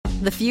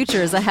The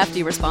future is a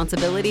hefty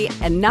responsibility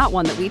and not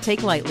one that we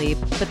take lightly.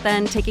 But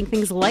then taking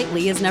things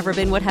lightly has never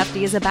been what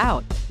Hefty is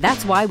about.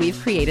 That's why we've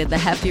created the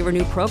Hefty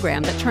Renew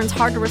program that turns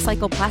hard to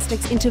recycle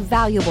plastics into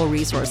valuable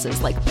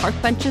resources like park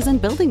benches and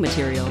building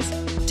materials.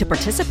 To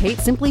participate,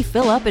 simply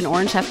fill up an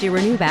orange Hefty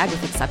Renew bag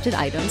with accepted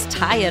items,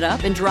 tie it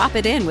up, and drop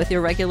it in with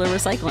your regular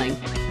recycling.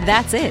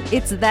 That's it.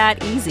 It's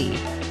that easy.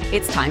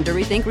 It's time to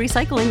rethink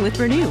recycling with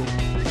Renew.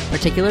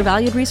 Particular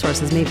valued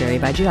resources may vary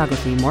by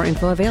geography. More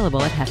info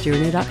available at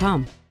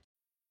heftyrenew.com.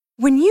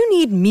 When you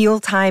need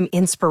mealtime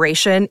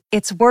inspiration,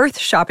 it's worth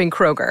shopping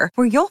Kroger,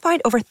 where you'll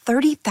find over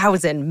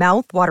 30,000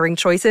 mouth-watering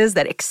choices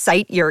that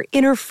excite your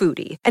inner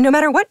foodie. And no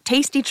matter what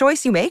tasty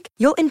choice you make,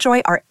 you'll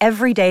enjoy our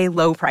everyday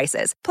low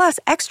prices, plus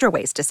extra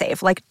ways to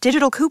save, like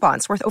digital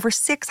coupons worth over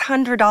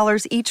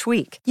 $600 each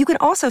week. You can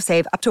also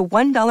save up to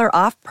 $1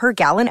 off per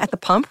gallon at the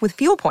pump with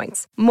fuel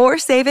points. More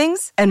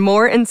savings and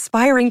more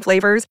inspiring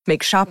flavors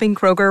make shopping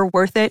Kroger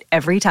worth it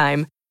every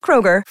time.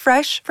 Kroger,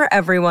 fresh for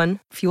everyone.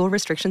 Fuel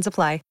restrictions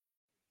apply.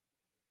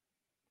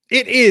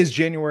 It is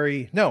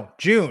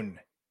June.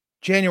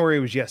 January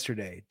was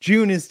yesterday.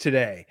 June is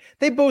today.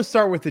 They both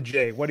start with a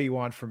J. What do you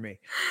want from me?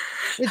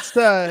 It's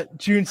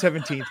June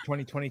 17th,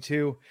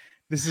 2022.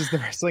 This is the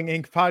Wrestling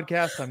Inc.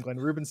 podcast. I'm Glenn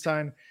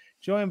Rubenstein,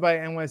 joined by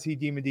NYC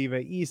Diva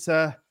Diva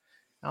Isa.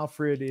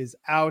 Alfred is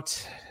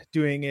out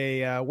doing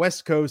a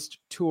West Coast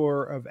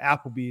tour of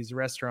Applebee's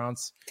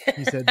restaurants.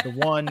 He said the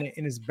one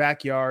in his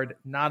backyard,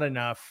 not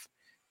enough.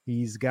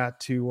 He's got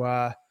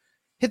to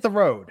hit the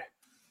road.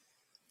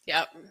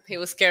 Yep, he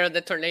was scared of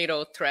the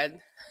tornado thread.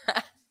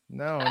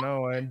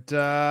 No. And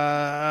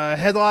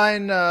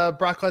headline,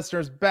 Brock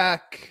Lesnar's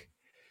back.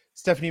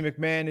 Stephanie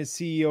McMahon is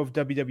CEO of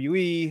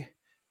WWE.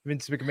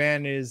 Vince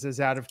McMahon is as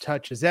out of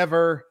touch as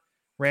ever.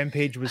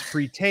 Rampage was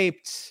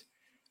pre-taped.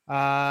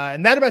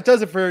 And that about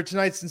does it for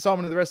tonight's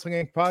installment of the Wrestling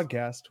Inc.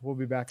 podcast. We'll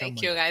be back.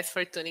 Thank you guys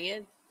for tuning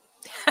in.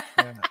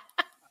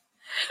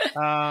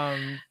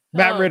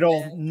 Matt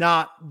Riddle,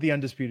 not the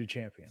undisputed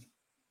champion.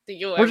 Do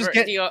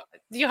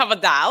you have a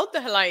doubt?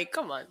 Like,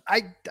 come on.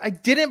 I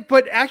didn't,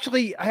 but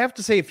actually, I have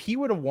to say, if he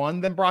would have won,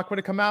 then Brock would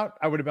have come out.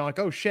 I would have been like,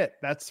 oh shit,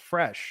 that's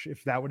fresh.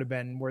 If that would have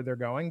been where they're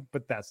going,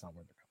 but that's not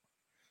where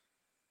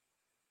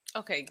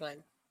they're going. Okay,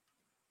 Glenn.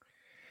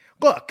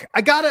 Look,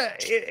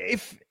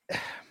 if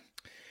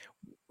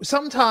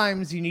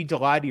sometimes you need to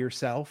lie to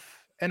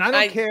yourself, and I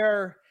don't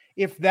care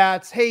if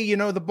that's, hey,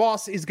 the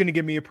boss is going to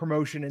give me a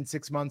promotion in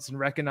 6 months and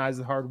recognize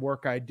the hard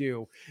work I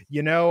do.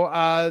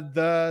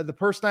 The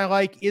person I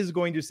like is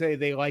going to say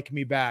they like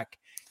me back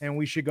and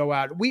we should go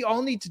out. We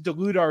all need to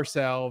delude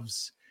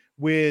ourselves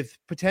with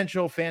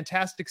potential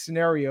fantastic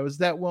scenarios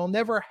that will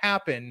never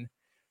happen,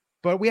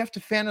 but we have to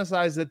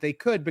fantasize that they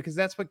could, because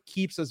that's what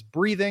keeps us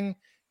breathing,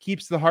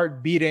 keeps the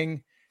heart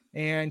beating,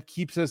 and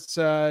keeps us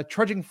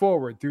trudging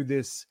forward through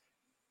this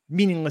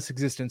meaningless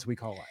existence we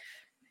call life.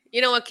 You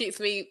know what keeps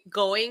me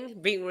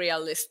going? Being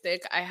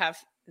realistic. I have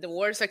the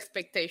worst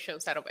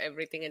expectations out of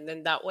everything, and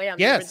then that way I'm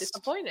never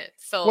disappointed.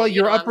 So, well,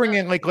 your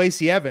upbringing like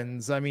Lacey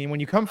Evans. I mean, when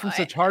you come from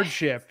such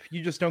hardship,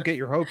 you just don't get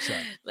your hopes up.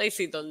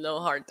 Lacey don't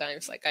know hard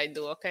times like I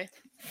do. Okay.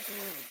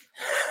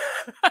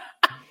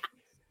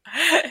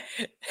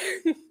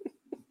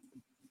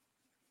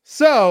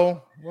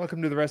 So,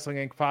 welcome to the Wrestling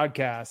Inc.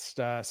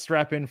 podcast.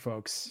 Strap in,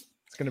 folks.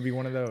 It's going to be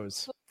one of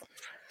those.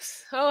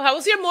 Oh, how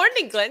was your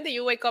morning, Glenn? Did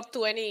you wake up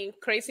to any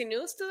crazy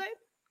news today?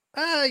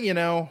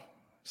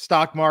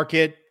 Stock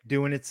market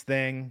doing its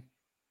thing.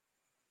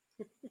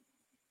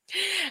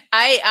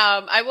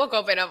 I woke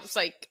up and I was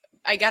like,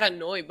 I got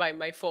annoyed by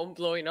my phone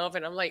blowing up,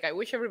 and I'm like, I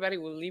wish everybody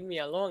would leave me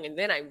alone. And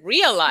then I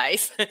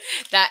realized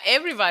that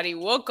everybody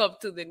woke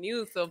up to the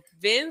news of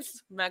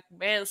Vince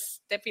McMahon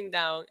stepping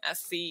down as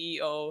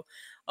CEO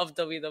of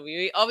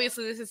WWE.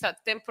 Obviously, this is a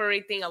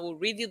temporary thing. I will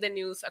read you the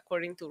news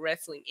according to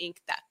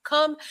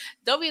WrestlingInc.com.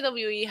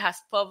 WWE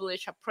has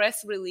published a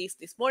press release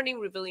this morning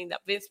revealing that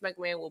Vince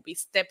McMahon will be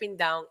stepping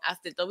down as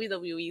the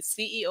WWE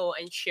CEO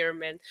and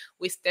chairman,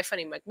 with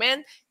Stephanie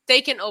McMahon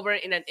taken over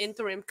in an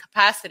interim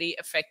capacity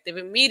effective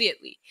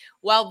immediately.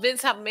 While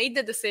Vince had made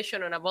the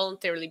decision on a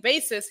voluntary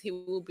basis, he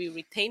will be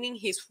retaining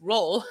his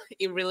role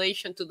in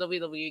relation to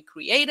WWE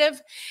Creative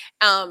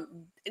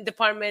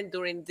department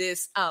during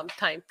this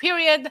time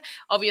period.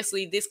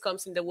 Obviously, this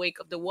comes in the wake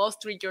of the Wall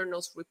Street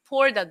Journal's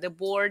report that the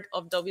board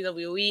of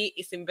WWE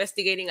is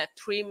investigating a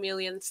 $3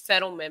 million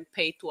settlement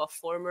paid to a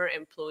former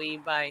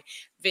employee by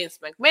Vince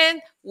McMahon,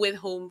 with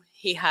whom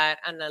he had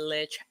an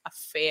alleged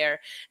affair.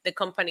 The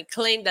company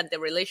claimed that the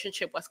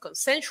relationship was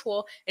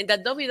consensual and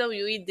that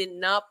WWE did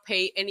not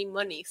pay any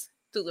monies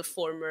to the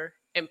former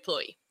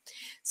employee.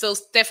 So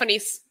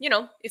Stephanie's,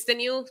 is the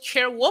new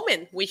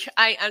chairwoman, which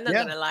I'm not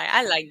gonna lie,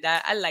 I like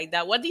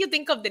that. What do you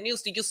think of the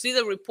news? Did you see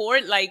the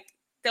report? Like,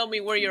 tell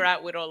me where you're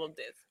at with all of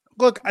this.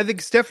 Look, I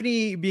think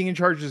Stephanie being in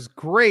charge is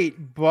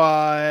great,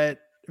 but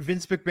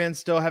Vince McMahon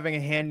still having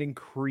a hand in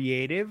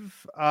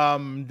creative.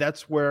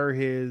 That's where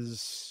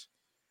his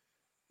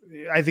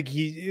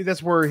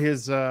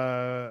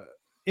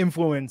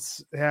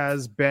influence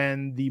has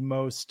been the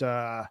most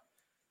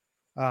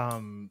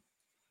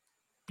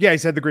Yeah,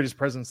 he's had the greatest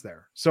presence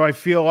there. So I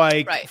feel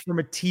like from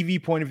a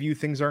TV point of view,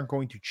 things aren't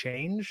going to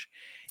change.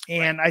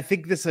 And I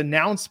think this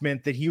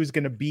announcement that he was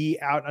going to be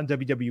out on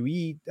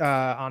WWE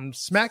on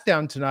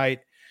SmackDown tonight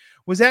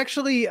was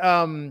actually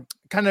kind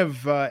of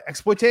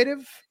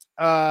exploitative,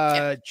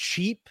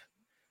 cheap.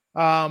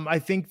 I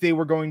think they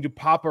were going to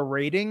pop a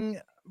rating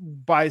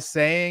by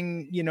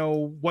saying, you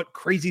know, what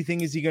crazy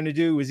thing is he going to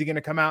do? Is he going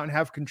to come out and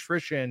have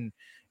contrition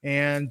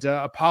and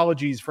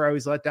apologies for how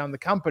he's let down the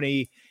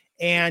company?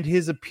 And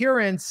his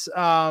appearance,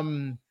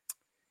 tone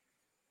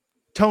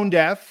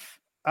deaf,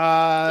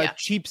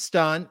 cheap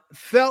stunt,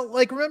 felt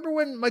like, remember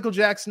when Michael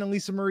Jackson and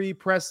Lisa Marie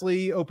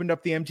Presley opened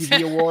up the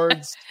MTV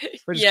Awards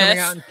for just coming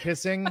out and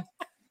kissing?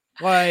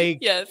 Like,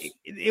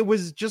 it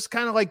was just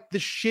kind of like the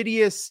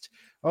shittiest,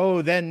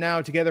 then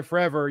now together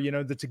forever, you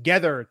know, the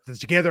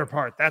together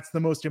part, that's the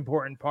most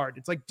important part.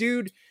 It's like,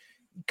 dude,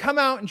 come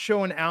out and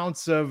show an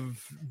ounce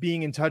of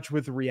being in touch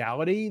with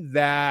reality,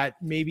 that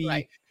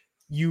maybe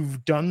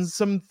you've done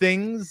some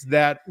things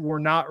that were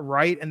not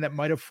right and that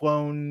might have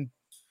flown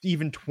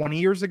even 20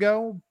 years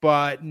ago,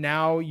 but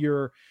now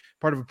you're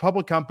part of a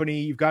public company.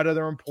 You've got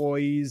other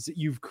employees.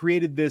 You've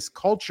created this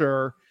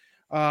culture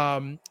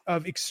of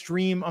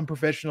extreme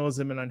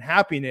unprofessionalism and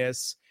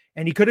unhappiness.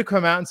 And he could have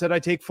come out and said, I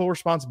take full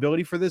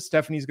responsibility for this.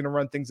 Stephanie's going to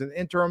run things in the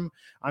interim.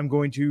 I'm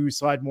going to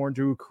slide more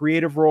into a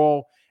creative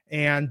role,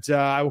 and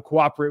I will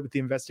cooperate with the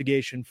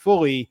investigation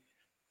fully.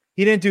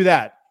 He didn't do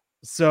that.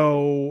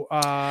 So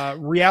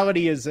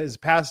reality is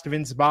passed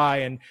Vince by,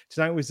 and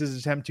tonight was his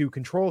attempt to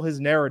control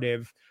his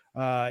narrative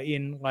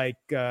in like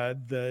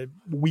the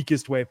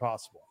weakest way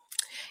possible.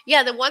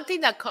 Yeah, the one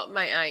thing that caught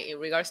my eye in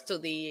regards to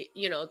the,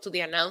 to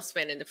the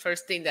announcement, and the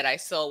first thing that I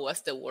saw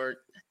was the word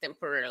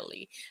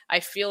temporarily. I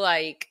feel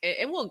like,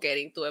 and we'll get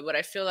into it, but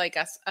I feel like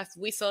as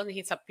we saw in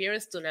his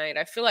appearance tonight,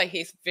 I feel like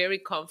he's very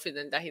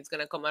confident that he's going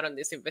to come out on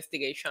this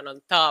investigation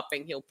on top,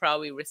 and he'll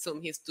probably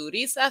resume his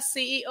duties as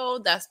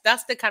CEO.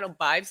 That's the kind of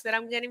vibes that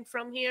I'm getting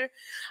from here.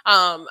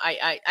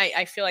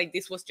 I feel like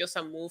this was just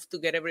a move to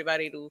get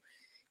everybody to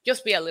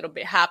just be a little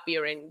bit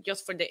happier, and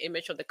just for the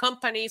image of the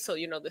company, so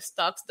the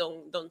stocks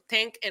don't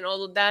tank and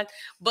all of that.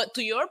 But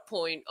to your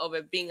point of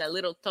it being a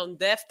little tone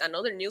deaf,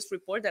 another news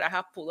report that I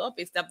have pulled up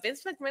is that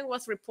Vince McMahon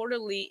was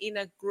reportedly in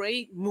a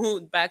great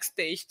mood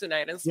backstage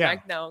tonight on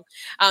SmackDown.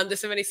 The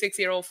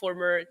 76-year-old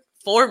former,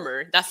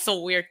 that's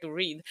so weird to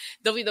read,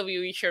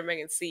 WWE chairman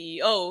and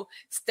CEO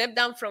stepped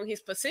down from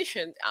his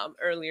position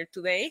earlier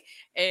today,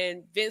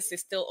 and Vince is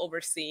still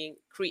overseeing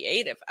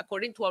creative.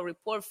 According to a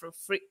report from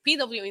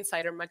PW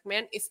Insider,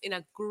 McMahon is in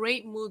a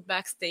great mood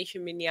backstage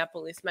in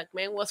Minneapolis.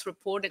 McMahon was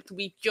reported to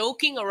be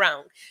joking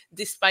around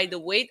despite the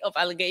weight of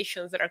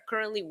allegations that are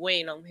currently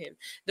weighing on him.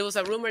 There was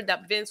a rumor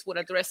that Vince would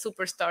address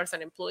superstars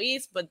and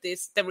employees, but the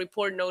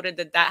report noted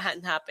that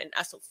hadn't happened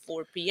as of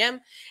 4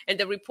 p.m. And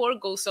the report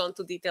goes on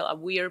to detail a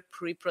weird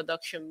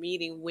pre-production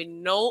meeting with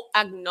no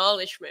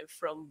acknowledgement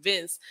from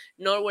Vince,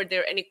 nor were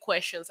there any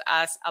questions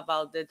asked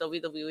about the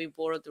WWE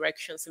Board of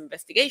Directions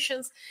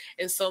investigations.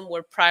 And some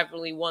were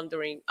privately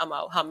wondering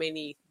about how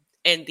many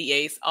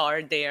NDAs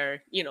are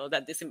there,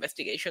 that this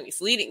investigation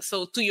is leading.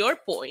 So to your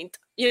point,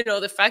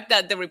 the fact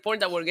that the report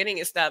that we're getting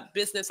is that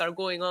business are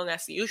going on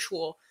as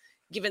usual,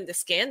 given the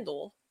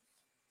scandal.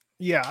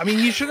 Yeah, I mean,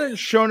 he shouldn't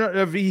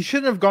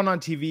have gone on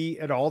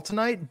TV at all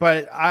tonight,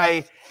 but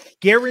I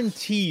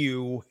guarantee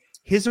you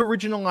his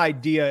original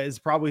idea is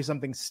probably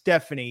something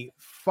Stephanie,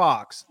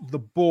 Fox, the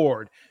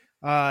board,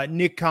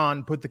 Nick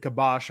Khan put the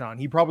kibosh on.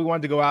 He probably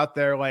wanted to go out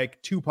there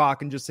like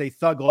Tupac and just say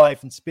thug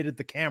life and spit at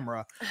the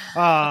camera.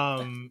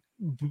 And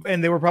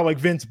they were probably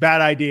like, Vince,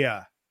 bad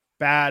idea.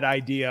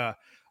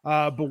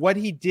 But what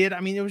he did, I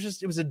mean, it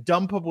was a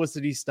dumb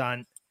publicity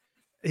stunt.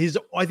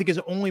 I think his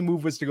only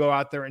move was to go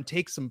out there and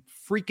take some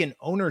freaking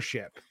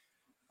ownership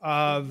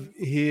of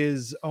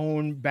his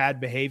own bad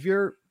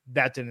behavior.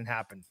 That didn't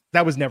happen.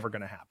 That was never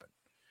going to happen.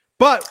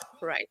 But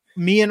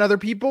me and other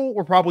people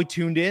were probably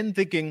tuned in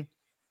thinking,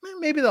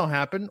 maybe they'll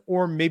happen,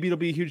 or maybe it'll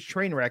be a huge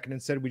train wreck, and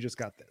instead we just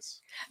got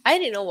this. I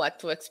didn't know what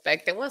to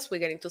expect, and once we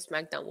get into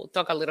SmackDown, we'll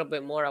talk a little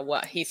bit more about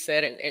what he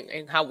said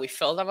and how we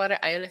felt about it.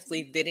 I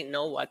honestly didn't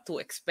know what to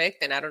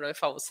expect, and I don't know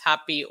if I was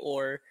happy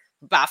or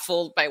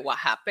baffled by what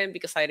happened,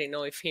 because I didn't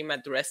know if him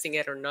addressing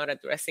it or not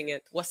addressing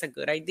it was a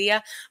good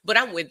idea. But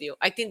I'm with you.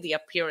 I think the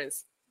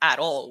appearance at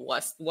all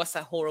was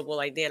a horrible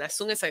idea. And as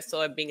soon as I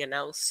saw it being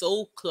announced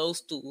so close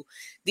to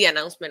the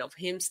announcement of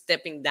him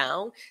stepping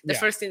down, the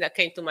first thing that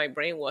came to my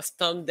brain was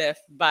tone deaf,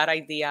 bad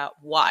idea.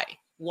 Why?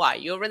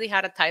 You already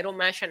had a title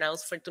match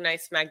announced for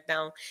tonight's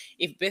SmackDown.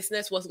 If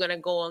business was going to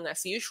go on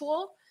as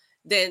usual,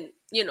 then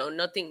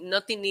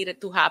nothing needed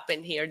to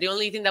happen here. The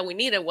only thing that we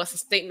needed was a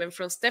statement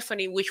from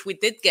Stephanie, which we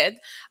did get.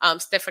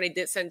 Stephanie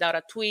did send out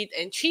a tweet,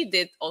 and she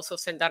did also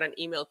send out an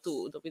email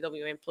to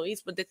WWE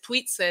employees. But the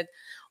tweet said,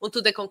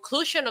 until the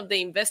conclusion of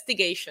the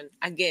investigation,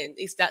 again,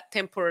 is that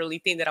temporary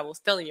thing that I was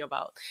telling you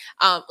about.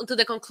 Until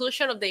the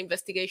conclusion of the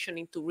investigation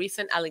into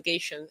recent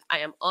allegations, I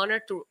am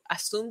honored to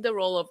assume the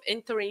role of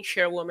interim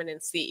chairwoman and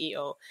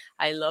CEO.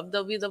 I love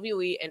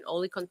WWE and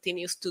all it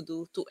continues to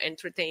do to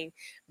entertain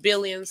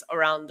billions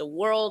around the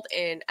world.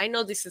 And I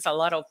know this is a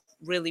lot of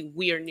really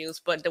weird news,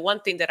 but the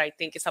one thing that I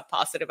think is a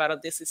positive out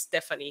of this is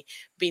Stephanie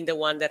being the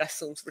one that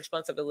assumes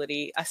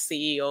responsibility as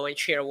CEO and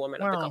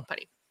chairwoman of the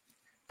company.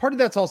 Part of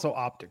that's also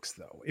optics,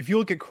 though. If you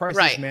look at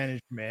crisis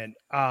management,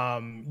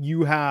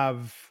 you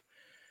have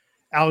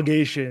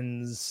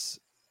allegations,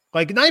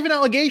 like not even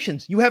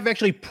allegations, you have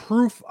actually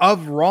proof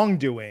of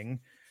wrongdoing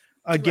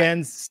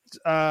against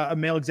a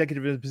male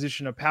executive in a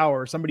position of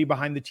power. Somebody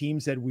behind the team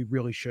said, we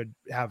really should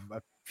have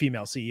a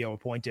female CEO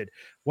appointed.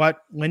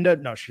 What? Linda?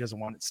 No, she doesn't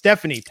want it.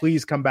 Stephanie,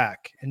 please come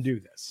back and do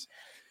this.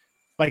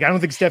 Like, I don't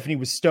think Stephanie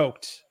was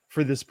stoked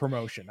for this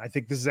promotion. I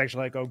think this is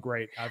actually like, oh,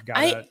 great. I've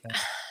got it.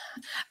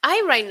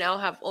 I right now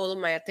have all of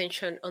my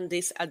attention on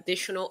these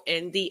additional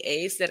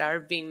NDAs that are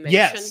being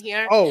mentioned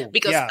here.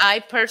 Because I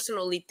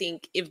personally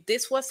think if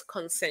this was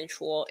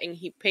consensual and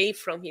he paid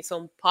from his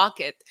own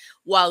pocket,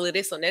 while it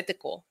is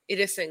unethical,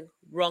 it isn't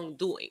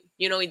wrongdoing.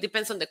 You know, it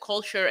depends on the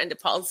culture and the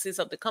policies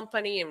of the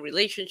company and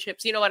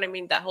relationships. You know what I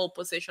mean? That whole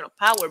position of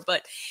power.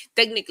 But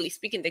technically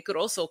speaking, they could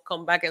also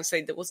come back and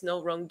say there was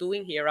no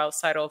wrongdoing here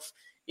outside of,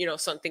 you know,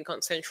 something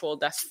consensual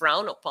that's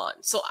frowned upon.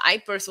 So I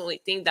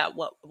personally think that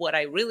what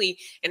I really,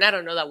 and I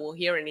don't know that we'll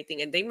hear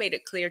anything, and they made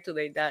it clear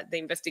today that the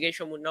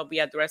investigation will not be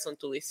addressed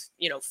until it's,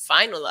 you know,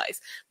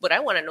 finalized. But I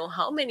want to know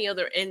how many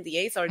other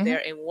NDAs are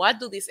there and what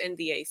do these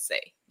NDAs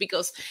say?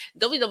 Because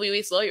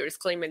WWE's lawyer is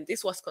claiming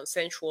this was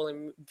consensual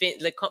and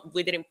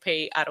we didn't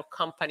pay out of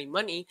company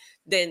money.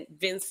 Then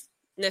Vince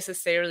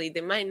necessarily,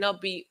 there might not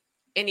be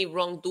any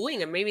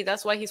wrongdoing. And maybe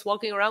that's why he's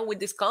walking around with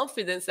this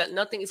confidence that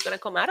nothing is going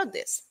to come out of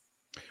this.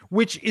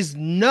 Which is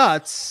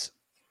nuts,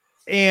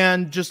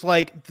 and just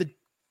like the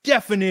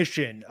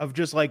definition of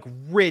just like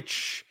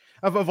rich,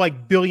 of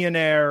like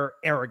billionaire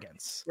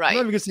arrogance. Right. I'm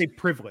not even going to say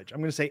privilege. I'm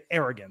going to say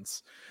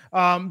arrogance.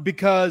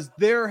 Because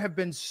there have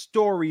been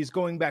stories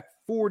going back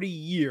 40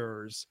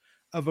 years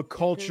of a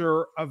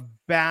culture of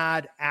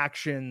bad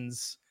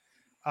actions,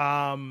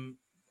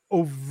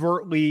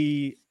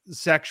 overtly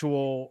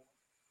sexual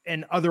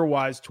and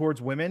otherwise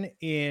towards women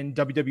in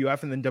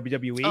WWF and then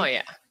WWE. Oh,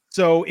 yeah.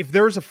 So if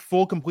there's a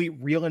full, complete,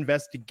 real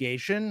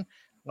investigation,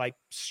 like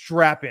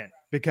strap in,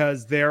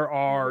 because there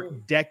are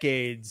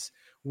decades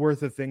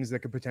worth of things that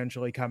could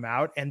potentially come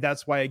out. And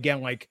that's why, again,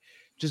 like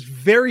just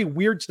very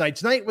weird tonight.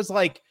 Tonight was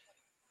like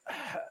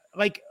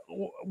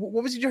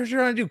what was he trying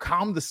to do?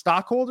 Calm the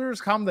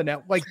stockholders, calm the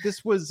net. Like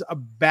this was a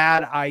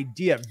bad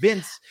idea.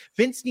 Vince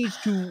needs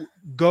to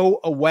go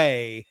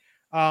away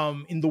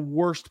in the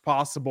worst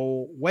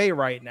possible way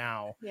right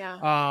now.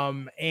 Yeah.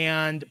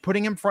 And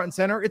putting him front and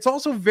center, it's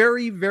also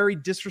very, very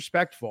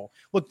disrespectful.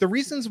 Look, the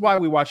reasons why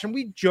we watch, and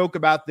we joke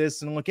about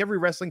this, and look, every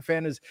wrestling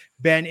fan has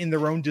been in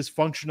their own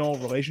dysfunctional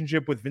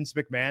relationship with Vince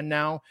McMahon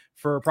now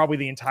for probably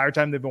the entire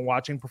time they've been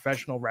watching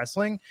professional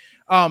wrestling.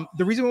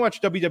 The reason we watch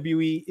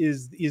WWE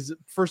is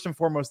first and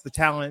foremost the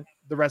talent,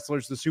 the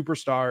wrestlers, the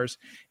superstars.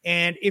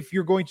 And if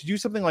you're going to do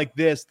something like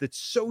this, that's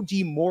so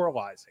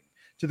demoralizing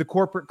to the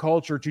corporate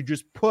culture, to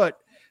just put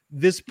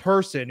this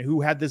person who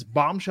had this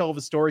bombshell of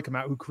a story come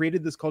out, who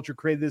created this culture,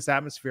 created this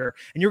atmosphere,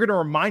 and you're going to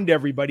remind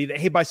everybody that,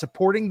 hey, by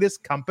supporting this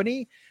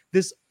company,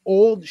 this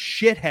old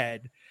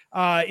shithead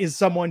is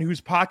someone whose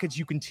pockets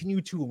you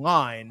continue to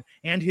line,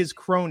 and his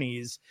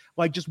cronies.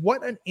 Like, just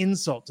what an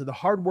insult to the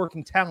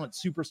hardworking talent,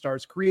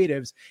 superstars,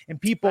 creatives,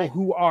 and people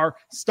who are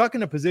stuck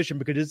in a position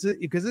because it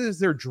is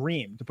their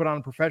dream to put on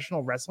a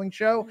professional wrestling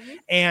show,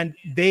 and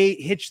they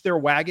hitch their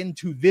wagon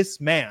to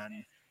this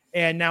man.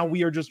 And now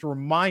we are just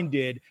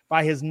reminded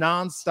by his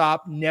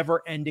nonstop,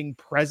 never-ending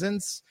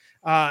presence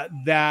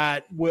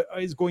that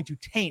is going to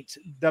taint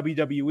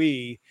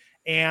WWE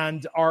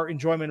and our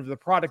enjoyment of the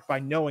product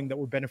by knowing that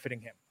we're benefiting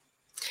him.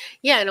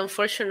 Yeah, and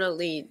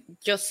unfortunately,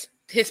 just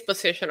his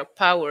position of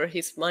power,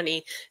 his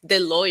money, the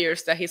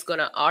lawyers that he's going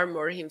to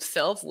armor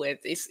himself with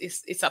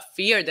is a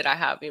fear that I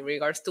have in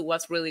regards to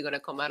what's really going to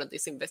come out of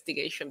this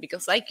investigation.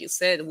 Because like you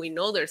said, we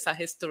know there's a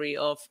history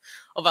of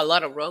a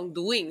lot of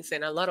wrongdoings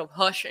and a lot of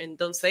hush and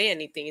don't say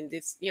anything in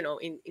this, you know,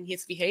 in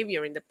his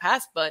behavior in the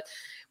past. But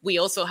we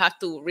also have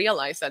to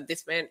realize that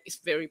this man is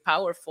very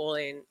powerful,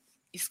 and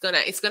it's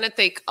gonna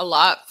take a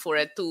lot for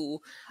it to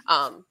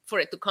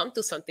come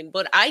to something.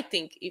 But I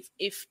think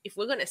if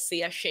we're gonna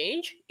see a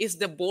change, it's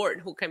the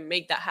board who can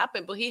make that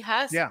happen. But he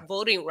has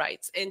voting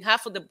rights, and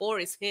half of the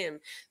board is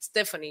him,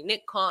 Stephanie,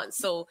 Nick Khan.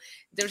 So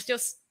there's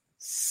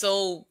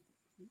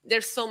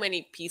so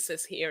many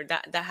pieces here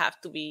that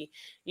have to be,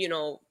 you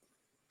know,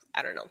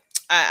 I don't know.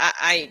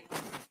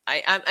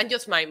 I'm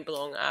just mind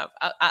blown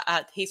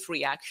at his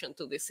reaction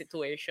to this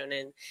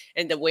situation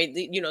and the way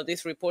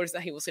these reports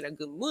that he was in a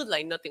good mood,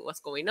 like nothing was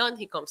going on.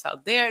 He comes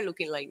out there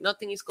looking like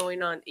nothing is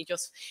going on. It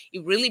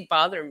really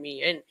bothered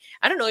me, and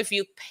I don't know if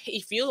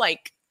you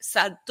like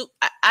sad.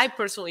 I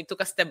personally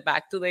took a step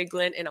back today,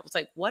 Glenn, and I was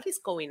like, what is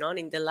going on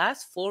in the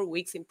last 4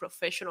 weeks in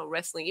professional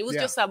wrestling? It was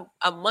just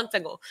a month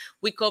ago.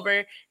 We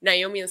covered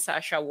Naomi and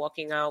Sasha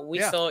walking out. We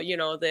saw,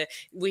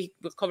 we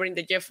were covering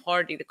the Jeff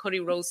Hardy, the Cody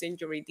Rhodes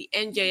injury, the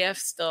MJF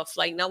stuff.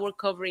 Like now we're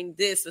covering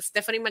this,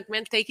 Stephanie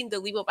McMahon taking the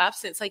leave of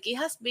absence. Like it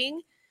has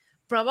been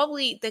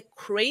probably the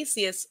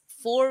craziest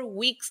 4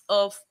 weeks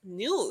of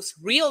news,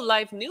 real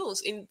life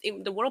news in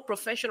the world of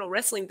professional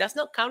wrestling. That's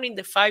not counting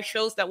the 5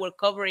 shows that we're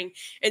covering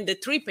and the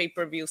 3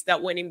 pay-per-views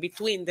that went in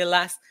between the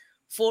last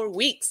 4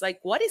 weeks. Like,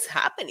 what is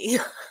happening?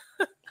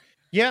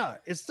 Yeah,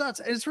 it's nuts.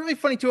 It's really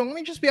funny too. And let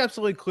me just be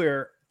absolutely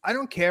clear. I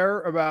don't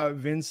care about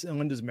Vince and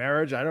Linda's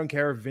marriage. I don't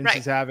care if Vince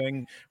is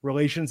having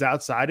relations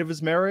outside of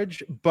his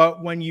marriage.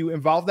 But when you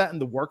involve that in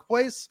the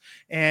workplace,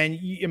 and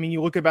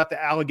you look about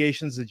the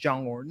allegations that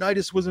John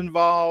Laurinaitis was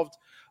involved.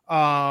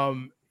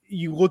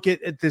 You look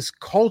at this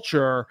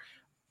culture.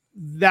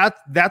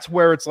 That's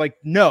where it's like,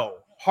 no,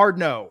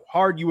 hard.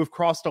 You have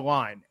crossed a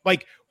line.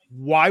 Like,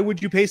 why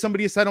would you pay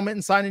somebody a settlement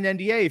and sign an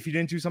NDA if you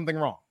didn't do something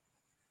wrong?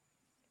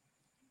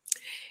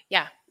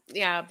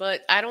 Yeah,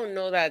 but I don't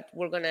know that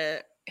we're gonna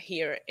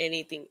hear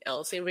anything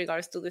else in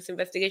regards to this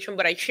investigation.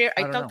 But I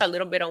talked a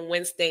little bit on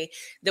Wednesday.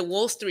 The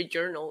Wall Street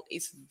Journal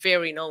is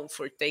very known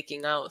for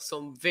taking out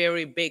some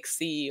very big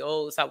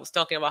CEOs. I was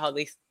talking about how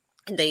the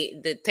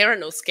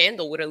Theranos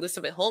scandal with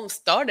Elizabeth Holmes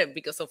started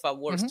because of a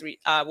Wall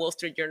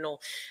Street Journal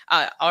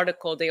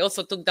article. They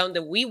also took down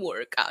the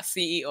WeWork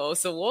CEO.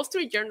 So Wall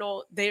Street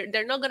Journal,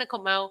 they're not going to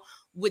come out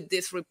with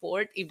this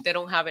report if they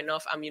don't have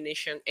enough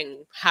ammunition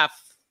and have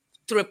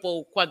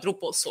triple,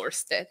 quadruple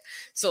sourced it.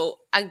 So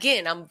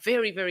again, I'm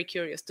very, very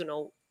curious to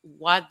know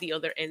what the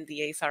other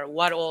NDAs are,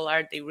 what all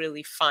are they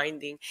really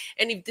finding,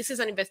 and if this is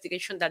an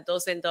investigation that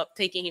does end up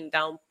taking him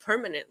down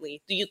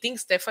permanently. Do you think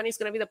Stephanie is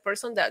going to be the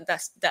person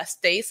that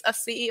stays as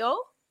CEO?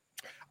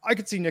 I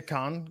could see Nick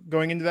Khan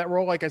going into that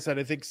role. Like I said,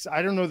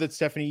 I don't know that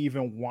Stephanie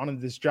even wanted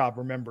this job.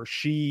 Remember,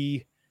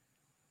 she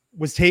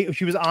was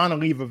on a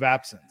leave of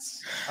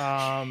absence.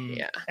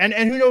 And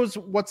who knows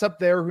what's up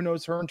there? Who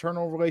knows her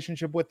internal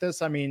relationship with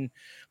this? I mean,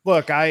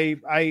 look, for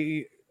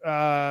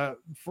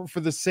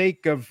the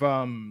sake of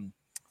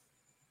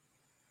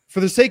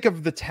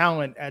the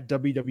talent at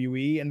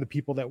WWE and the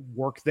people that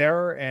work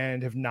there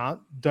and have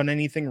not done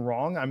anything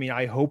wrong, I mean,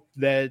 I hope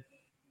that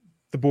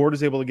the board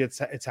is able to get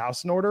its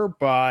house in order,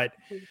 but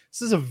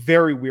this is a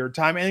very weird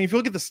time. And if you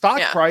look at the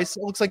stock price,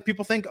 it looks like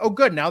people think, oh,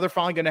 good, now they're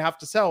finally going to have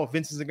to sell.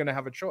 Vince isn't going to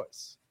have a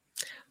choice.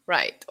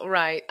 Right.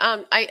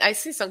 I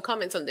see some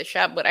comments on the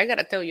chat, but I got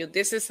to tell you,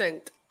 this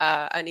isn't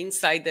an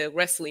inside the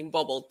wrestling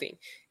bubble thing.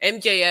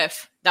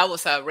 MJF, that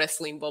was a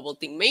wrestling bubble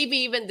thing. Maybe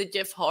even the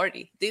Jeff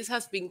Hardy. This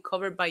has been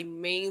covered by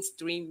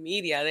mainstream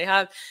media. They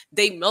have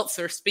Dave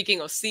Meltzer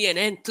speaking of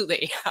CNN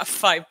today at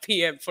 5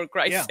 p.m. for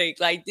Christ's sake.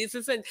 Like, this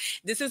is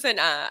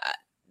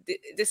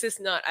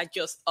not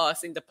just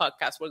us in the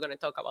podcast we're going to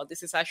talk about.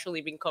 This is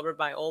actually being covered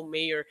by all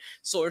major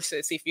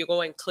sources. If you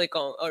go and click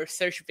on or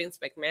search Vince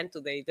McMahon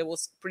today, there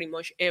was pretty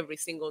much every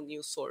single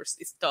news source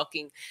is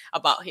talking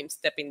about him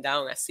stepping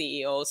down as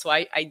CEO. So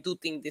I do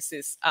think this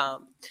is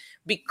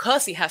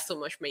because he has so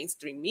much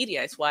mainstream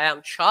media. It's why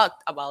I'm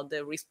shocked about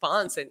the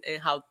response and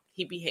how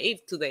he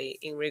behaved today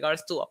in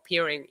regards to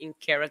appearing in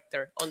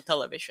character on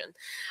television.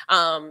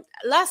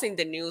 Last in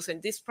the news,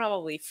 and this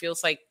probably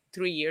feels like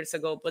 3 years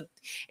ago, but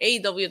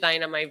AEW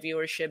Dynamite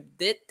viewership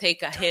did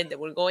take a hit. That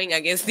we're going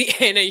against the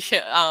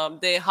NHL,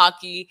 the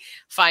hockey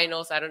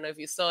finals. I don't know if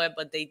you saw it,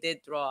 but they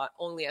did draw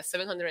only a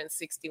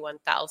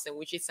 761,000,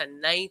 which is a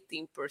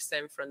 19%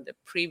 from the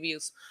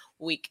previous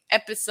week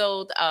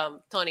episode.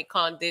 Tony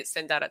Khan did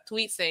send out a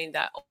tweet saying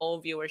that all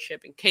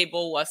viewership in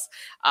cable was,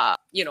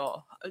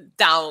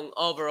 down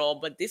overall.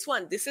 But this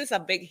is a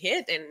big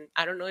hit, and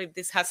I don't know if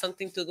this has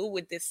something to do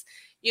with this,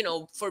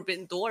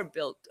 Forbidden Door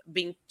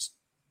being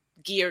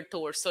geared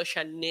towards such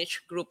a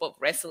niche group of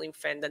wrestling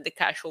fans that the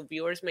casual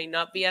viewers may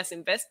not be as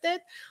invested,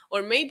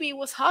 or maybe it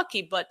was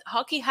hockey, but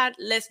hockey had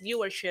less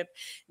viewership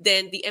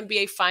than the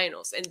NBA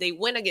finals, and they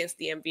went against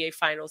the NBA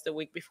finals the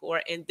week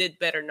before and did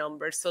better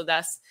numbers. So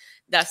that's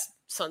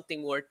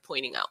something worth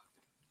pointing out.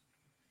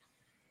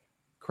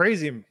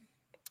 Crazy.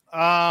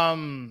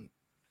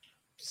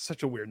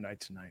 Such a weird night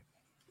tonight.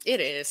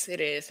 It is,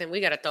 and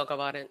we got to talk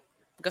about it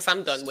because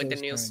I'm done with the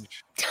news.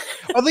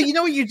 Although, you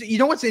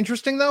know what's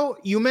interesting though?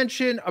 You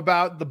mentioned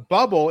about the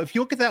bubble. If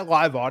you look at that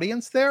live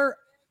audience there,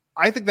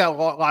 I think that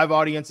live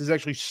audience is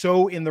actually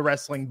so in the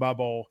wrestling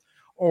bubble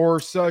or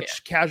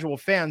such casual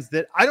fans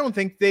that I don't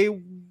think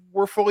they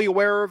were fully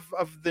aware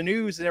of the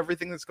news and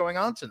everything that's going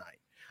on tonight.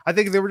 I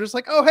think they were just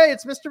like, oh, hey,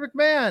 it's Mr.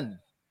 McMahon.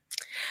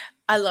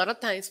 A lot of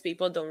times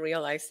people don't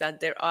realize that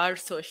there are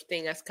such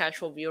thing as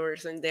casual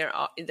viewers, and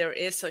there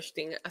is such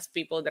thing as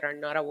people that are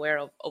not aware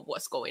of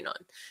what's going on.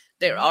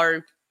 There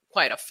are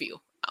quite a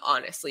few,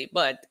 honestly,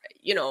 but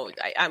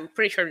I'm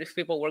pretty sure these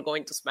people were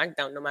going to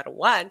SmackDown no matter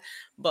what,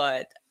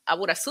 but I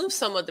would assume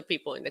some of the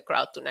people in the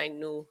crowd tonight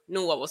knew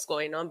what was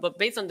going on, but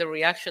based on the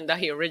reaction that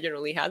he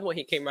originally had when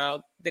he came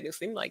out, didn't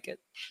seem like it.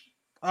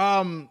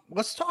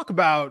 Let's talk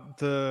about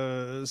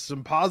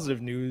some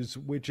positive news,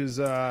 which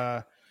is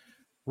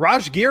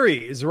Raj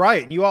Giri is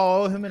right. You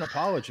all owe him an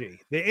apology.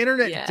 The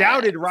internet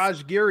doubted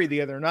Raj Giri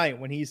the other night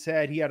when he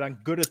said he had on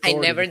good authority.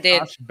 I never did.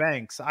 Sasha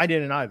Banks. I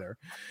didn't either.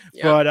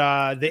 Yeah.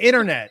 But the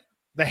internet,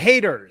 the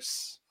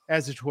haters,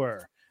 as it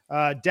were,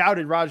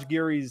 doubted Raj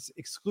Giri's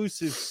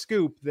exclusive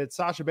scoop that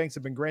Sasha Banks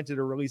had been granted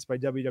a release by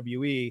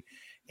WWE.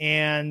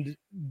 And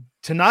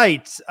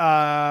tonight,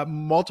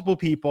 multiple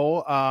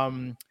people,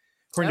 according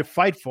to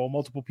Fightful,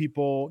 multiple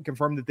people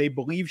confirmed that they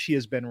believe she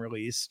has been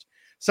released.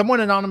 Someone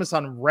anonymous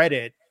on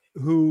Reddit,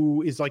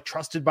 who is like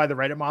trusted by the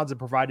Reddit mods and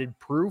provided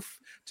proof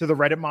to the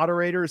Reddit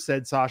moderators,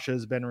 said Sasha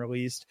has been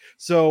released.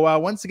 So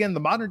once again, the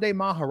modern day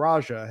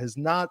Maharaja has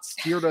not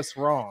steered us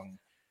wrong.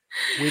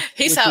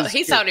 He's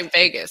out in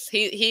Vegas.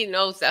 He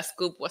knows that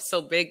scoop was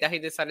so big that he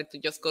decided to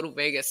just go to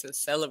Vegas and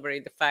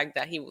celebrate the fact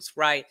that he was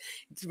right,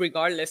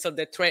 regardless of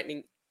the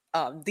threatening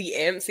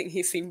DMs in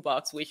his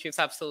inbox, which is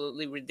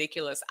absolutely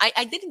ridiculous.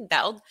 I didn't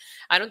doubt.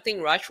 I don't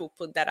think Raj will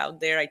put that out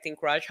there. I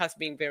think Raj has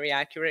been very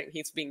accurate.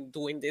 He's been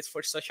doing this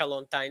for such a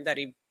long time that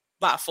it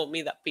baffled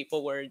me that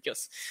people were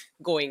just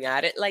going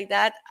at it like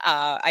that.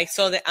 I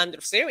saw that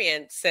Andrew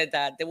Syrian said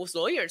that there was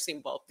lawyers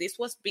involved. This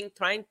was being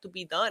trying to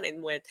be done.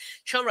 And when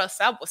Sean Ross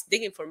Sapp was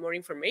digging for more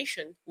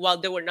information, while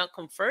they were not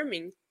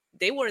confirming,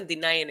 they weren't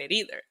denying it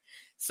either.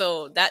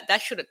 So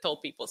that should have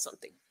told people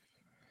something.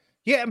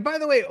 Yeah, and by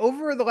the way,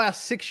 over the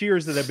last 6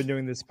 years that I've been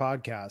doing this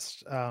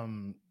podcast,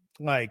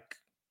 like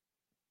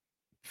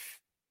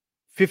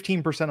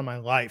 15% of my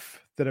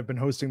life that I've been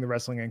hosting the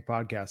Wrestling Inc.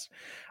 podcast,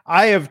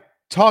 I have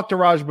talked to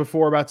Raj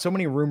before about so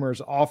many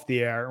rumors off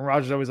the air, and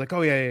Raj is always like,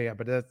 "Oh yeah,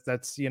 but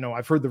that's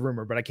I've heard the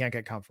rumor, but I can't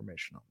get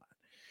confirmation on that."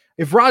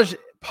 If Raj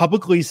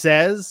publicly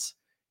says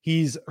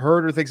he's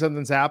heard or thinks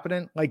something's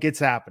happening, like it's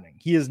happening.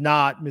 He is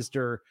not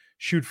Mr.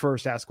 Shoot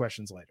first, ask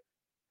questions later.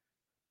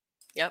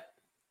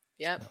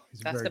 Yep.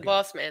 That's the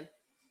boss, man.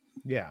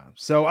 Yeah.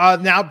 So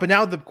now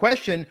the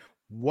question,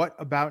 what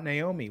about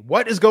Naomi?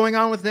 What is going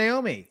on with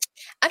Naomi?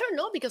 I don't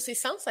know, because it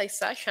sounds like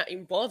Sasha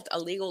involved a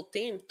legal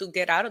team to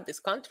get out of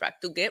this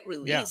contract, to get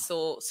released.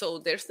 Yeah. So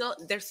there's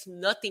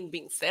nothing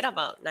being said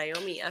about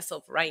Naomi as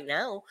of right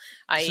now.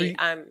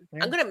 I'm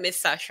gonna miss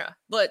Sasha,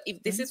 but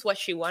if this is what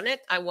she wanted,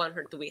 I want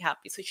her to be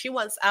happy. So she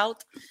wants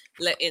out,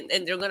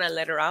 and they're gonna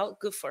let her out.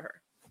 Good for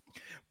her.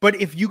 But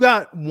if you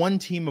got one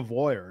team of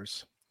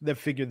lawyers that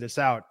figured this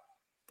out,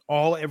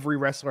 all every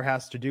wrestler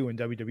has to do in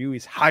WWE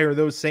is hire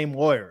those same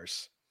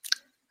lawyers,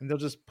 and they'll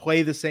just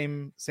play the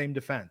same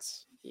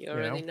defense. You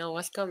already know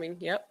what's coming.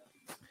 Yep.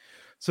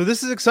 So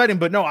this is exciting,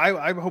 but no,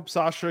 I hope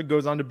Sasha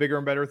goes on to bigger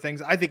and better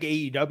things. I think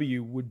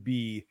AEW would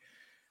be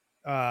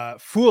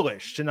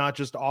foolish to not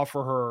just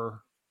offer her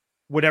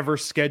whatever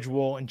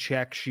schedule and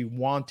check she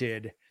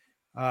wanted,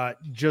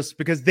 just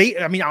because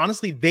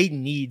honestly, they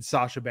need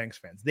Sasha Banks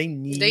fans. They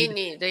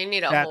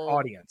need a whole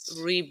audience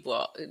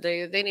reboot.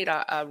 They need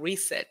a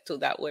reset to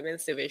that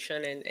women's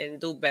division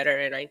and do better.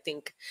 And I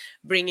think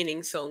bringing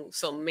in some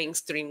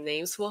mainstream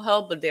names will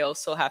help, but they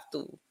also have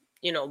to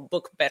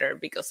book better,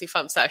 because if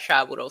I'm Sasha,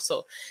 I would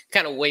also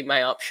kind of weigh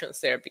my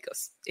options there,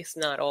 because it's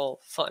not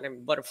all fun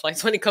and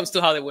butterflies when it comes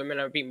to how the women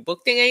are being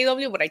booked in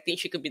AEW, but I think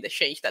she could be the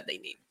change that they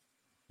need.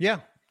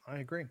 Yeah, I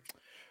agree.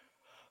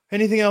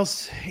 Anything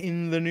else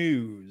in the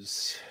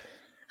news?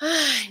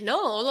 No,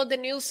 all of the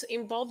news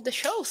involved the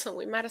show, so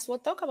we might as well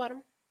talk about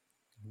them.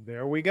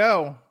 There we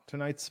go.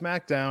 Tonight's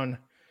SmackDown.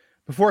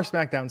 Before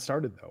SmackDown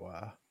started, though,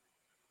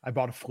 I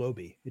bought a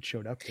Flowbee. It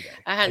showed up today.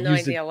 I had no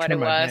idea what it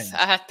was.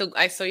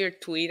 I saw your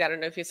tweet. I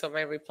don't know if you saw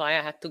my reply.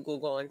 I had to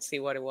Google and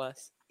see what it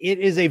was. It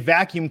is a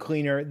vacuum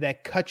cleaner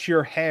that cuts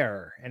your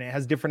hair, and it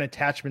has different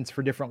attachments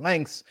for different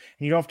lengths,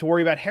 and you don't have to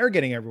worry about hair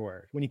getting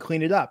everywhere when you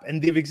clean it up.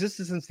 And they've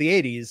existed since the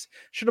 80s.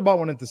 Should have bought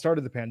one at the start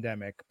of the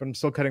pandemic, but I'm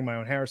still cutting my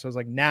own hair. So I was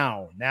like,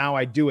 now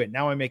I do it.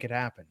 Now I make it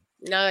happen.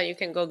 Now that you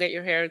can go get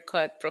your hair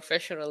cut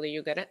professionally,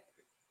 you get it?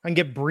 I can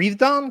get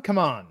breathed on? Come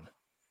on.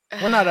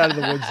 We're not out of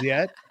the woods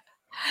yet.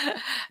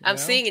 I'm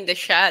seeing in the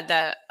chat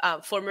that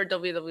former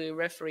WWE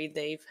referee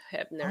Dave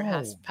Hebner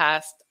has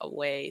passed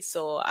away.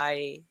 So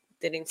I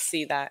didn't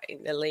see that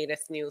in the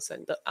latest news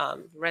on the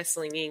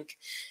Wrestling Inc.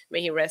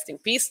 May he rest in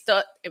peace.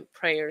 Thought and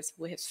prayers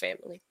with his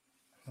family.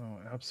 Oh,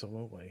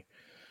 absolutely.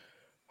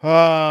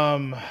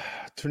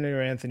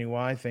 Tornado Anthony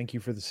Y, thank you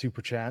for the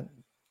super chat.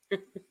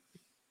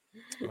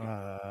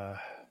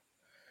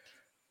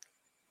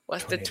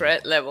 What's the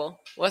threat level?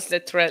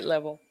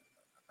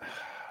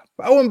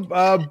 Oh, and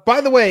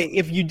by the way,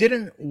 if you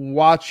didn't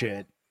watch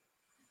it,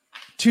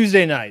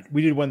 Tuesday night,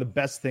 we did one of the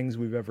best things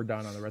we've ever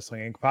done on the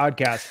Wrestling Inc.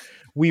 podcast.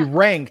 We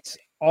ranked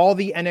all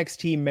the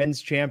NXT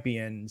men's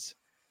champions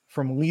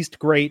from least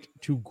great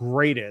to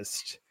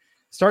greatest.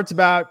 Starts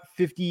about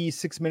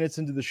 56 minutes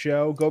into the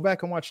show. Go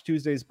back and watch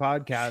Tuesday's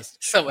podcast.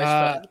 So much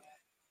fun.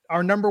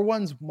 Our number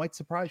ones might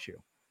surprise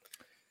you.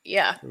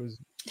 Yeah. It was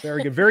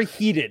very good. Very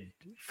heated.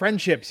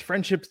 Friendships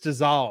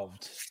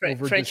dissolved.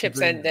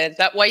 Friendships ended.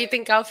 That why you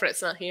think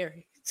Alfred's not here?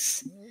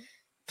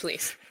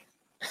 Please.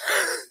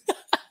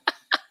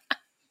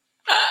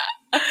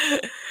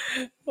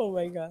 Oh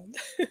my God.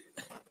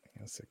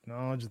 Let's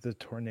acknowledge the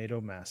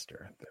Tornado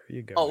Master. There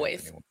you go.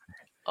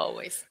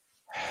 Always.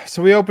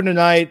 So we open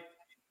tonight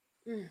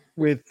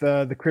with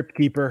the Crypt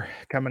Keeper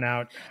coming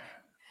out,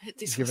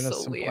 giving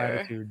us some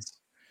platitudes.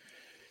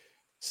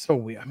 So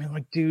weird. I mean,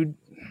 like, dude.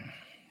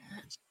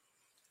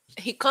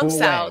 He comes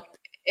out,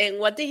 and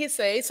what did he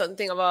say?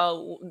 Something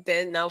about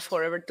then, now,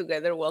 forever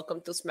together.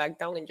 Welcome to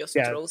SmackDown, and just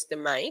throws the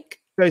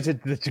mic.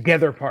 the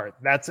together part.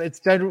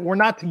 We're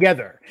not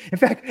together. In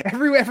fact,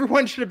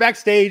 everyone should have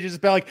backstage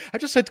is like, I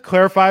just had to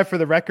clarify for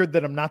the record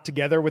that I'm not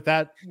together with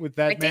that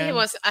I think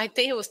man. I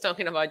think he was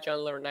talking about John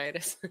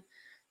Laurinaitis.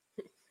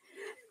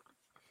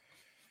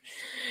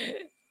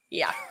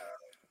 Yeah.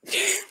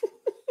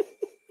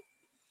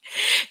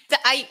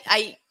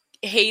 I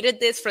hated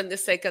this from the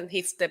second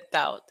he stepped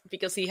out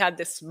because he had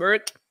the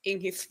smirk in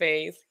his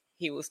face.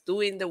 He was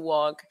doing the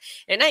walk,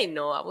 and I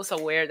was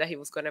aware that he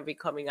was going to be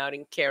coming out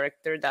in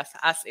character. That's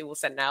as it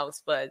was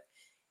announced, but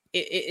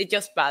it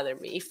just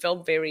bothered me. It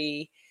felt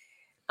very.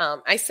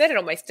 I said it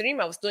on my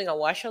stream. I was doing a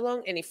watch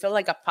along, and it felt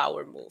like a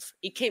power move.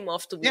 It came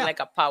off to be like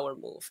a power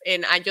move,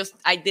 and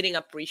I didn't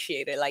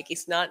appreciate it. Like,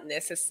 it's not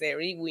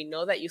necessary. We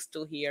know that you're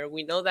still here.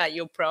 We know that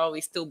you'll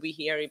probably still be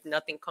here if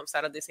nothing comes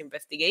out of this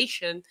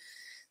investigation.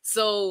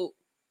 So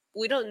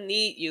we don't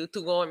need you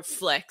to go and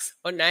flex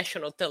on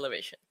national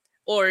television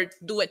or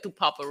do it to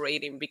pop a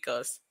rating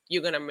because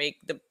you're gonna make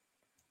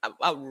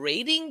a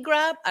rating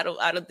grab out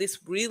of this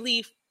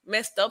really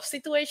messed up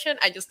situation.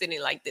 I just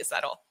didn't like this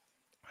at all.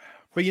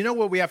 But you know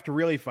what we have to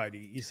really fight,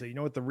 Issa? You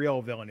know what the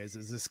real villain is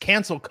this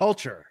cancel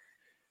culture.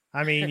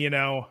 I mean,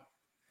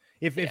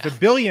 if a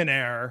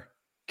billionaire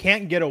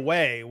can't get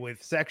away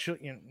with sexual,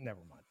 never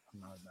mind. I'm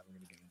not going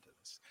to get into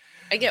this.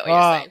 I get what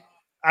you're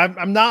saying.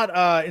 I'm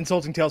not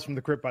insulting Tales from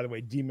the Crypt, by the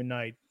way. Demon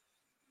Knight.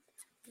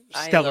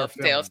 Stellar I love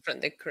film. Tales from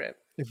the Crypt.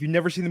 If you've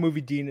never seen the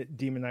movie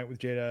Demon Knight with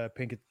Jada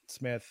Pinkett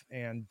Smith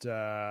and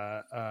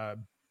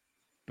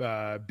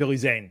Billy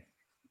Zane,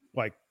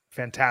 like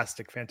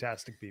fantastic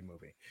B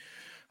movie.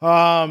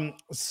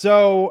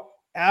 So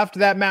after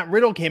that, Matt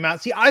Riddle came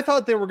out. See, I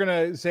thought they were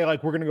going to say,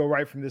 like, we're going to go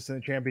right from this in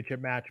the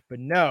championship match, but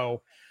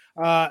no.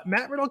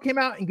 Matt Riddle came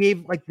out and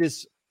gave like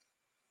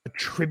a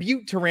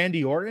tribute to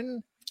Randy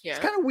Orton. Yeah.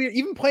 It's kind of weird.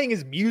 Even playing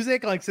his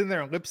music, like sitting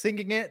there and lip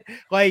syncing it.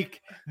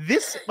 Like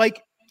this,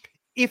 like,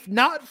 if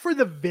not for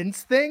the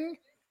Vince thing,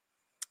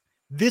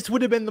 this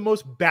would have been the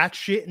most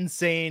batshit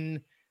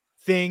insane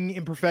thing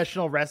in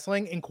professional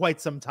wrestling in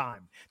quite some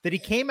time. That he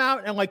came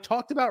out and like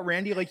talked about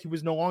Randy like he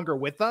was no longer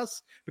with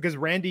us because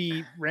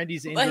Randy's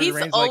injured. But he's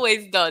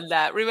always done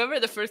that. Remember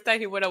the first time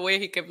he went away,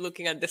 he kept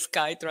looking at the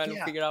sky trying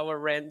to figure out where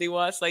Randy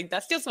was. Like,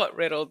 that's just what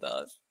Riddle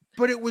does.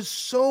 But it was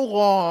so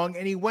long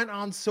and he went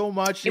on so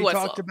much. He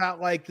talked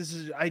about like,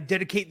 I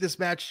dedicate this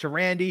match to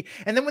Randy.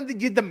 And then when they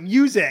did the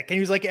music and he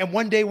was like, and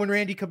one day when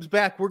Randy comes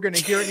back, we're going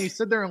to hear it. And he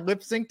stood there and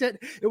lip synced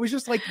it. It was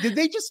just like, did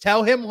they just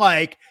tell him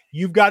like,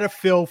 you've got to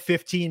fill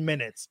 15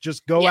 minutes.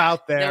 Just go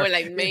out there. They were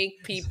like,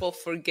 make people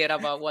forget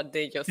about what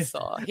they just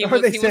saw.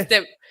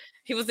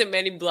 He was the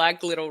Man in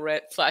Black little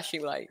red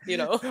flashing light,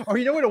 Or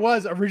you know what it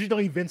was?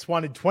 Originally, Vince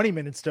wanted 20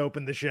 minutes to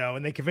open the show,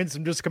 and they convinced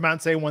him just to come out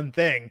and say one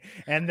thing.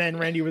 And then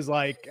Randy was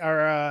like,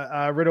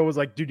 Riddle was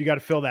like, dude, you got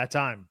to fill that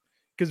time.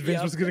 Because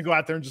Vince was going to go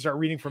out there and just start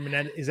reading from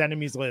his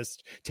enemies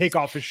list, take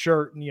off his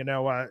shirt, and,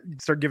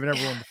 start giving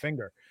everyone the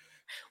finger.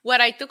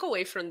 What I took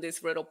away from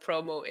this Riddle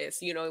promo is,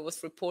 it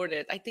was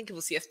reported, I think it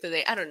was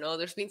yesterday, I don't know,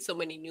 there's been so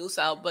many news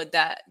out, but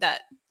that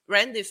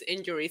Randy's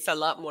injury is a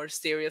lot more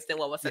serious than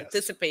what was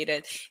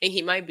anticipated, and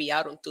he might be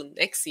out until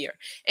next year.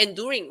 And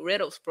during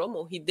Riddle's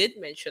promo, he did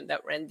mention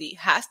that Randy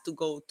has to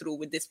go through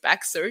with this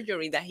back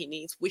surgery that he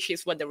needs, which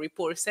is what the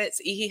report says.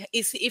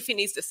 If he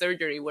needs the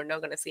surgery, we're not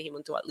going to see him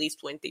until at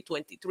least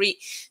 2023.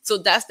 So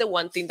that's the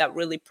one thing that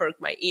really perked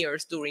my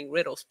ears during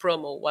Riddle's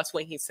promo was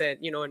when he said,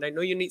 and I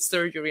know you need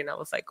surgery. And I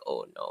was like,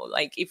 oh no,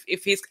 like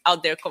if he's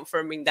out there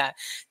confirming that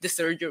the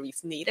surgery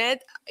is needed,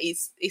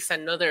 it's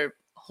another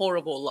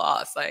horrible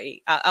loss.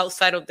 Like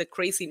outside of the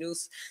crazy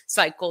news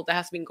cycle that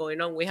has been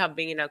going on, we have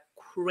been in a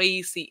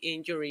crazy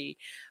injury.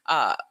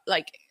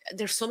 Like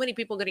there's so many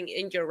people getting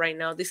injured right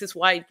now. This is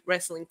why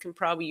wrestling can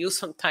probably use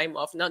some time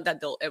off. Not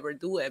that they'll ever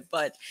do it,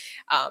 but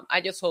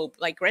I just hope,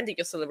 like Randy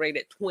just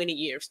celebrated 20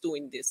 years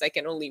doing this. I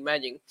can only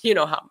imagine,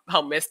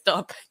 how messed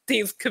up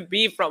things could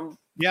be from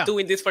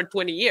doing this for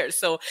 20 years.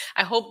 So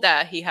I hope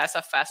that he has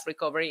a fast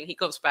recovery and he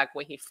comes back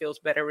when he feels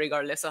better,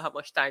 regardless of how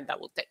much time that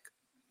will take.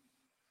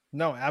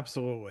 No,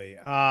 absolutely.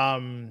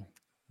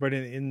 But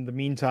in the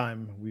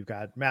meantime, we've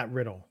got Matt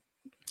Riddle.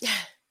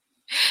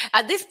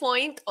 At this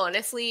point,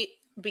 honestly,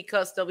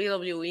 because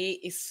WWE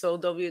is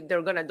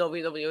they're gonna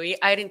WWE,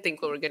 I didn't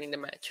think we were getting the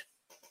match.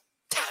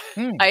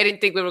 I didn't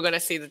think we were gonna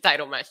see the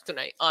title match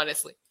tonight,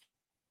 honestly.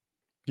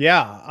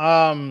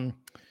 Yeah.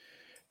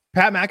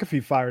 Pat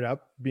McAfee fired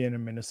up being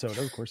in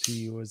Minnesota. Of course,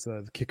 he was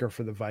the kicker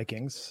for the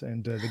Vikings,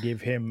 and they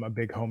gave him a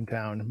big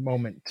hometown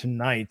moment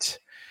tonight.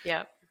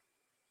 Yeah.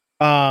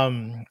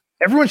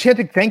 Everyone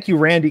chanting, "Thank you,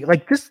 Randy."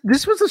 Like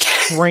this was a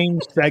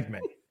strange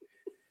segment.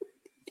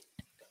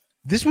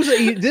 This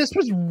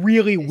was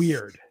really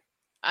weird.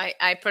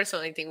 I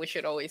personally think we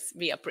should always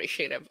be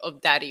appreciative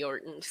of Daddy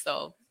Orton.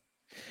 So,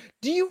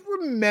 do you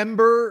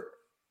remember?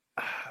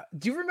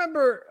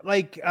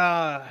 Like, did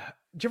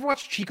you ever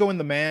watch Chico and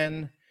the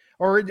Man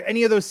or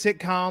any of those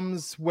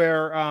sitcoms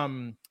where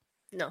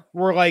No.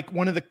 Where like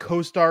one of the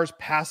co-stars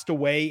passed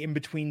away in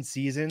between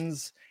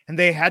seasons and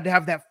they had to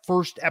have that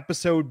first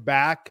episode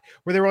back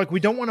where they were like, we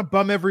don't want to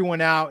bum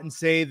everyone out and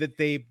say that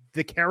the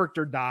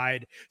character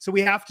died. So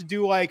we have to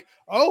do like,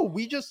 oh,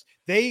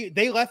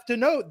 they left a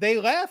note. They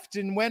left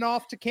and went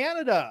off to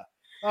Canada.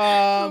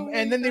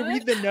 And then they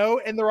read the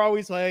note and they're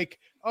always like,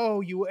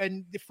 oh,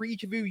 and for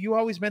each of you, you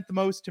always meant the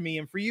most to me.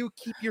 And for you,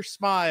 keep your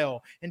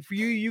smile. And for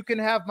you, you can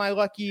have my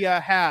lucky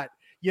hat.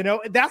 You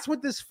know, that's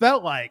what this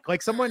felt like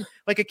someone,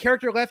 like a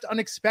character left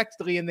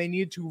unexpectedly and they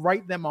needed to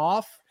write them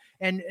off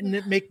and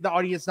make the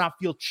audience not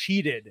feel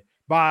cheated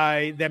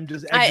by them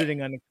just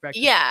exiting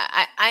unexpectedly. Yeah,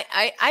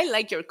 I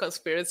like your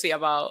conspiracy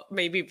about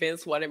maybe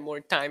Vince wanted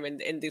more time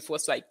and this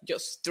was like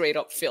just straight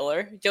up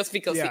filler just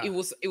because it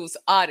was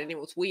odd and it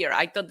was weird.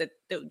 I thought that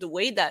the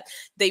way that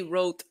they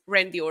wrote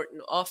Randy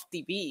Orton off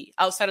TV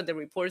outside of the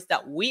reports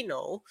that we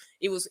know,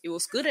 it was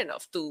good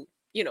enough to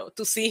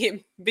see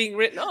him being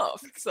written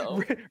off.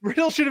 So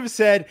Riddle should have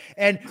said,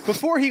 and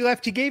before he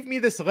left, he gave me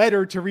this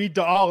letter to read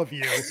to all of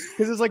you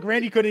because it's like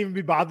Randy couldn't even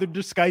be bothered to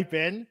Skype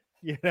in,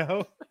 you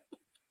know?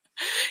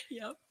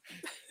 Yep.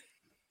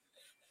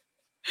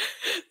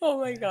 Oh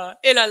my God.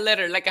 In a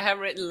letter, like a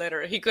handwritten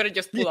letter. He could have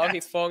just pulled out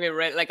his phone and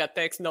read like a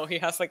text. No, he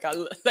has like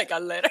a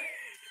letter.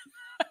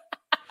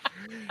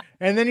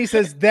 And then he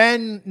says,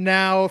 then,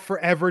 now,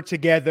 forever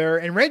together.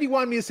 And Randy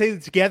wanted me to say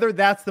that together,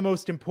 that's the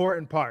most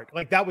important part.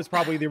 Like that was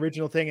probably the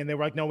original thing. And they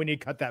were like, no, we need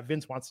to cut that.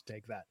 Vince wants to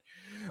take that.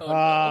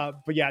 No.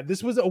 But yeah,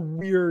 this was a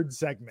weird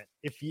segment.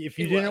 If you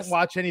didn't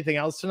watch anything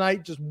else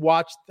tonight, just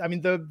watch. I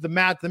mean,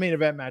 the main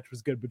event match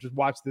was good, but just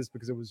watch this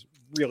because it was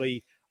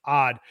really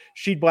odd.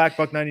 Sheed Black,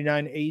 Buck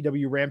 99,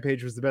 AEW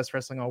Rampage was the best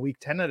wrestling all week.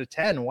 10 out of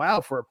 10.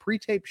 Wow, for a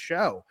pre-taped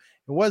show.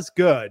 It was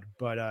good,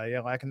 but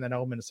lacking that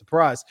element of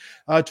surprise.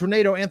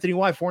 Tornado Anthony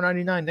Y,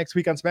 $4.99. Next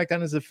week on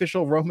SmackDown is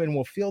official. Roman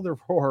will feel the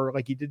roar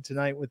like he did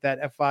tonight with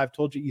that F5.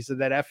 Told you, Issa,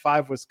 that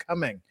F5 was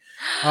coming.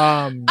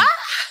 I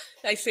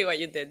see what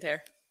you did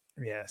there.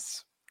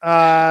 Yes.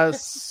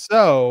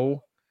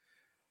 So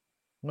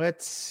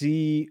let's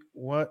see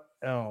what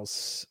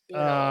else.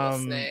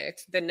 What's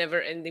next? The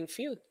never-ending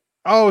feud.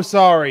 Oh,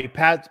 sorry.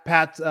 Pat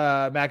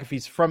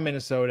McAfee's from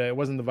Minnesota. It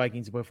wasn't the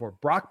Vikings he played for.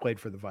 Brock played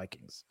for the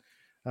Vikings.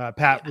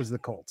 Pat was the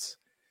Colts.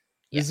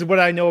 This is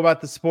what I know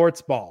about the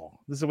sports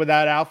ball. This is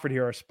without Alfred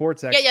here, our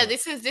sports expert. Yeah.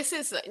 This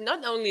is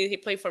not only he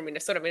played for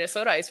Minnesota.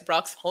 Minnesota is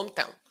Brock's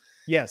hometown.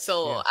 Yes.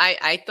 So yes.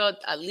 I thought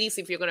at least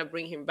if you're gonna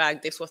bring him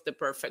back, this was the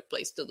perfect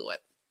place to do it.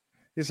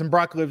 Yes, and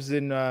Brock lives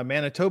in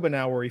Manitoba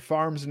now, where he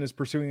farms and is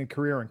pursuing a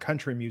career in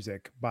country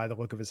music. By the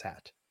look of his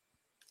hat,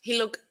 he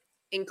looked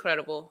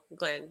incredible.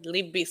 Glenn,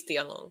 leave Beastie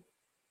alone.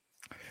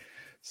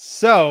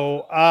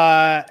 So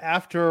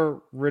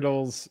after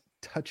Riddle's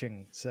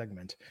touching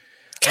segment,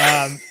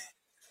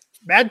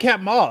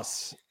 Madcap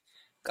Moss,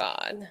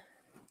 God,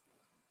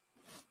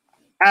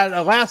 at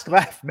a last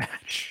laugh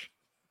match.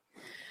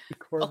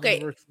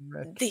 Okay,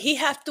 did he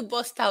have to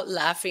bust out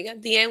laughing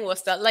at the end?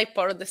 Was that like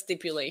part of the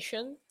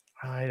stipulation?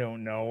 I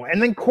don't know. And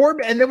then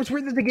Corbin, and it was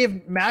weird that they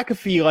gave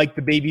McAfee like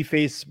the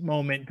babyface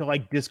moment to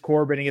like diss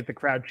Corbin and get the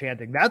crowd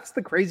chanting. That's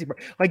the crazy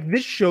part. Like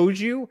this shows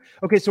you.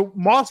 Okay, so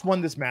Moss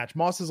won this match.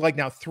 Moss is like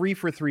now 3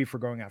 for 3 for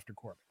going after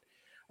Corbin.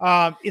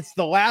 It's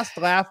the last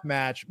laugh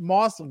match.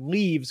 Moss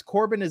leaves.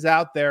 Corbin is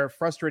out there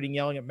frustrating,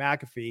 yelling at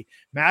McAfee.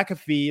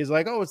 McAfee is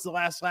like, oh, it's the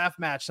last laugh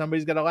match.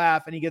 Somebody's got to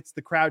laugh. And he gets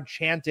the crowd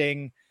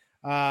chanting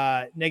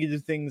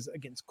negative things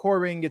against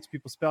Corbin, gets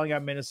people spelling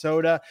out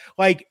Minnesota.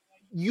 Like,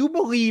 you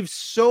believe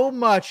so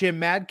much in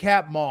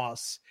Madcap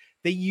Moss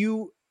that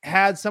you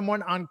had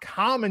someone on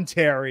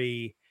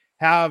commentary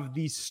have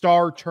the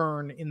star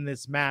turn in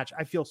this match.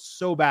 I feel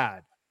so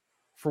bad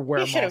for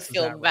where Moss is at. You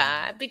shouldn't feel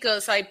bad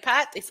because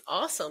Pat is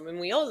awesome and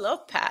we all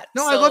love Pat.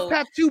 No, I love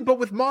Pat too, but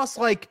with Moss,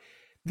 like,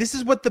 this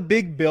is what the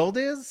big build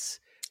is.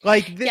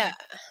 Like,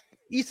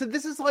 Issa,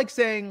 this is like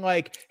saying,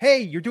 like, hey,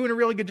 you're doing a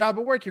really good job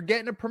at work. You're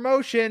getting a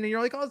promotion. And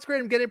you're like, oh, that's great.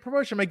 I'm getting a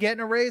promotion. Am I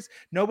getting a raise?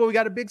 No, but we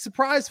got a big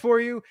surprise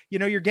for you. You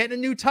know, you're getting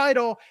a new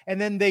title.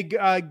 And then they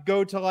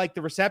go to like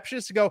the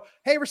receptionist to go,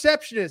 hey,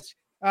 receptionist,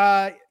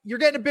 you're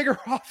getting a bigger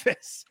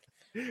office.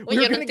 Well,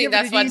 you don't think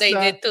that's what they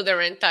did to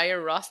their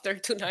entire roster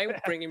tonight,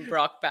 bringing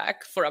Brock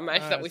back for a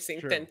match that we've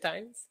seen 10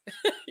 times?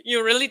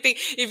 You really think,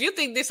 if you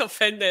think this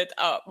offended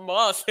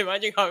Moss,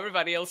 imagine how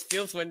everybody else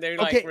feels when they're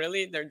like,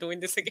 really? They're doing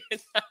this again?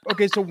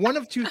 Okay, so one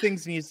of two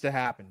things needs to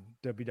happen,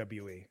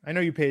 WWE. I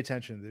know you pay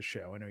attention to this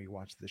show. I know you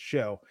watch this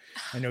show.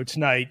 I know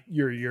tonight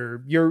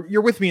you're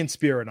with me in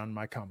spirit on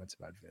my comments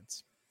about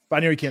Vince. But I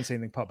know you can't say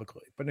anything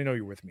publicly, but I know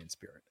you're with me in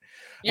spirit.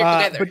 You're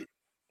together. But,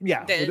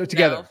 yeah, we're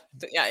together.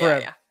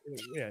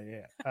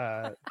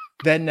 Yeah.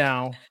 Then,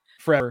 now,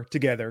 forever,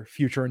 together,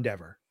 future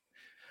endeavor.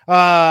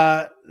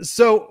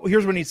 So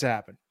here's what needs to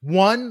happen.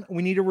 One,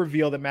 we need to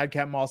reveal that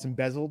Madcap Moss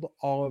embezzled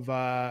all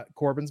of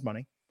Corbin's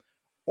money,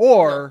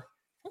 or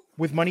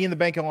with Money in the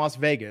Bank in Las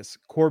Vegas,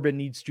 Corbin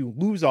needs to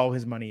lose all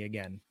his money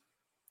again.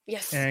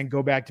 Yes. And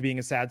go back to being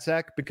a sad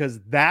sack, because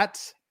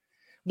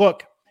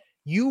look,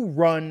 you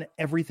run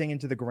everything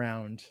into the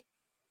ground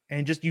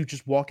and you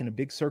just walk in a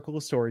big circle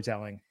of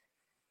storytelling.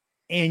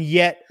 And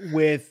yet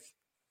with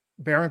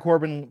Baron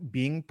Corbin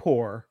being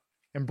poor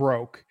and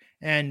broke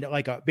and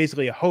like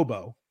basically a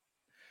hobo,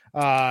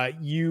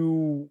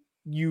 you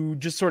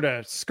just sort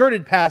of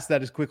skirted past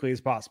that as quickly as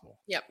possible.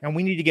 Yep. And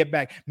we need to get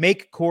back,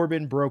 make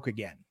Corbin broke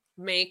again.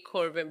 Make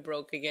Corbin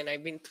broke again.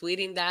 I've been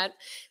tweeting that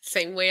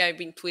same way I've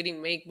been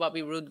tweeting make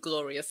Bobby Roode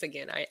glorious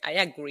again. I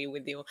agree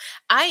with you.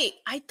 I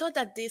thought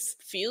that this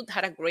feud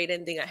had a great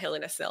ending at Hell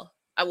in a Cell.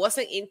 I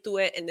wasn't into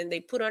it, and then they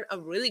put on a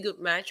really good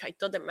match. I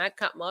thought that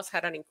Madcap Moss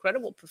had an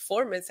incredible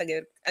performance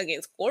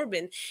against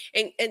Corbin,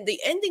 and the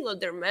ending of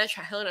their match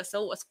at Hell in a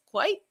Cell was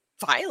quite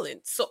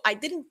violent. So I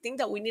didn't think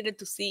that we needed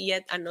to see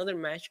yet another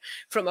match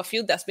from a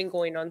feud that's been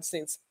going on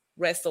since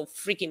Wrestle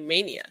freaking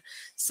Mania.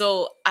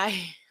 So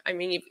I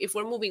mean, if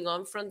we're moving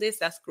on from this,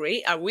 that's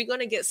great. Are we going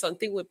to get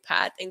something with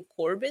Pat and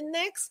Corbin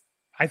next?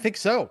 I think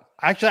so.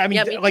 Actually, I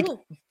mean, like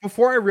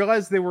before I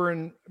realized they were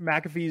in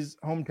McAfee's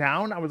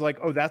hometown, I was like,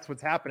 oh, that's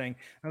what's happening.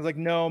 I was like,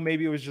 no,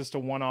 maybe it was just a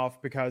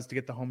one-off because to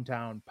get the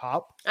hometown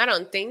pop. I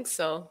don't think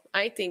so.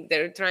 I think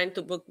they're trying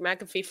to book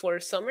McAfee for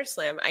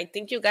SummerSlam. I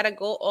think you got to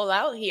go all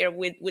out here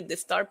with the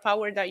star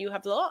power that you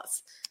have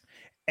lost.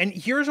 And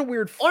here's a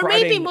weird Or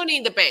maybe Money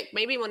in the Bank.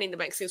 Maybe Money in the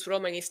Bank, since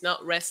Roman is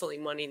not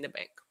wrestling Money in the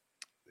Bank.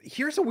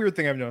 Here's a weird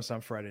thing I've noticed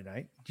on Friday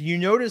night. Do you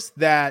notice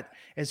that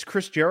as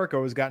Chris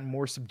Jericho has gotten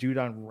more subdued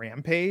on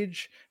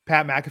Rampage,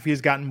 Pat McAfee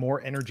has gotten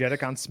more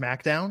energetic on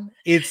SmackDown?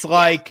 It's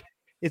like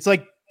it's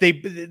like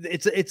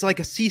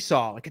a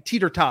seesaw, like a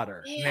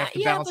teeter-totter.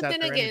 Yeah, but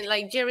then again,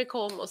 like Jericho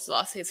almost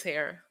lost his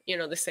hair,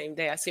 the same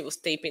day as he was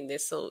taping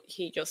this, so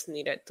he just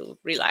needed to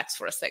relax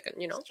for a second,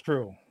 It's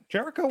true.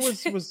 Jericho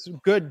was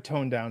good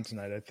toned down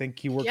tonight. I think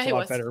he works a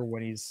lot better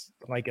when he's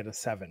like at a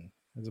 7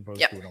 as opposed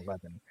to an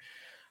 11.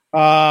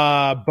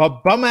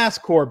 But bum-ass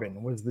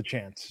Corbin was the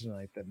chant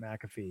tonight that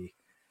McAfee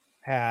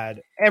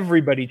had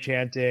everybody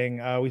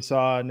chanting. We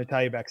saw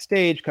Natalya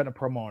backstage cutting a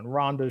promo on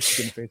Ronda. She's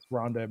going to face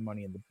Ronda at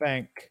Money in the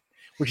Bank.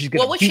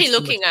 What was she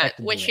looking at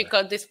when she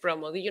cut this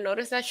promo? Did you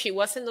notice that she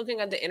wasn't looking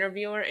at the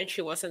interviewer and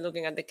she wasn't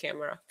looking at the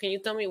camera? Can you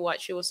tell me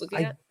what she was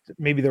looking at?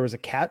 Maybe there was a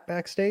cat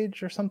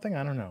backstage or something.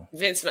 I don't know.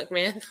 Vince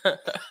McMahon.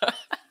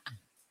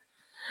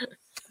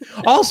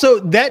 Also,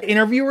 that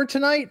interviewer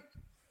tonight,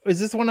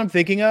 is this the one I'm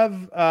thinking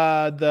of?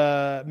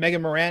 The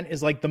Megan Moran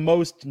is like the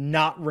most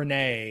not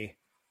Renee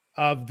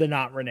of the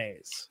not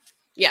Renees.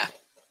 Yeah.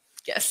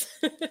 Yes.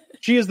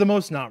 She is the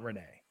most not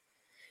Renee.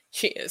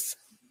 She is.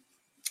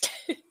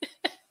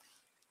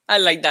 I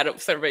like that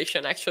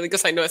observation, actually,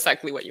 because I know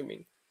exactly what you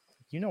mean.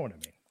 You know what I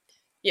mean.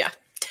 Yeah.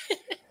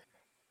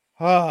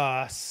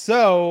 Kofi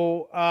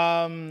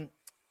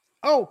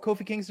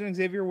Kingston and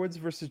Xavier Woods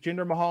versus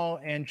Jinder Mahal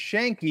and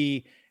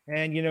Shanky.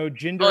 And,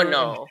 Jinder and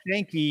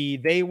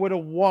Shanky, they would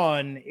have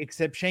won,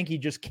 except Shanky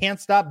just can't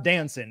stop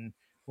dancing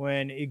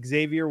when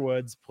Xavier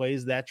Woods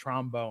plays that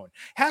trombone.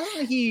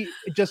 Hasn't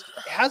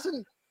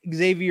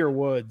Xavier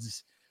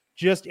Woods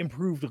just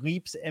improved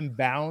leaps and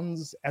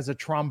bounds as a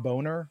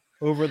tromboner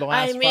over the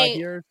last 5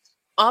 years?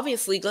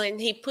 Obviously, Glenn,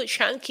 he put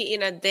Shanky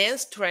in a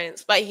dance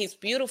trance by his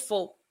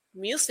beautiful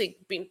music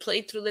being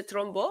played through the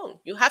trombone.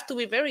 You have to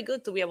be very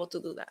good to be able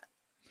to do that.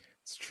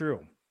 It's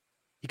true.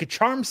 You could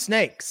charm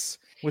snakes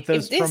with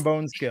those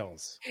trombone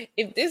skills.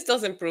 If this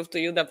doesn't prove to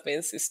you that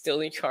Vince is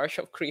still in charge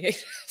of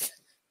creative.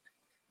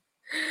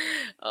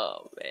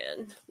 Oh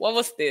man, what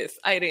was this?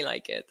 I didn't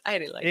like it.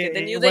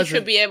 The New Day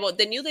should be able.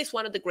 The New Day is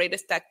one of the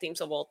greatest tag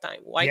teams of all time.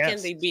 Why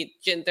can't they beat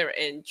Jinder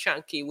and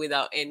Shanky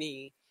without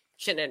any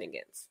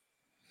shenanigans?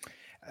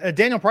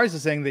 Daniel Price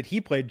is saying that he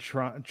played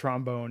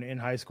trombone in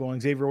high school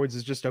and Xavier Woods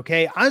is just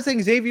okay. I'm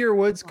saying Xavier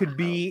Woods could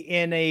be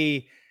in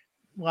a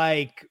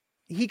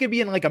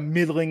a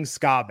middling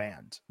ska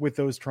band with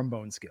those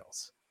trombone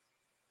skills.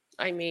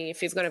 I mean, if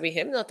he's going to be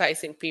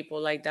hypnotizing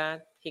people like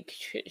that,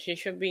 he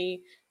should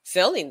be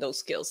selling those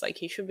skills. Like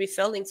he should be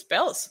selling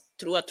spells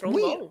through a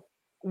trombone.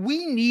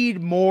 We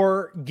need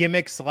more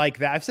gimmicks like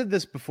that. I've said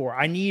this before.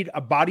 I need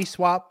a body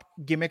swap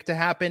gimmick to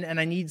happen, and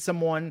I need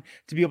someone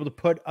to be able to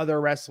put other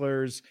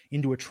wrestlers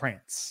into a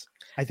trance.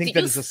 I think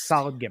that is a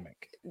solid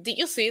gimmick. Did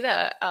you see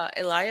that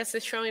Elias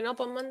is showing up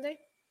on Monday?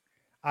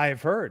 I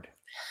have heard.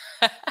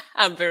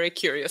 I'm very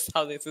curious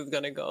how this is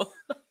going to go.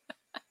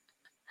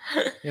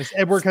 Yes,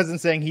 Edward Cousin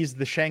saying he's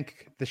the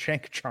shank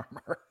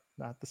charmer,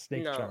 not the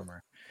snake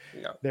charmer.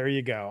 No. There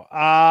you go.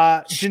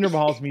 Jinder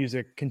Mahal's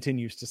music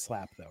continues to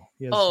slap, though.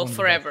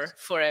 Forever.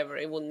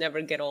 It will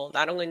never get old.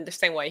 I don't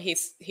understand why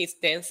he's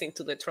dancing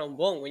to the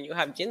trombone when you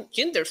have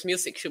Jinder's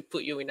music should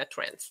put you in a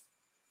trance.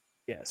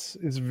 Yes,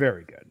 it's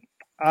very good.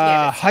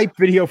 Hype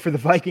video for the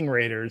Viking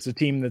Raiders, a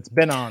team that's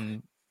been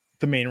on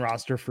the main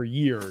roster for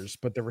years,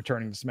 but they're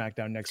returning to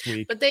SmackDown next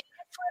week. But they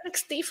for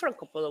NXT for a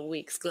couple of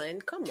weeks,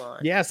 Glenn. Come on.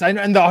 Yes, I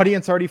know, and the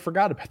audience already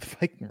forgot about the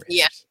Viking Raiders.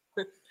 Yeah.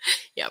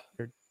 Yep.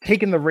 They're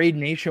taking the raid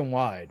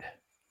nationwide.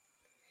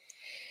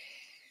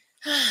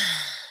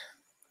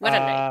 What a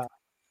night.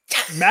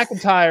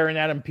 McIntyre and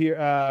Adam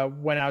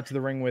went out to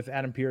the ring with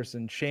Adam Pearce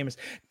and Sheamus.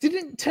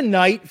 Didn't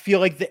tonight feel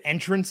like the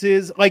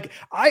entrances?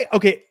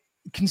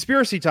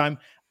 Conspiracy time.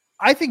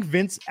 I think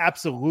Vince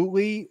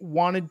absolutely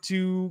wanted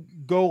to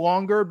go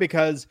longer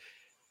because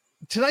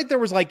tonight there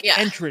was like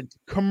entrance,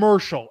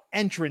 commercial,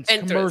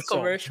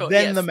 commercial,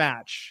 then the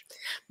match.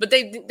 But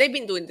they've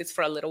been doing this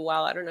for a little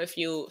while. I don't know if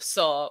you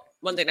saw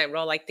Monday Night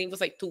Raw, I think it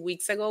was like 2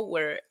 weeks ago,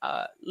 where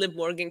Liv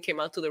Morgan came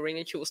out to the ring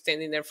and she was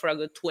standing there for a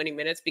good 20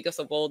 minutes because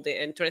of all the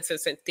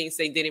entrances and things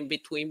they did in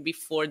between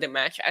before the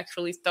match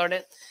actually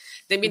started.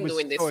 They've been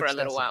doing this for a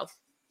little while.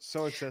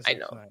 So excessive. I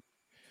know.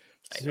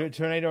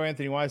 Tornado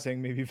Anthony Wise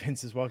saying maybe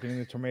Vince is welcoming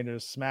the Tornado to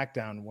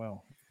SmackDown.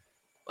 Well,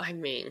 I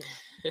mean,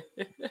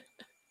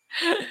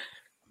 I'm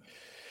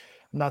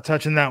not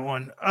touching that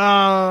one.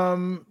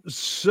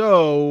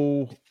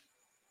 So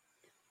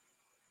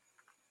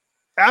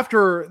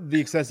after the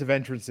excessive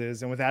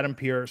entrances and with Adam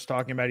Pearce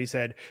talking about, he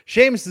said,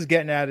 Sheamus is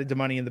getting added to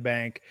Money in the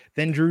Bank.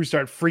 Then Drew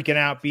started freaking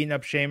out, beating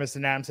up Sheamus,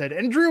 and Adam said,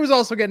 and Drew was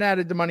also getting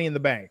added to Money in the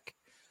Bank.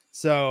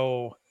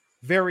 So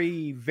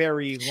very,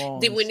 very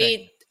long. Did we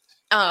need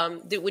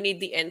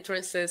the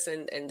entrances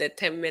and the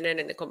 10-minute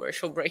and the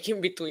commercial break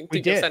in between to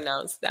just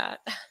announce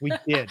that? We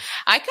did.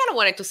 I kind of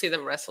wanted to see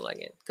them wrestle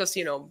again because,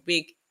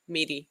 big,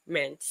 meaty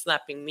men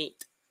slapping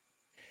meat.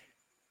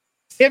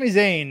 Sami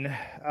Zayn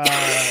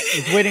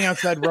is waiting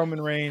outside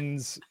Roman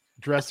Reigns'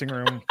 dressing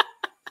room.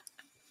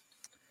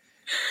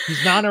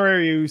 He's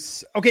non-honorary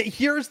use. Okay,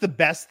 here's the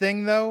best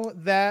thing, though,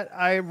 that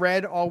I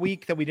read all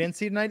week that we didn't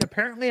see tonight.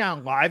 Apparently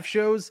on live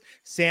shows,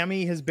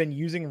 Sami has been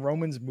using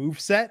Roman's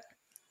moveset.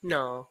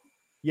 No.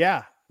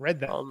 Yeah, read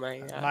that. Oh, my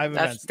God. Live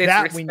That's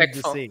events. That we need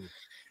to see.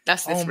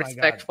 That's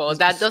disrespectful.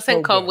 That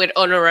doesn't come with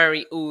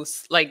honorary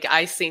ooze. Like,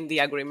 I seen the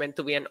agreement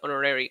to be an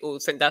honorary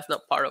ooze, and that's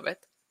not part of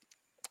it.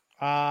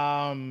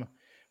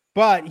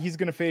 But he's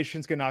going to face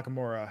Shinsuke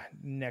Nakamura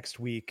next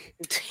week.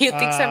 Do you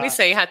think Sami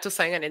Zayn had to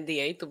sign an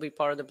NDA to be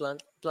part of the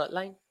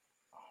bloodline?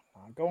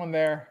 I'm not going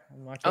there.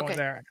 I'm not going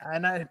there.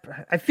 And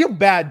I feel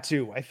bad,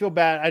 too. I feel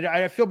bad.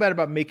 I feel bad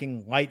about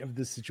making light of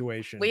this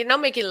situation. Well, you're not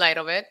making light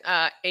of it.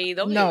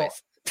 AEW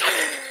is.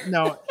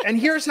 No. And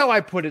here's how I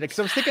put it. Because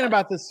I was thinking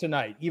about this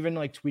tonight, even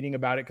like tweeting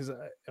about it. Because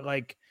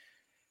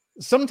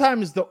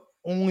sometimes the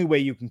only way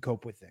you can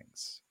cope with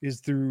things is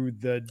through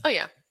the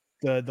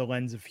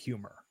lens of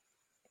humor.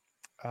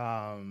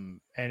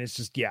 And it's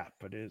just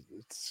but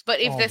it's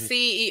if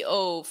the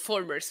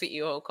former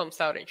CEO comes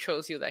out and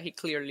shows you that he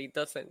clearly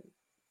doesn't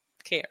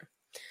care,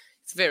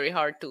 it's very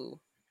hard to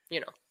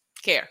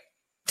care.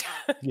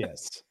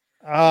 Yes.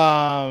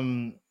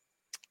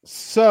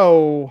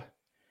 So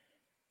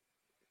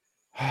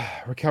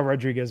Raquel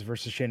Rodriguez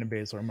versus Shayna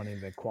Baszler, Money in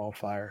the Bank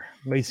qualifier.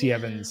 Lacey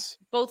Evans.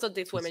 Both of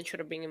these women should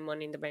have been in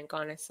Money in the Bank,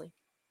 honestly.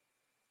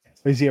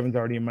 Lacey Evans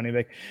already in Money in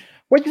the Bank.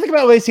 What do you think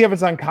about Lacey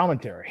Evans on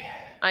commentary?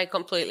 I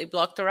completely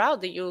blocked her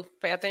out. Did you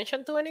pay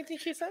attention to anything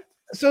she said?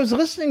 So I was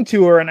listening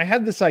to her and I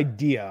had this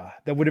idea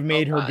that would have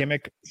made her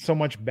gimmick so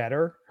much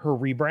better, her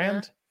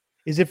rebrand,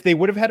 is if they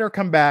would have had her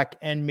come back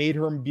and made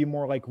her be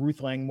more like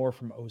Ruth Langmore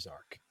from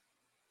Ozark.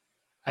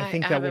 I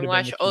think that would have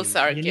been the key.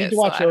 Ozark. You need to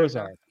watch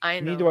Ozark. I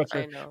know.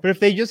 But if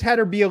they just had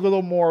her be a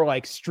little more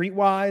like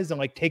streetwise and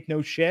like take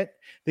no shit,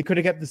 they could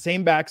have kept the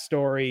same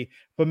backstory,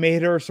 but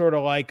made her sort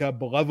of like a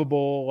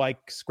believable,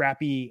 like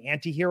scrappy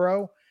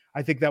anti-hero.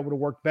 I think that would have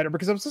worked better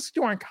because I was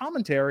listening to her on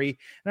commentary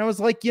and I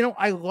was like,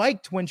 I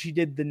liked when she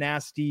did the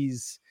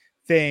nasties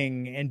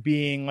thing and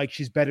being like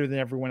she's better than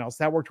everyone else.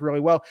 That worked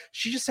really well.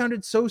 She just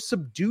sounded so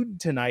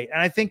subdued tonight.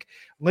 And I think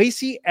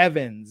Lacey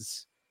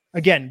Evans,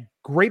 again,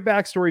 great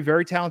backstory,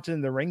 very talented in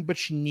the ring, but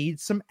she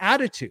needs some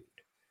attitude.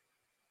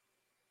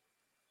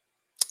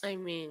 I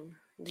mean,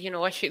 do you know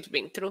what she's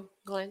been through,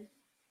 Glenn?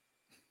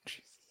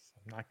 Jesus,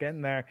 I'm not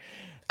getting there.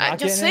 I'm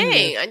just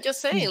saying,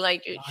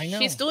 like,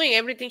 she's doing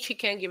everything she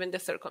can given the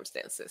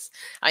circumstances.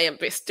 I am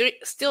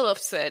still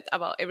upset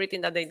about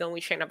everything that they done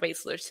with Shayna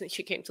Baszler since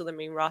she came to the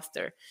main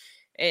roster.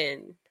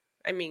 And,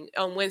 I mean,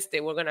 on Wednesday,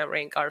 we're going to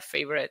rank our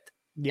favorite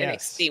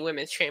NXT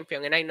Women's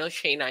Champion. And I know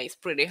Shayna is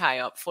pretty high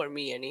up for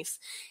me. And it's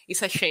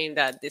a shame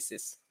that this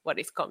is what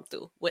it's come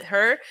to with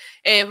her.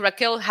 And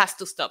Raquel has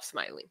to stop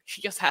smiling.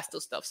 She just has to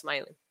stop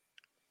smiling.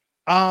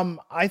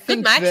 I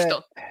think good match,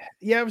 though.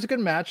 Yeah, it was a good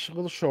match, a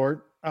little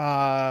short.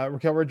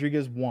 Raquel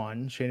Rodriguez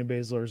won. Shayna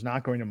Baszler is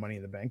not going to Money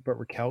in the Bank, but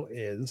Raquel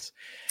is.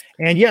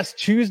 And yes,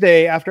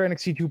 Tuesday after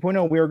NXT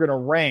 2.0, we are going to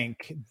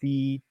rank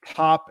the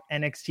top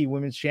NXT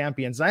Women's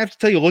Champions. And I have to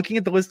tell you, looking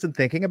at the list and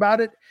thinking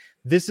about it,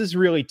 this is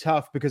really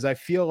tough because I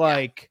feel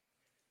like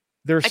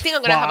I think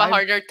I'm going to have a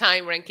harder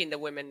time ranking the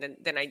women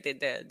than I did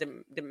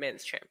the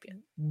men's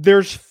champion.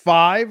 There's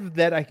 5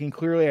 that I can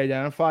clearly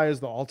identify as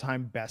the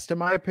all-time best, in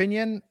my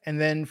opinion. And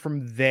then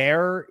from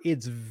there,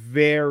 it's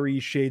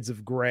very shades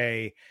of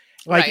gray.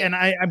 Like, right. And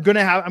I'm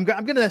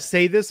gonna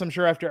say this, I'm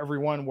sure after every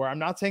one, where I'm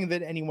not saying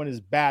that anyone is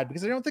bad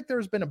because I don't think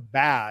there's been a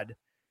bad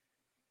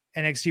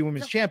NXT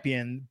Women's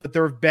Champion, but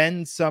there have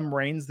been some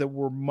reigns that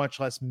were much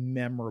less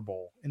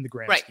memorable in the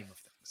grand scheme of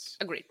things.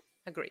 Agreed.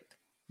 I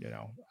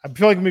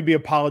feel like I'm gonna be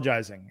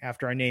apologizing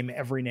after I name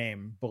every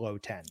name below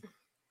 10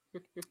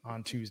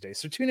 on Tuesday.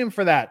 So tune in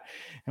for that,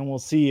 and we'll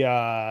see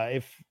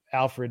if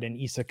Alfred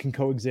and Issa can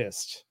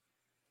coexist.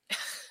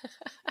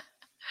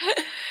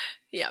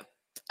 Yeah.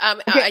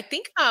 Okay. I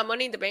think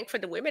Money in the Bank for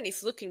the women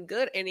is looking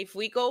good. And if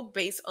we go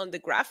based on the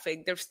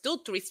graphic, there's still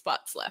 3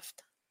 spots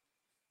left.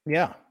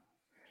 Yeah.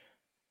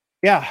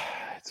 Yeah.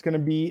 It's going to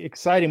be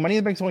exciting. Money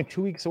in the Bank's only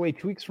 2 weeks away.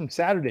 2 weeks from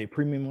Saturday,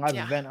 premium live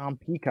event on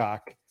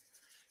Peacock.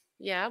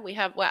 Yeah, we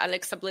have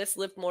Alexa Bliss,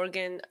 Liv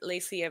Morgan,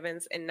 Lacey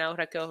Evans, and now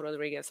Raquel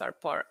Rodriguez are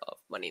part of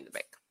Money in the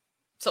Bank.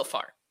 So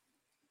far.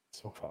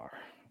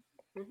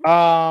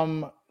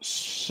 Mm-hmm.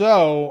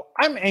 So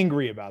I'm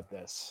angry about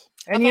this.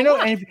 And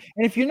and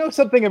if you know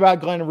something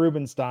about Glenn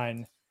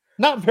Rubenstein,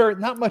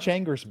 not much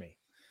angers me,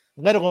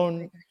 let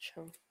alone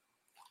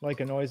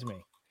annoys me.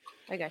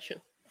 I got you.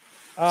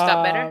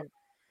 Stop better.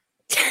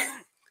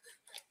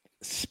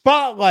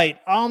 Spotlight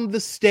on the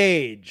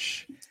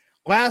stage.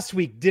 Last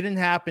week didn't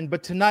happen,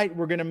 but tonight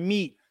we're gonna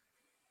meet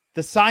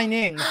the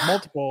signings,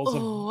 multiples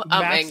of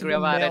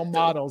maximum male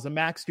models and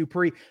Max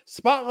Dupree.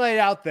 Spotlight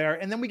out there,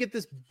 and then we get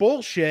this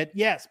bullshit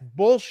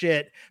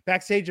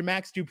backstage of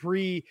Max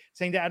Dupree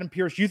saying to Adam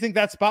Pearce, "You think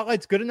that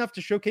spotlight's good enough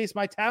to showcase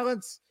my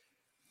talents?"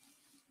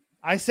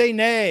 I say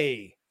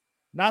nay,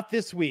 not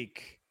this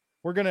week.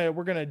 We're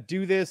gonna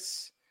do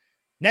this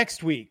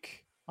next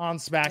week on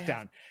SmackDown.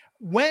 Yeah.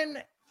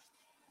 When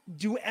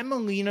do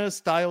Emelina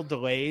style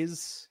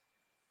delays,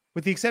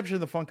 with the exception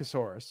of the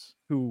Funkasaurus,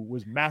 who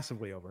was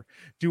massively over,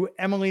 do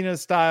Emelina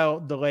style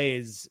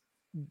delays,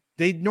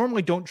 they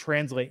normally don't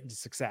translate into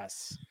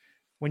success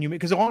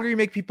because the longer you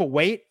make people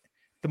wait,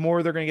 the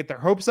more they're going to get their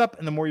hopes up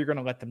and the more you're going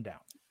to let them down.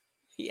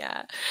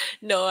 Yeah.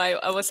 No,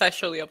 I was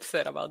actually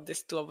upset about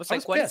this too. I was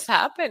like, what is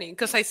happening?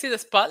 Because I see the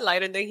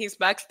spotlight and then he's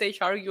backstage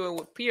arguing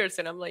with Pearce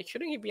and I'm like,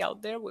 shouldn't he be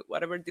out there with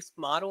whatever this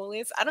model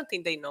is? I don't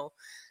think they know.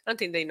 I don't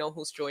think they know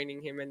who's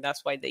joining him and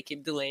that's why they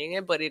keep delaying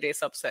it, but it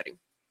is upsetting.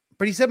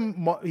 But he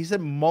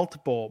said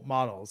multiple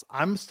models.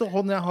 I'm still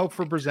holding out hope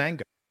for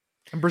Breezango.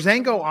 And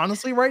Breezango,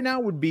 honestly, right now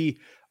would be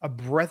a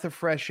breath of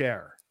fresh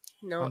air.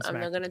 No, I'm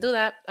not going to do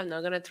that. I'm not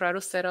going to try to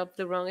set up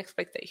the wrong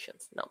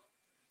expectations. No.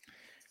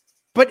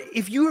 But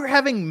if you're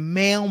having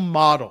male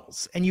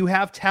models and you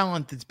have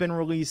talent that's been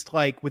released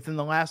within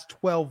the last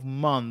 12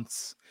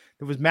 months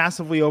that was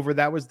massively over,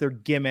 that was their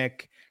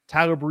gimmick.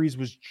 Tyler Breeze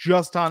was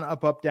just on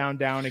up, down,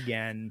 down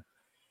again.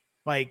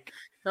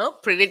 No,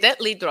 Pretty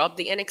Deadly dropped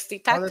the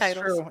NXT tag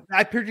titles. True.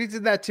 I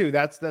predicted that too.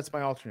 That's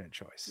my alternate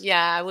choice.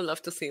 Yeah, I would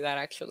love to see that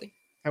actually.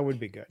 That would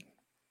be good.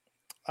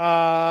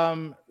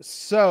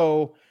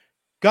 So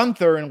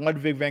Gunther and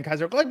Ludwig Van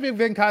Kaiser. Ludwig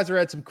Van Kaiser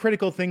had some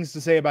critical things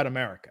to say about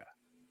America.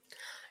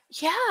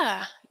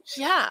 Yeah.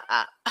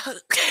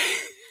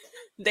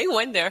 They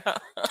went there.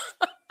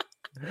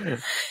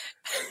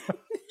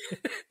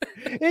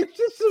 It's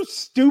just so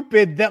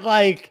stupid that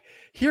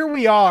here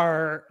we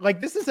are,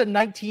 this is a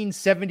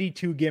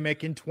 1972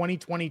 gimmick in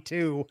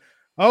 2022.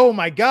 Oh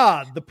my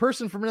God, the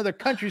person from another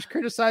country is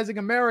criticizing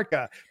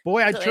America.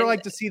 Boy, I'd sure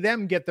like to see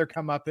them get their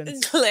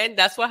comeuppance. Glenn,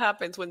 that's what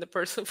happens when the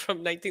person from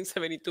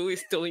 1972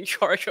 is still in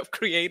charge of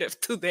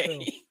creative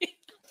today.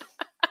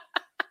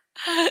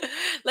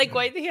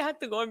 Why did he have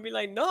to go and be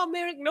like, no,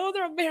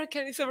 they're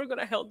American. He's never going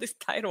to hold this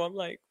title. I'm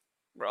like,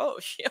 bro,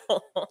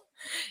 chill.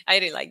 I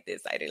didn't like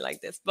this.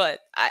 But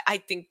I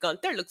think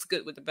Gunther looks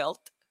good with the belt.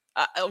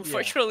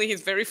 Unfortunately,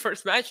 his very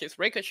first match is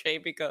Ricochet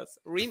because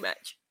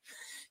rematch.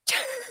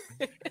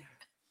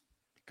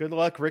 Good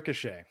luck,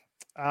 Ricochet.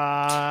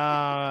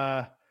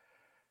 But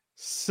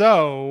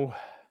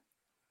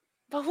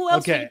who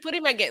else can you put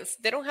him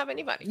against? They don't have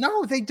anybody.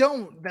 No, they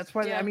don't. That's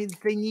why. I mean,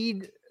 they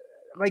need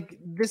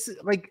this.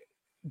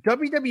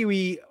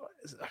 WWE.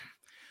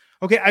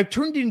 Okay, I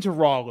turned into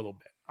Raw a little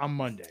bit on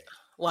Monday.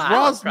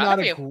 Wow,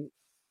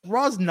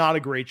 Raw's not a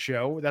great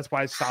show. That's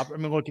why I stopped. I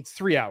mean, look, it's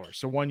 3 hours.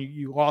 So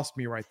you lost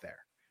me right there.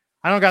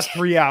 I don't got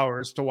 3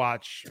 hours to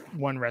watch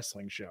one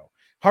wrestling show.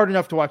 Hard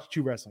enough to watch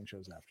 2 wrestling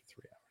shows after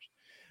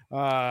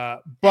 3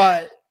 hours.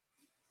 But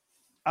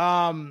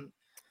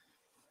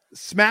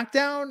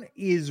SmackDown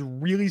is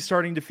really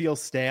starting to feel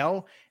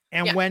stale.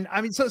 And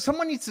so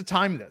someone needs to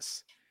time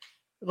this.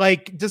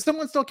 Does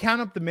someone still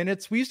count up the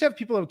minutes? We used to have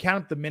people that would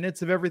count up the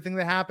minutes of everything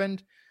that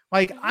happened.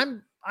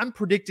 I'm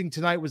predicting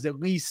tonight was at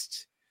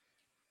least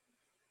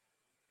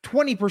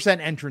 20%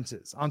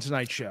 entrances on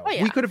tonight's show. Oh,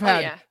 yeah. We could have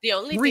had the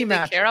only thing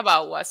they care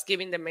about was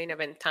giving the main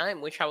event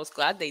time, which I was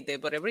glad they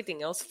did, but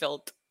everything else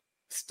felt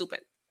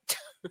stupid.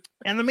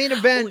 And the main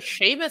event,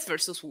 Sheamus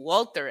versus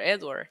Walter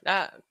Edward.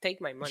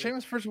 Take my money.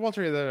 Sheamus versus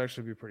Walter, that would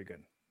actually be pretty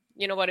good.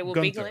 You know what it will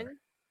be, Glenn?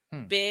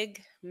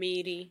 Big,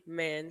 meaty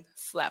men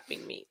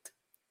slapping meat.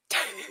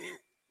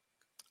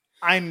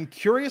 I'm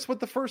curious what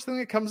the first thing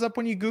that comes up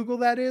when you Google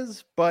that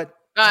is, but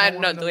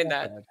I'm not doing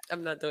that.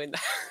 I'm not doing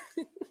that.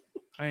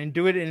 I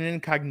do it in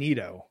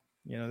incognito.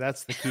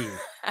 That's the key.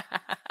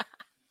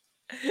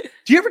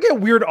 Do you ever get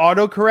weird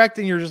autocorrect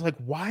and you're just like,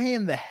 why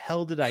in the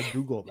hell did I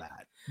Google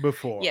that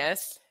before?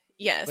 Yes.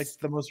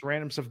 The most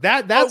random stuff.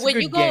 That's when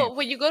a good game.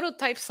 When you go to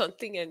type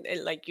something and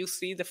you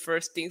see the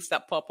first things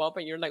that pop up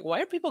and you're like,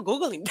 why are people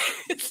Googling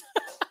this?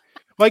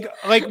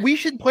 Like we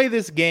should play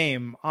this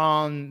game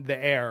on the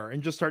air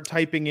and just start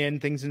typing in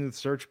things into the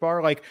search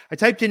bar. Like I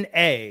typed in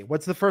A.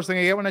 What's the first thing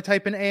I get when I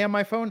type in A on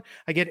my phone?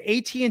 I get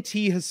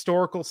AT&T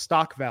historical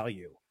stock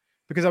value,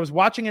 because I was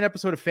watching an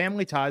episode of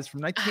Family Ties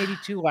from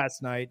 1982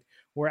 last night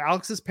where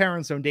Alex's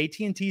parents owned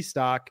AT&T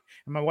stock,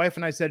 and my wife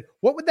and I said,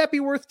 what would that be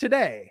worth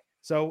today?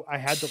 So I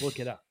had to look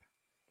it up.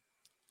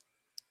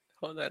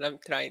 Hold on,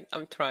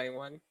 I'm trying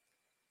one.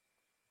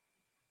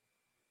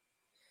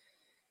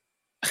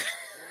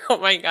 Oh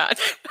my God.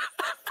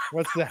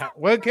 What's that?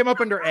 What came up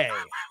under A?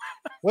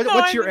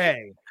 What's your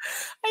A?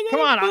 Come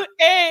on. Put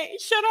A.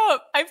 Shut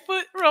up. I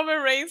put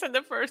Roman Reigns, and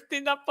the first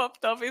thing that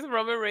popped up is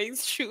Roman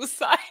Reigns' shoe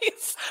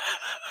size.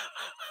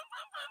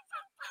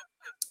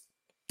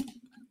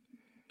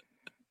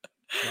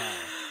 Wow.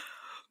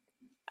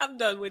 I'm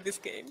done with this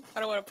game. I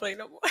don't want to play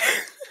no more.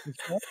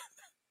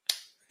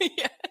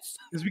 Yes.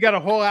 Because we got a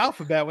whole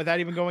alphabet without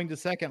even going to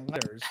second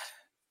letters.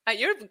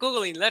 You're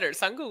Googling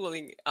letters. I'm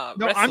Googling no,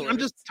 I'm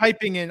just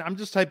typing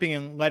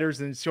in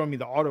letters and it's showing me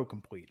the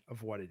autocomplete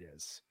of what it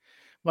is.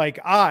 Like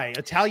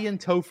Italian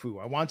tofu.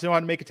 I want to know how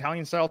to make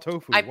Italian style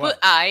tofu. I put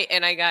I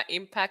and I got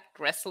Impact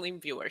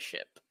Wrestling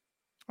viewership.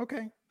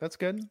 Okay, that's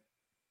good.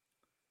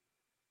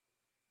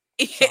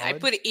 I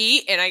put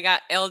E and I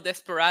got El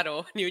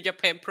Desperado, New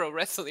Japan Pro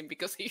Wrestling,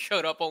 because he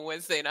showed up on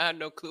Wednesday and I had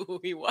no clue who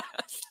he was.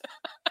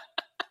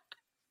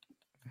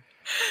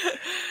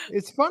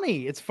 It's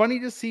funny. It's funny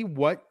to see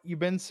what you've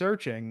been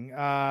searching. We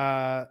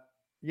will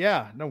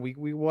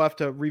have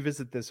to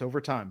revisit this over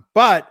time.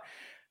 But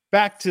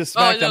back to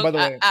SmackDown, by the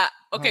way.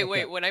 Okay,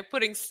 wait. When I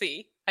put in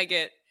C, I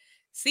get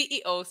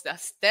CEOs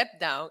that stepped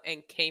down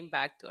and came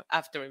back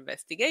after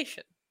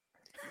investigation.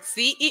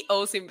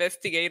 CEOs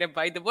investigated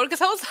by the board,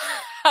 because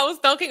I was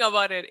talking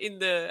about it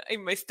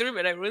in my stream,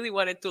 and I really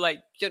wanted to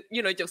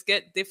just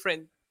get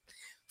different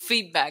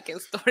feedback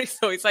and stories.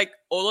 So it's like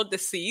all of the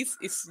C's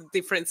is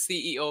different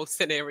CEO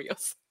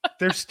scenarios.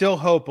 There's still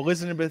hope.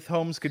 Elizabeth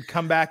Holmes could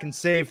come back and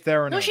save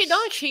Theranos. No, she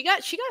don't. She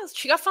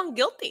got found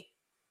guilty.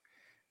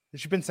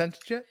 Has she been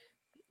sentenced yet?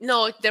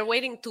 No, they're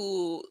waiting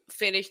to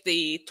finish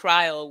the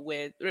trial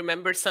with,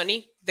 remember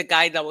Sonny, the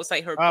guy that was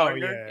like her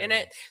partner in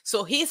it.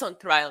 So he's on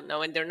trial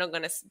now, and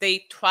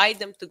they tried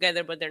them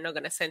together, but they're not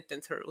gonna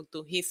sentence her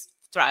until his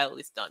trial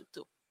is done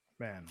too.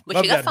 Man,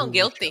 but she got found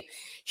guilty. Show.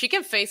 She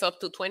can face up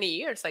to 20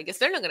 years. I guess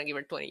they're not gonna give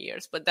her 20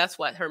 years, but that's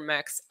what her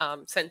max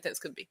sentence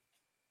could be.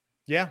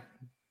 Yeah,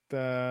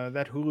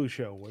 that Hulu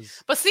show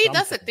was. But see,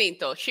 that's the thing,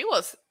 though. She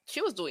was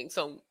doing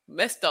some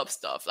messed up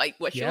stuff. Like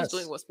what she was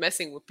doing was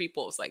messing with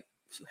people's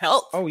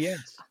health. Oh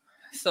yes.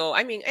 So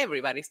I mean,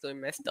 everybody's doing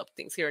messed up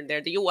things here and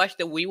there. Did you watch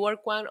the WeWork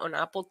one on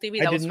Apple TV?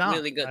 That was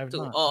really good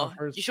too. Oh,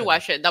 you should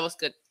watch it. That was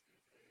good.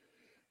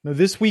 No,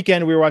 this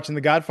weekend we were watching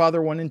The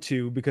Godfather 1 and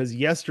 2 because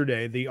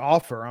yesterday The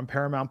Offer on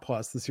Paramount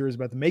Plus, the series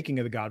about the making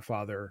of The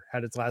Godfather,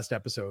 had its last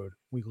episode.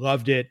 We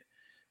loved it.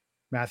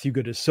 Matthew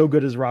Good is so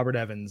good as Robert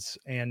Evans,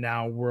 and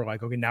now we're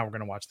like, okay, now we're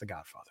going to watch The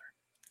Godfather.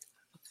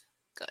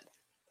 Good.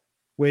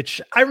 Which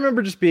I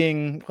remember just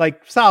being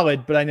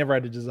solid, but I never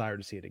had a desire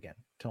to see it again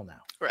till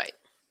now. Right.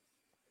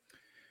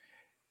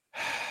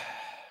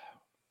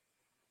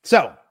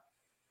 So,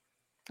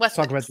 let's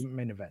talk about the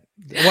main event.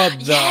 Well,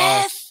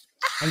 the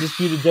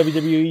undisputed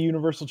WWE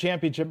Universal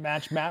Championship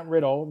match, Matt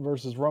Riddle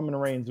versus Roman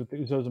Reigns with the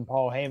Usos and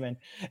Paul Heyman.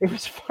 It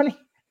was funny.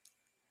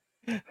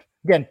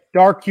 Again,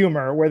 dark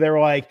humor where they were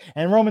like,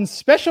 and Roman's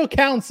special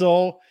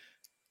counsel,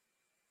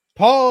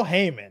 Paul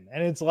Heyman.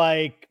 And it's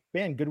like,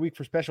 man, good week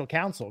for special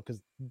counsel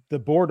because the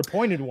board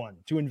appointed one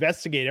to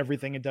investigate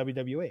everything in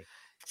WWE.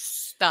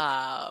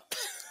 Stop.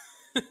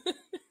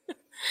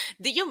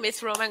 Did you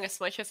miss Roman as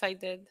much as I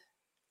did?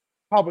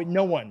 Probably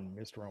no one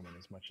missed Roman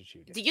as much as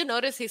you did. Did you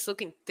notice he's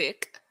looking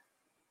thick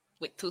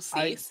with 2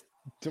 C's?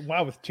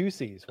 Wow, with 2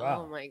 C's.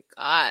 Wow. Oh my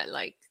God.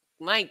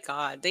 My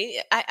God.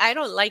 I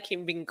don't like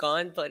him being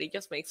gone, but it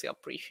just makes you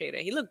appreciate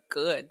it. He looked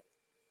good.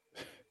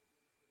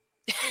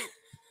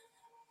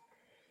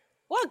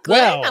 Well, good.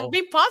 Well, I'm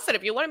being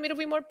positive. You wanted me to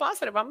be more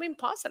positive. I'm being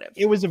positive.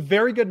 It was a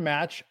very good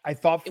match. I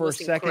thought for a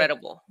second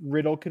incredible.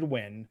 Riddle could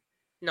win.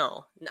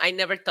 No, I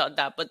never thought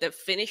that. But the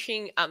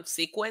finishing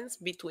sequence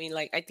between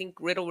I think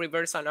Riddle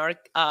reversed an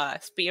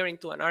spear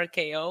into an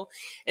RKO,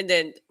 and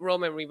then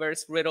Roman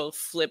reversed Riddle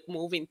flip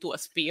move into a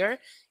spear.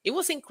 It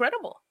was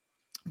incredible.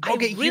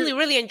 Okay, I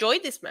really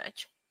enjoyed this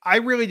match. I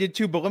really did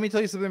too. But let me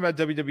tell you something about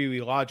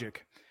WWE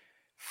logic.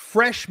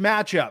 Fresh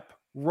matchup: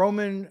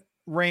 Roman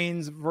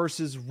Reigns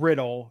versus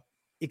Riddle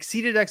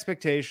exceeded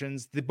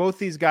expectations. Both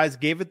these guys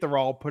gave it their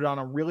all. Put on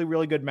a really,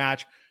 really good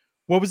match.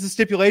 What was the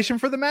stipulation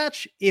for the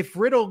match? If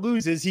Riddle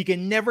loses, he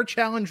can never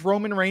challenge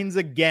Roman Reigns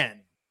again.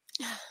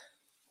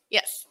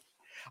 Yes.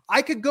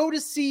 I could go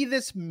to see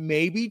this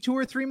maybe 2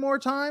 or 3 more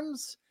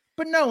times,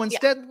 but no,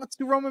 instead, let's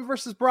do Roman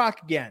versus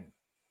Brock again.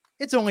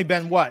 It's only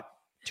been,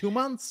 2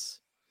 months?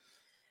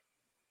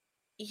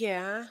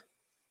 Yeah.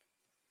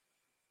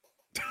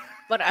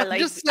 But I like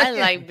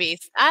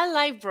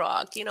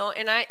Brock,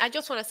 and I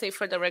just want to say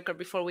for the record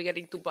before we get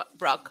into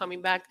Brock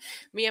coming back,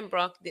 me and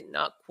Brock did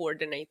not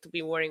coordinate to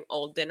be wearing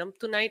all denim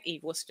tonight.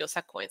 It was just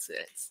a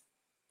coincidence.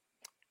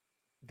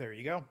 There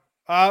you go.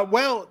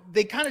 Well,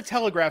 they kind of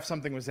telegraphed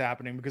something was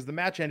happening because the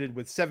match ended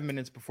with 7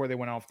 minutes before they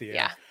went off the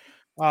air.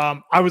 Yeah.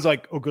 I was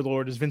like, oh, good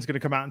Lord, is Vince going to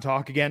come out and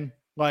talk again?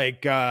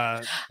 Like,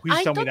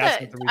 please tell me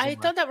that's not the reason. I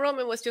thought that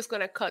Roman was just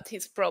gonna cut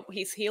his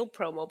heel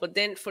promo, but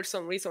then for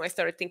some reason I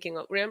started thinking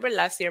of, remember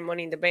last year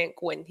Money in the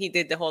Bank when he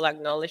did the whole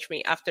acknowledge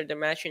me after the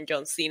match and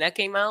John Cena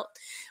came out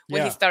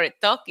when he started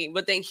talking,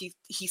 but then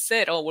he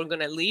said, "Oh, we're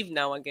gonna leave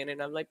now again,"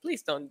 and I'm like,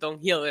 please don't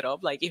heel it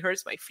up. Like, it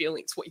hurts my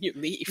feelings when you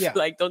leave. Yeah.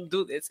 Like, don't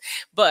do this.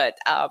 But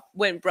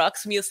when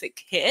Brock's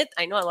music hit,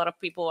 I know a lot of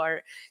people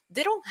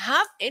they don't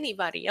have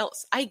anybody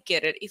else. I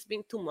get it. It's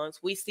been 2 months.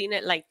 We've seen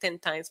it like 10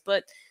 times,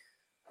 but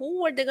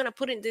who are they going to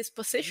put in this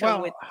position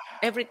with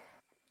every...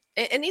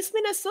 And it's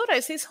Minnesota.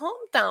 It's his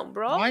hometown,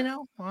 bro. I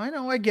know.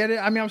 I get it.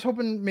 I mean, I was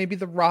hoping maybe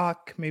The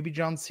Rock, maybe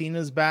John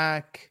Cena's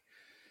back.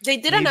 They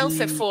did announce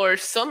it for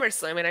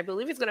SummerSlam, and I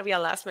believe it's going to be a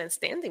last man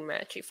standing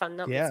match, if I'm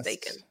not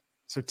mistaken.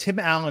 So Tim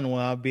Allen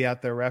will be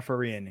out there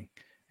refereeing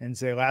and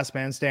say, last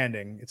man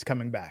standing, it's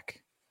coming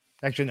back.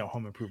 Actually, no,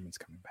 Home Improvement's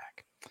coming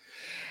back.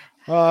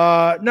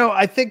 No,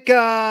 I think...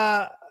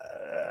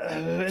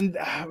 and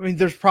I mean,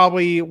 there's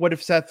probably, what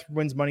if Seth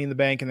wins Money in the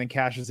Bank and then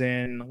cashes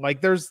in? Like,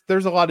 there's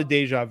a lot of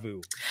deja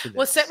vu.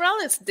 Well, Seth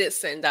Rollins did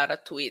send out a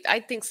tweet. I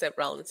think Seth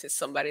Rollins is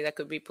somebody that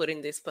could be put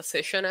in this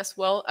position as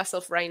well as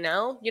of right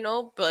now,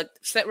 but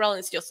Seth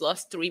Rollins just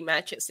lost 3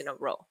 matches in a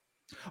row.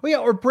 Oh yeah,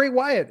 or Bray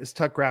Wyatt, as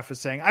Tuck Graff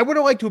is saying. I would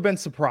have liked to have been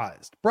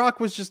surprised.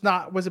 Brock was just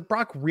not. Was it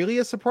Brock really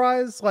a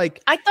surprise?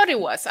 Like, I thought it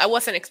was. I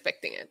wasn't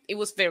expecting it. It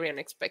was very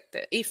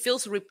unexpected. It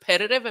feels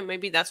repetitive, and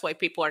maybe that's why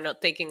people are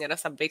not taking it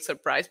as a big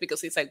surprise,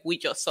 because it's like, we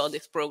just saw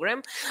this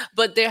program.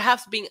 But there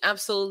have been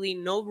absolutely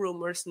no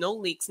rumors, no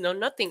leaks, no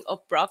nothing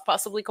of Brock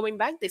possibly coming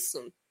back this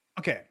soon.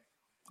 Okay,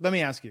 let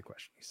me ask you a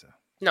question, Lisa.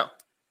 No,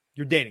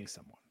 you're dating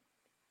someone.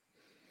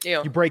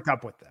 Yeah. You break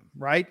up with them,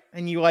 right?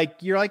 And you're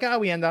like, oh,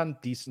 we end on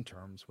decent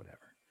terms, whatever.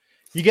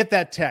 You get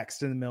that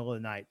text in the middle of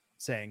the night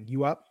saying,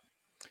 you up?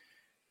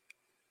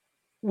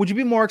 Would you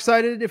be more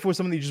excited if it was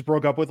someone that you just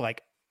broke up with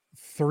like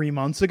 3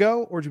 months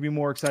ago? Or would you be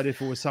more excited if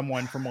it was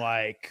someone from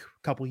like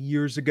a couple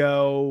years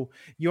ago?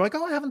 You're like,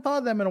 oh, I haven't thought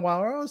of them in a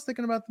while. Or I was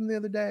thinking about them the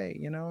other day,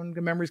 and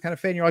the memories kind of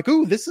fade. And you're like,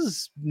 ooh, this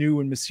is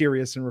new and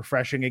mysterious and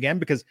refreshing again,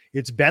 because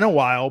it's been a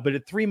while. But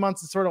at 3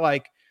 months, it's sort of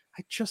like,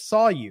 I just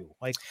saw you.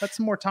 Like, let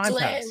some more time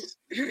pass.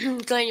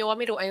 Glenn, you want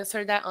me to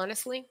answer that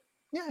honestly?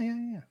 Yeah.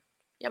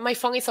 Yeah, my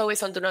phone is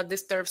always on Do Not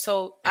Disturb,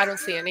 so I don't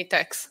see any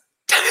texts.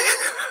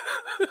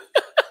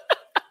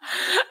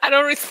 I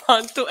don't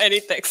respond to any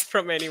text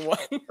from anyone.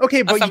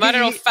 Okay, but as a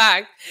matter of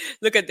fact,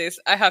 look at this.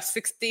 I have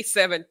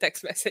 67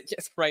 text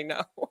messages right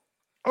now.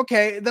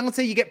 Okay, then let's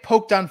say you get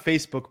poked on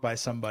Facebook by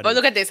somebody. But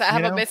look at this. I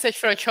have a message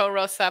from Sean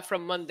Rosa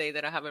from Monday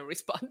that I haven't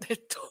responded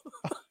to.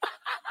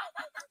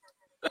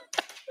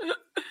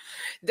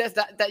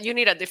 That you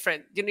need a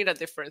different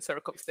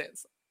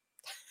circumstance.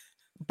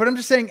 But I'm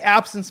just saying,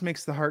 absence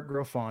makes the heart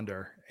grow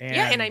fonder.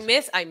 And I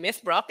miss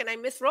Brock and I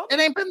miss Roman. It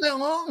ain't been that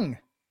long.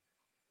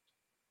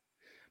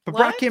 But what?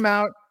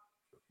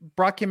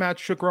 Brock came out,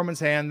 shook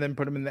Roman's hand, then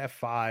put him in the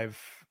F5.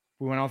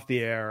 We went off the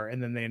air,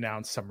 and then they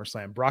announced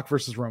SummerSlam. Brock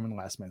versus Roman,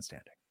 last man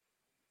standing.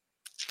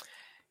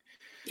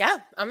 Yeah,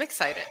 I'm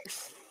excited.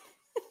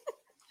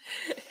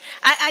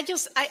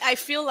 I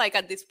feel like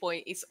at this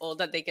point it's all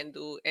that they can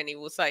do. And it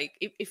was like,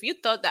 if you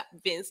thought that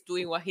Vince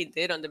doing what he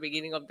did on the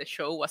beginning of the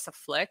show was a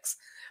flex,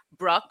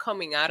 Brock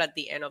coming out at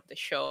the end of the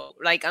show,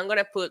 like, I'm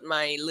gonna put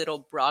my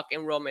little Brock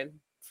and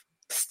Roman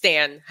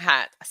Stan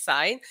hat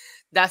aside.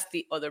 That's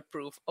the other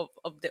proof of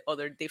the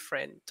other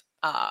different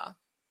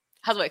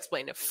how do I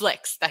explain it?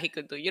 Flex that he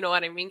could do. You know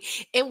what I mean?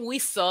 And we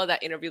saw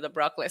that interview that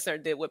Brock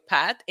Lesnar did with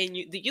Pat. And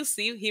did you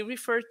see he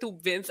referred to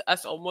Vince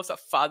as almost a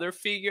father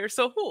figure?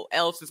 So who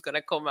else is going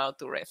to come out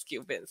to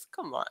rescue Vince?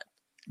 Come on.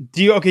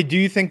 Do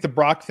you think the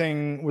Brock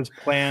thing was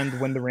planned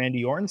when the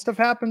Randy Orton stuff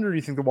happened? Or do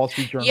you think the Wall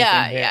Street Journal thing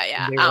hit?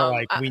 Yeah. They were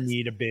like, we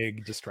need a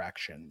big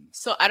distraction.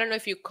 So I don't know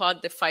if you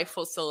caught the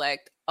Fightful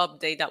Select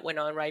update that went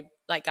on right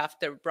like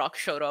after Brock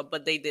showed up,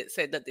 but they did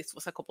say that this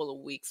was a couple of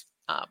weeks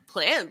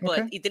plan,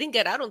 but it didn't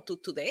get out until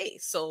today.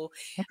 So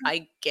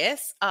I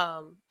guess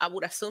I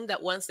would assume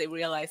that once they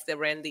realized the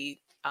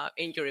Randy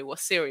injury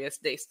was serious,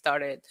 they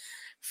started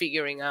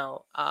figuring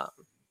out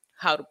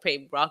how to pay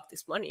Brock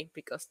this money,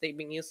 because they've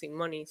been using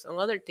monies on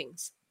other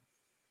things.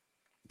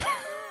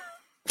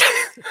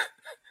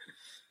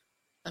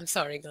 I'm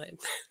sorry, Glenn.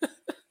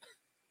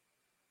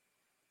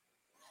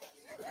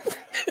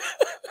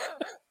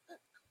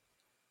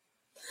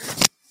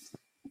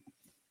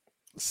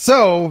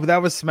 So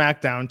that was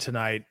SmackDown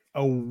tonight.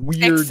 A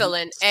weird,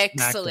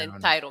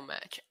 excellent title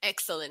match.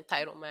 Excellent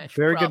title match.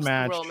 Very props good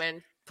match. To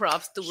Roman.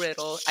 Props to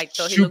Riddle. I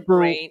thought he looked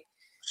great.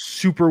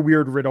 Super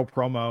weird Riddle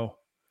promo.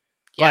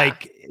 Yeah.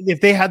 Like, if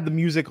they had the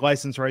music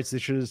license rights, they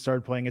should have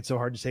started playing It's So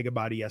Hard to Say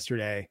Goodbye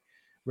yesterday.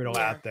 Riddle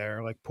out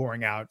there, like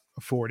pouring out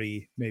a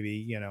 40,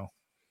 maybe,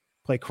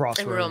 play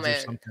Crossroads or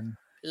something.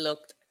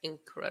 Looked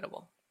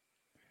incredible.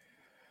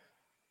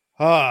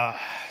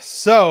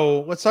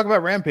 So let's talk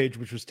about Rampage,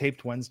 which was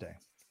taped Wednesday.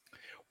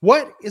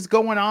 What is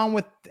going on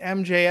with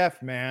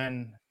MJF,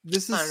 man?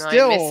 This is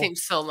I miss him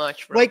so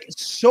much, bro. Like,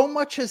 so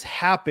much has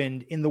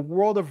happened in the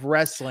world of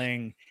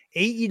wrestling.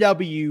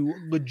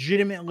 AEW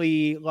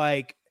legitimately,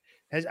 like,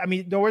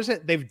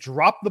 they've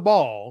dropped the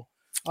ball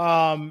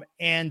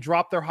and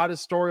dropped their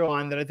hottest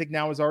storyline that I think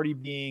now is already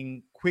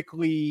being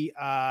quickly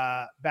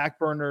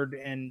backburnered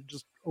and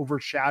just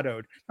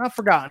overshadowed, not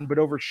forgotten, but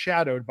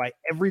overshadowed by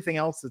everything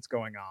else that's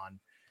going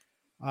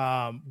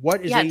on.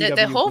 What is AEW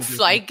the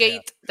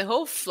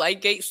whole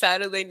Flightgate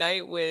Saturday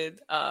night with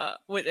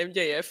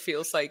MJF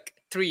feels like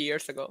 3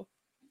 years ago.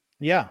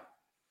 Yeah,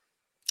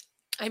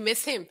 I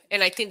miss him,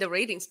 and I think the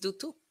ratings do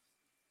too.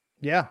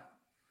 Yeah,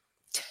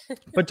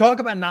 but talk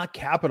about not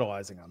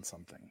capitalizing on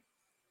something.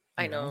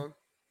 I know,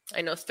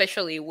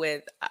 especially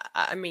with,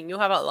 you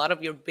have a lot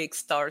of your big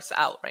stars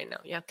out right now.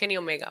 You have Kenny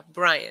Omega,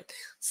 Bryan,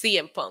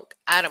 CM Punk,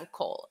 Adam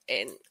Cole,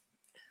 and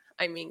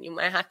you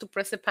might have to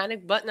press the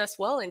panic button as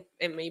well,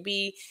 and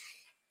maybe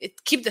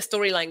keep the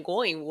storyline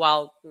going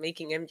while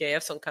making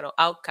MJF some kind of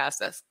outcast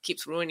that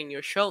keeps ruining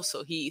your show,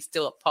 so he's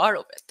still a part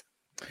of it.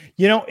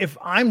 If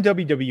I'm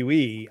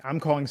WWE, I'm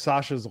calling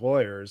Sasha's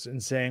lawyers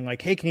and saying,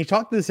 like, hey, can you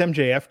talk to this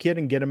MJF kid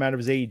and get him out of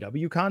his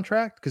AEW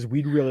contract? Because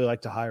we'd really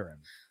like to hire him.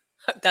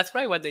 That's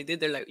probably what they did.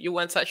 They're like, you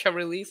want Sasha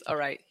release? All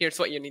right, here's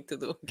what you need to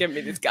do. Give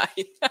me this guy.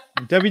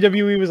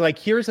 WWE was like,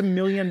 here's $1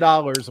 million,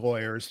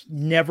 lawyers.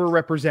 Never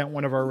represent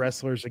one of our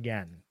wrestlers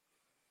again.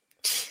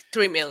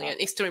 $3 million.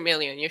 It's $3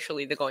 million,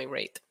 usually the going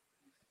rate.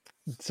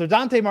 So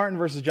Dante Martin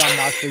versus Jon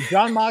Moxley.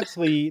 Jon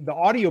Moxley, the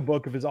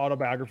audiobook of his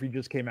autobiography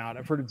just came out.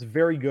 I've heard it's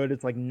very good.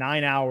 It's like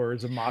 9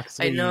 hours of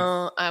Moxley. I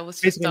know. I was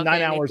basically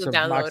 9 hours of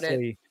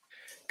Moxley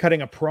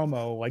cutting a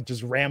promo, like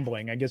just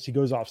rambling. I guess he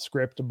goes off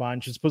script a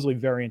bunch. It's supposedly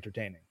very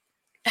entertaining.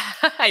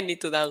 I need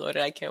to download it.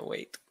 I can't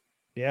wait.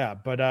 Yeah,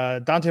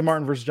 but Dante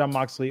Martin versus Jon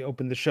Moxley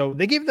opened the show.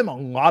 They gave them a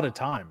lot of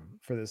time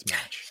for this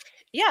match.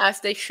 Yeah,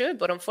 as they should.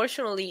 But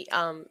unfortunately,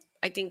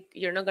 I think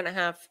you're not going to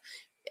have...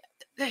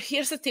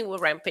 Here's the thing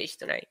with Rampage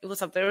tonight. It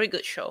was a very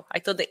good show. I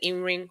thought the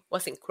in-ring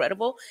was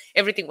incredible.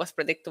 Everything was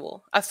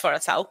predictable as far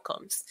as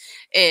outcomes.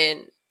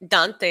 And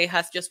Dante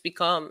has just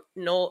become,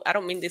 I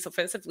don't mean this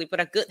offensively, but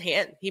a good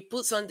hand. He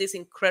puts on these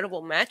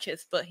incredible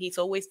matches, but he's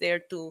always there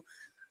to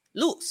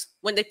lose.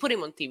 When they put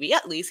him on TV,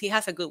 at least he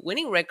has a good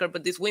winning record,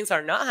 but these wins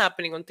are not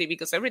happening on TV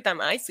because every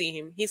time I see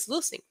him, he's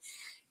losing.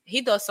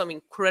 He does some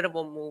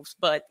incredible moves,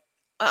 but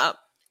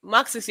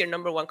Max is your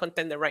number one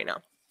contender right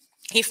now.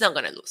 He's not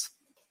going to lose.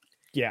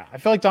 Yeah, I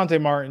feel like Dante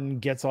Martin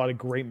gets a lot of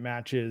great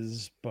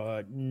matches,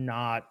 but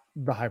not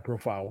the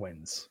high-profile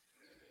wins.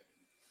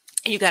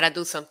 You got to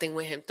do something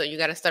with him, though. You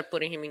got to start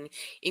putting him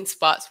in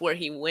spots where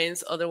he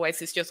wins. Otherwise,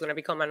 he's just going to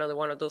become another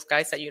one of those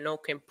guys that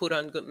can put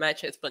on good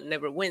matches but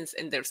never wins.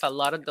 And there's a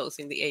lot of those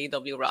in the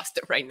AEW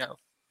roster right now.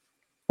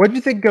 What do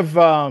you think of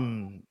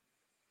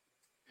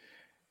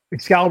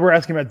Excalibur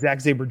asking about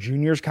Zack Sabre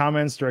Jr.'s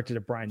comments directed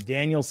at Bryan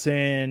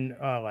Danielson,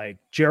 like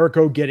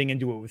Jericho getting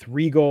into it with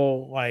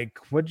Regal? Like,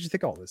 what did you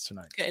think of all this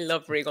tonight? I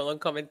love Regal on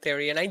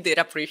commentary, and I did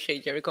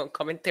appreciate Jericho on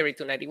commentary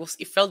tonight.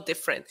 It felt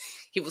different.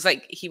 He was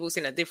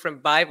in a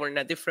different vibe or in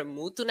a different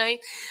mood tonight.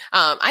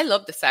 I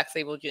love the Zack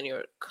Sabre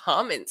Jr.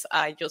 comments.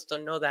 I just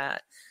don't know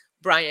that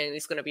Bryan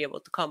is going to be able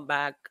to come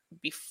back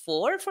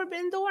before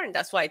Forbidden Door, and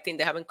that's why I think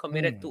they haven't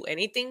committed to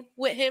anything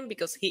with him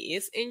because he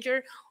is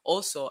injured.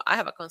 Also, I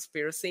have a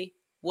conspiracy.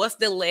 Was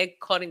the leg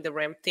cutting the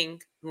ramp thing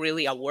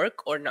really a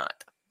work or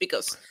not?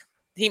 Because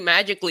he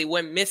magically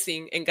went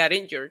missing and got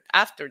injured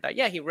after that.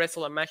 Yeah, he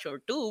wrestled a match or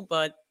two,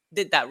 but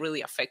did that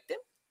really affect him?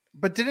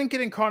 But didn't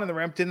getting caught in the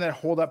ramp, didn't that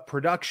hold up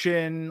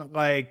production?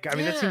 Like, I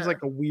mean, that seems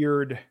like a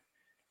weird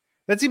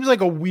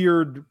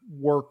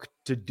work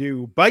to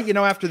do. But,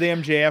 after the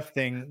MJF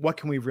thing, what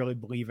can we really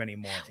believe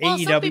anymore? Well,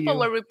 some people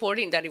were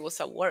reporting that it was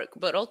a work,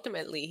 but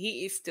ultimately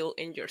he is still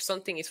injured.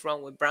 Something is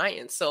wrong with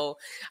Bryan. So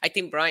I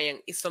think Bryan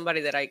is somebody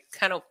that I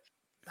kind of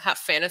have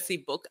fantasy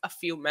booked a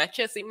few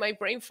matches in my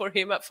brain for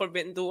him at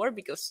Forbidden Door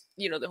because,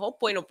 the whole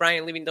point of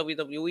Bryan leaving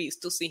WWE is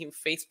to see him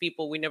face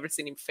people we never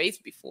seen him face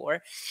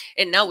before.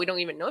 And now we don't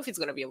even know if he's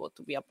going to be able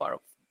to be a part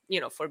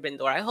of, Forbidden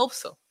Door. I hope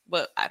so,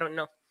 but I don't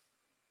know.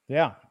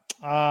 Yeah.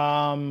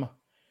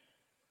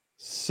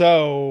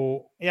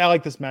 So yeah, I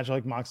like this match. I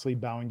like Moxley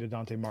bowing to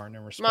Dante Martin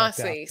in respect.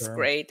 Moxley is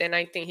great, and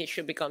I think he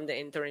should become the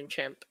interim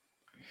champ.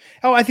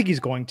 Oh, I think he's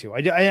going to.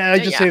 I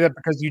just say that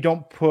because you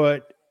don't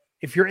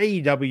if you're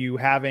AEW,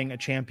 having a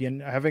champion,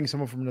 having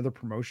someone from another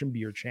promotion be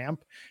your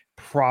champ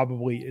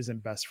probably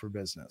isn't best for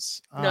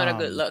business. Not a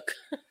good look.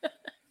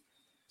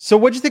 So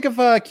what'd you think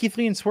of Keith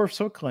Lee and Swerve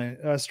Strickland,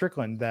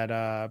 that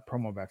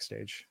promo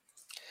backstage?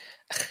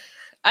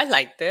 I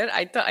liked it.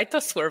 I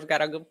thought Swerve got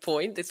a good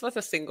point. This was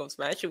a singles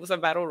match. It was a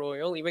battle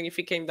royal. Even if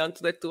it came down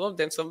to the two of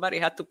them, somebody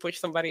had to push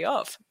somebody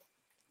off.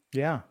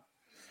 Yeah.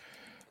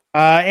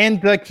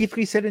 And Keith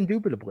Lee said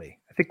indubitably.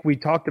 I think we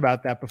talked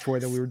about that before,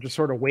 that we were just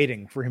sort of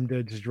waiting for him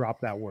to just drop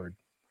that word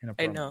in a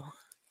promo.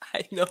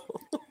 I know.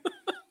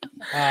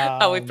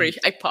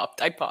 I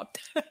popped.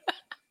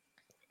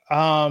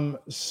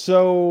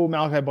 So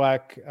Malachi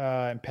Black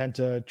and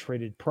Penta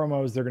traded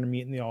promos. They're going to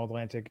meet in the All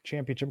Atlantic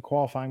Championship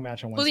qualifying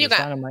match on Wednesday. Who do you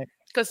got?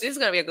 Because this is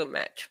going to be a good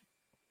match.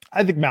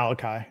 I think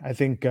Malachi. I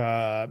think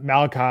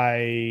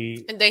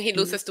Malachi. And then he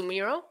loses to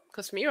Miro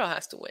because Miro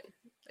has to win.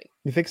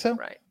 You think so?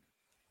 Right.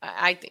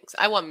 I think so.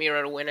 I want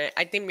Miro to win it.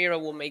 I think Miro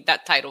will make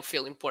that title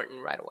feel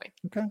important right away.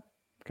 Okay.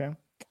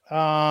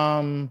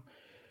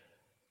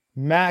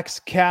 Max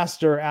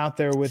Caster out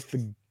there with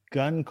the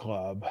Gun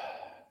Club.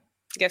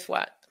 Guess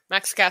what?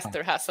 Max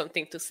Caster has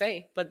something to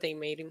say, but they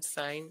made him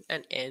sign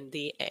an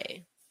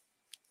NDA.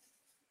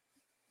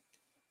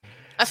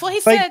 That's what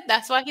he said.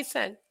 That's what he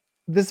said.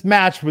 This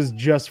match was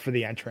just for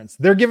the entrance.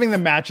 They're giving the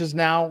matches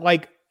now,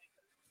 like,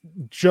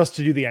 just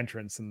to do the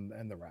entrance and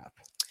the rap.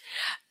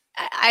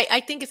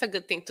 I think it's a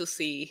good thing to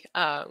see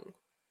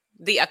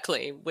the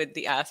Acclaim with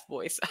the Ass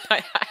Boys.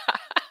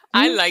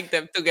 I like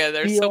them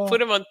together, so put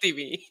them on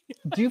TV.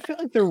 Do you feel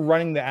like they're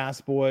running the Ass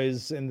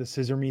Boys and the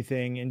Scissor Me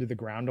thing into the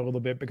ground a little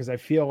bit? Because I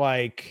feel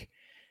like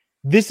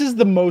this is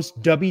the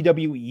most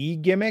WWE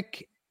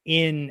gimmick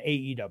in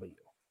AEW.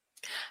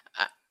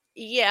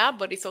 Yeah,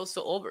 but it's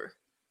also over.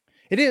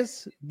 It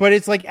is, but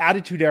it's like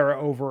Attitude Era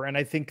over. And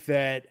I think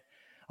that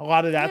a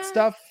lot of that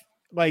stuff,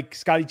 like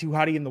Scotty 2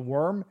 Hotty and the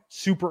Worm,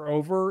 super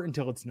over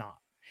until it's not.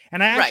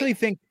 And I actually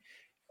think,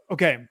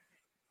 okay,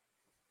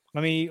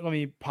 let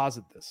me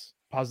posit this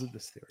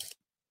theory.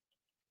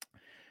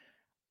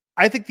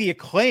 I think the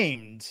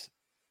Acclaimed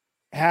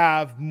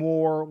have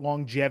more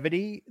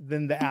longevity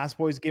than the Ass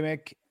Boys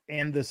gimmick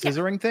and the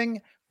scissoring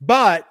thing.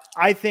 But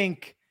I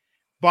think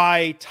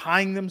by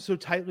tying them so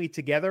tightly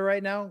together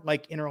right now,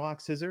 like interlock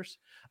scissors,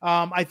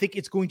 I think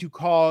it's going to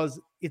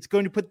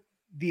put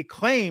the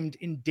Acclaimed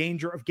in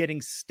danger of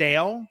getting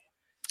stale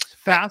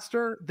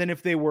faster than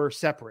if they were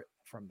separate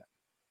from them.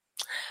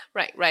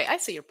 Right. I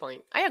see your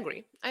point. I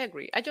agree.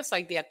 I just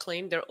like the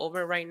Acclaim. They're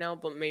over right now,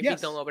 but maybe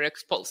don't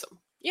overexpose them.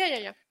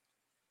 Yeah.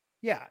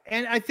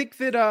 And I think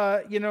that,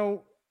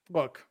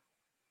 look,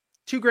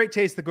 two great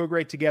tastes that go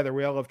great together.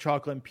 We all love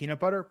chocolate and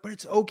peanut butter, but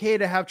it's okay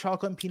to have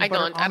chocolate and peanut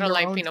butter. I don't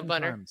like peanut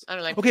butter. I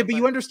don't like Okay, but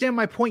you understand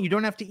my point. You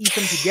don't have to eat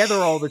them together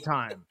all the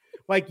time.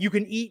 Like, you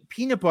can eat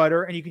peanut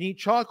butter and you can eat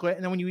chocolate.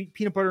 And then when you eat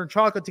peanut butter and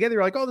chocolate together,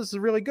 you're like, oh, this is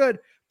really good.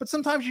 But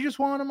sometimes you just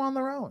want them on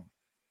their own.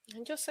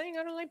 I'm just saying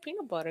I don't like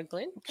peanut butter,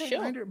 Glenn. Okay,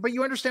 sure. But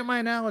you understand my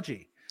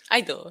analogy. I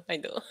do.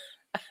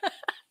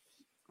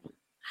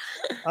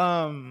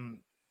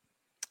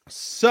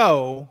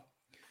 So,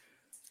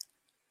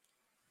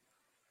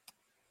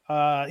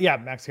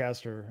 Max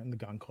Caster and the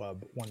Gun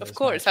Club. Of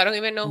course, I don't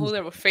even know who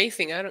they were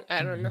facing. I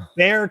don't know.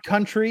 Bear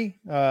Country,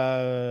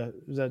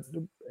 is that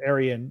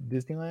area in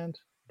Disneyland,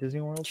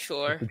 Disney World?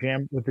 Sure.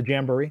 With the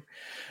Jamboree,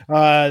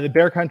 the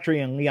Bear Country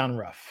and Leon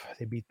Ruff.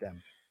 They beat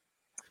them.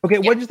 Okay,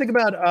 what did you think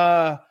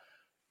about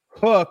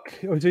Hook?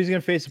 So he's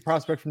going to face a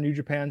prospect from New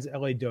Japan's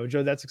LA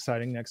Dojo. That's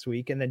exciting next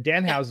week. And then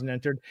Danhausen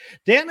entered.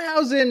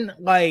 Danhausen,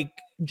 like,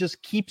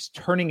 just keeps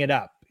turning it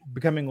up,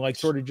 becoming like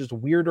sort of just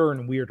weirder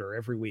and weirder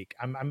every week.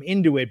 I'm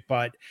into it,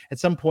 but at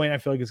some point I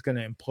feel like it's going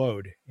to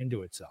implode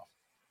into itself.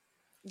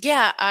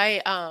 Yeah,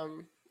 I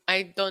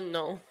don't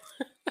know.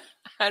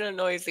 I don't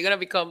know. Is he going to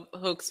become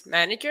Hook's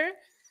manager?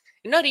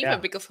 Not even,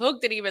 because Hook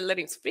didn't even let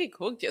him speak.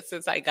 Hook just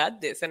says, I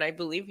got this. And I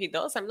believe he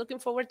does. I'm looking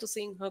forward to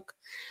seeing Hook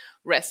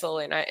wrestle.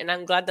 And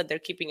I'm glad that they're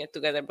keeping it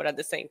together. But at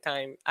the same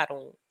time, I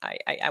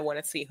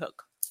want to see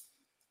Hook.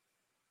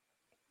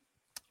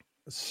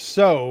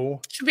 So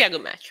should be a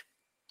good match.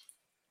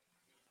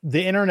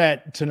 The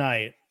internet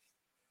tonight,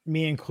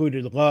 me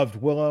included,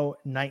 loved Willow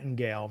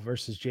Nightingale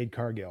versus Jade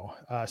Cargill.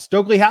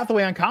 Stokely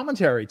Hathaway on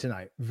commentary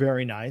tonight.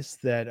 Very nice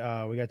that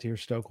we got to hear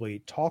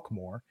Stokely talk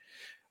more.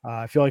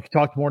 I feel like he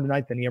talked more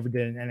tonight than he ever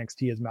did in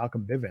NXT as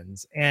Malcolm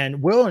Bivens.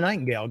 And Willow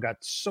Nightingale got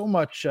so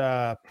much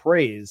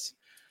praise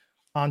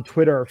on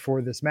Twitter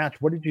for this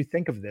match. What did you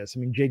think of this? I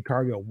mean, Jade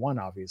Cargill won,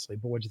 obviously,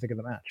 but what did you think of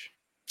the match?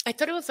 I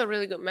thought it was a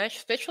really good match,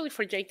 especially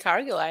for Jade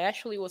Cargill. I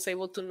actually was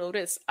able to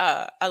notice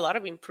a lot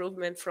of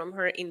improvement from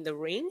her in the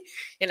ring.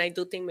 And I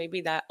do think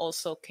maybe that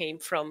also came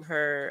from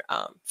her,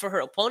 for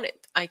her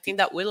opponent. I think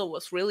that Willow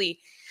was really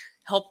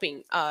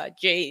helping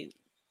Jade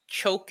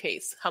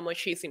showcase how much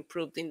she's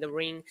improved in the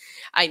ring.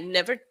 I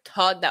never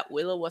thought that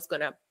Willow was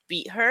going to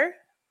beat her,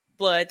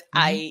 but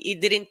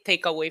it didn't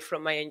take away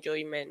from my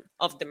enjoyment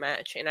of the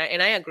match. And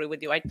I agree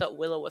with you. I thought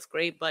Willow was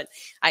great, but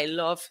I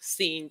love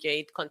seeing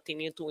Jade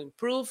continue to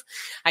improve.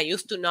 I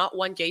used to not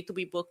want Jade to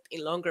be booked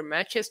in longer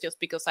matches just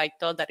because I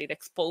thought that it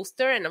exposed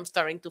her, and I'm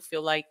starting to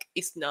feel like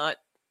it's not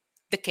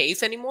the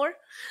case anymore.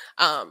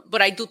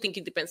 But I do think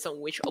it depends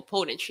on which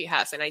opponent she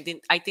has, and I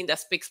think that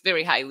speaks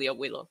very highly of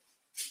Willow.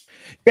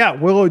 Yeah,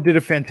 Willow did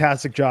a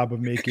fantastic job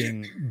of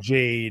making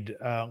Jade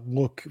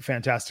look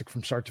fantastic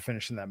from start to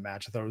finish in that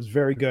match. I thought it was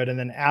very good. And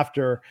then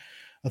after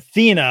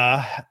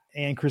Athena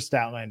and Chris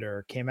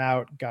Statlander came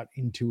out, got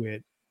into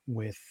it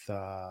with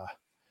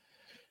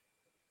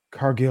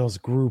Cargill's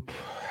group.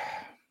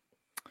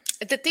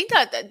 The thing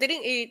that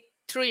it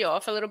threw you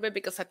off a little bit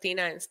because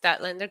Athena and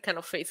Statlander kind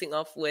of facing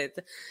off with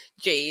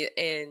Jade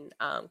and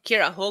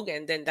Kiera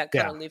Hogan, then that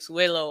kind of leaves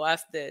Willow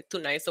as the too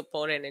nice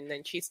opponent, and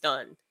then she's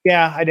done.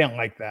 Yeah, I didn't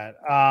like that.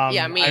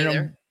 Me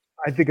either.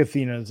 I think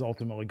Athena is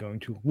ultimately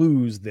going to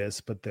lose this,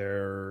 but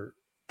they're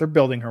they're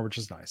building her, which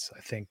is nice. I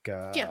think.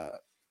 Yeah.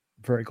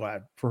 Very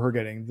glad for her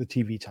getting the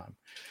TV time.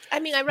 I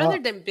mean, I'd rather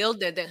them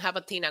build it than have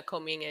Athena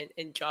come in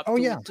and drop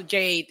to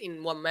Jade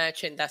in one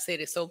match and that's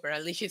it, it's over.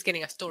 At least she's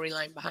getting a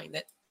storyline behind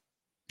it.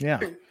 Yeah.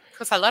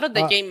 Because a lot of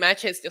the Jade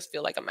matches just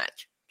feel like a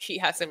match. She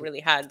hasn't really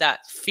had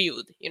that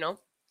feud, you know?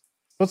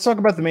 Let's talk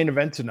about the main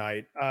event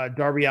tonight.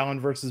 Darby Allin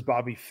versus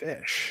Bobby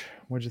Fish.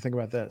 What did you think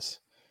about this?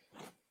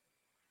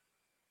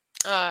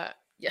 Yeah,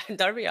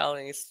 Darby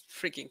Allin is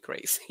freaking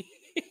crazy.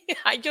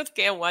 I just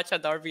can't watch a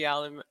Darby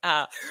Allin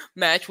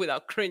match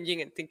without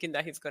cringing and thinking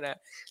that he's gonna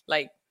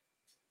like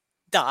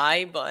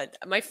die. But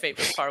my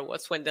favorite part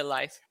was when the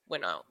lights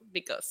went out,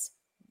 because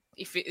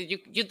if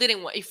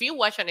you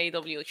watch an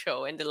AEW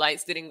show and the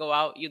lights didn't go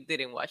out, you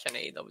didn't watch an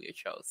AEW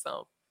show.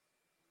 So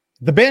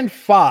the band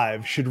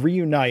Five should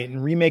reunite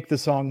and remake the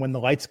song When the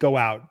Lights Go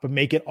Out, but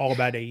make it all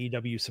about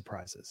AEW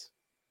surprises.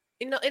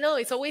 You know,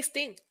 it's always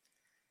Sting.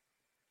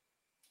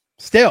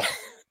 Still.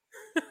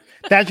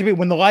 That should be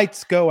When the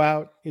Lights Go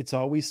Out, it's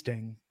always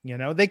Sting. You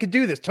know, they could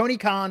do this. Tony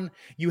Khan,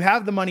 you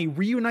have the money,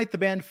 reunite the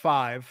band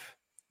Five.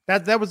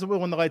 That was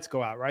When the Lights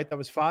Go Out, right? That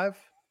was Five?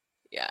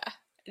 Yeah.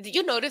 Did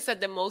you notice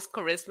that the most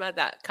charisma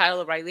that Kyle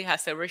O'Reilly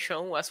has ever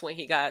shown was when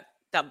he got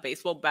that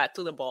baseball bat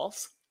to the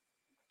balls?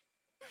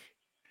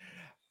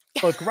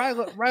 Look,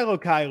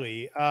 Rilo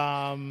Kiley,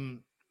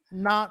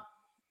 not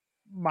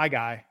my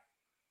guy.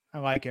 I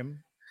like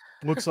him.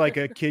 Looks like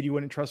a kid you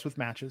wouldn't trust with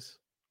matches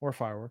or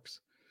fireworks.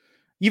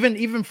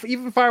 Even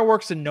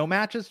fireworks and no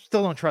matches,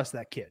 still don't trust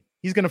that kid.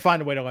 He's going to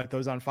find a way to light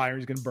those on fire.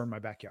 He's going to burn my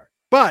backyard.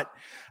 But,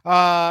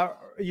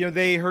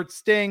 they hurt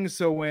Sting.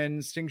 So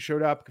when Sting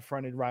showed up,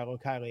 confronted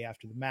Rilo Kiley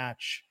after the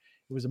match,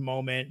 it was a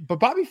moment. But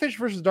Bobby Fish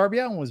versus Darby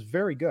Allin was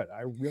very good.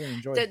 I really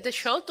enjoyed it. The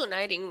show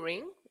tonight in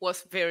Ring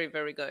was very,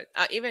 very good.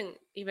 Even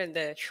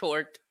the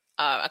short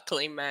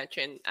Acclaim match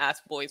and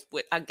Ass Boys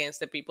against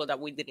the people that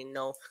we didn't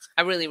know.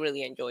 I really,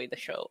 really enjoyed the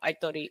show. I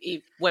thought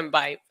it went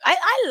by.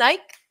 I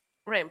like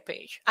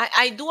Rampage.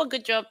 I do a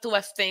good job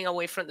to staying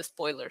away from the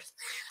spoilers.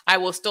 I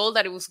was told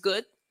that it was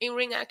good in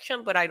ring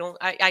action, but I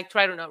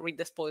try to not read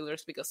the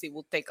spoilers because it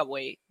will take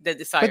away the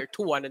desire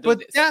to want to do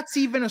this. But that's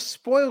even a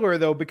spoiler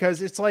though,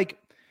 because it's like,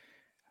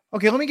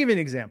 okay, let me give you an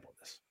example of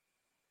this.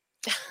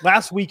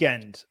 Last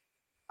weekend,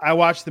 I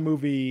watched the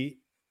movie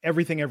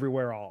Everything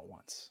Everywhere All at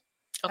Once.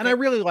 Okay. And I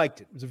really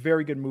liked it. It was a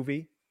very good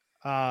movie.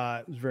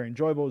 It was very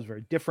enjoyable. It was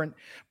very different.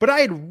 But I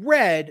had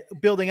read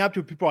building up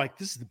to it, people like,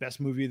 this is the best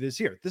movie of this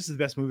year. This is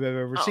the best movie I've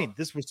ever seen.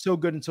 This was so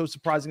good and so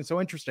surprising and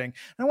so interesting. And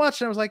I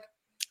watched it and I was like,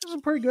 this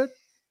is pretty good.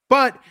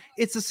 But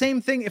it's the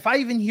same thing. If I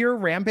even hear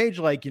Rampage,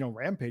 like,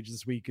 Rampage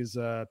this week is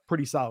a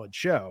pretty solid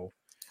show.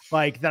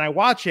 Like, then I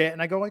watch it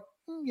and I go like,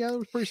 yeah, it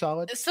was pretty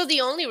solid. So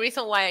the only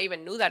reason why I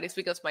even knew that is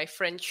because my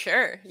friend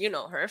Cher, you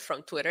know her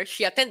from Twitter,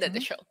 she attended the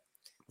show.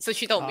 So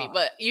she told me,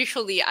 but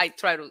usually I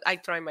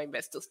try my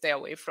best to stay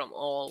away from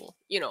all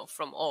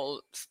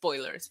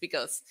spoilers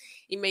because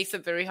it makes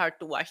it very hard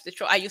to watch the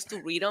show. I used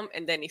to read them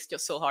and then it's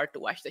just so hard to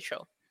watch the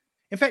show.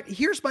 In fact,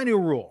 here's my new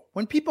rule.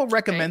 When people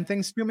recommend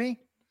things to me,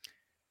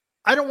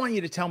 I don't want you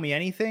to tell me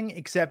anything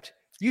except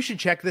you should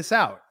check this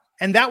out.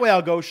 And that way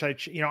I'll go,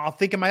 I'll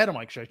think in my head, I'm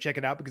like, should I check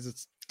it out because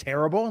it's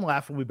terrible and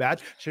laughably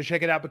bad? Should I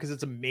check it out because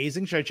it's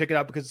amazing? Should I check it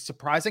out because it's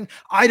surprising?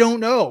 I don't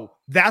know.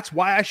 That's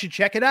why I should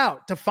check it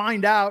out, to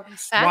find out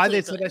why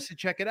they said I should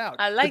check it out.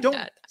 I like but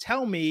don't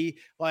tell me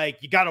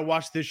like, you got to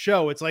watch this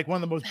show. It's like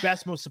one of the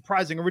most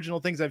surprising,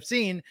 original things I've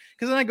seen.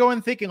 Because then I go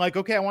in thinking like,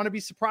 okay, I want to be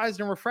surprised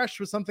and refreshed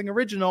with something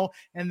original.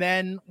 And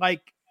then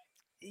like,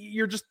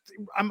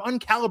 I'm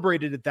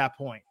uncalibrated at that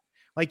point.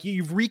 Like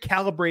you've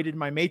recalibrated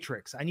my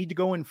matrix. I need to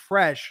go in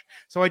fresh.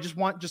 So I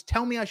just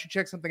tell me I should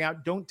check something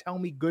out. Don't tell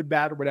me good,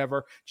 bad, or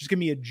whatever. Just give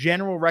me a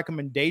general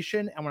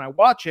recommendation. And when I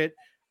watch it,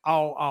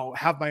 I'll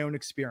have my own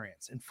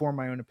experience and form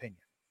my own opinion.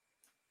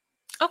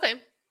 Okay.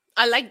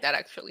 I like that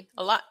actually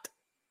a lot.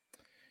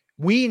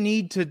 We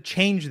need to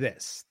change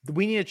this.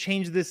 We need to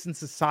change this in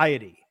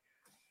society.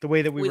 The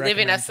way that we live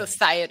in a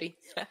society.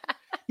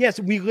 Yes,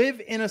 we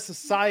live in a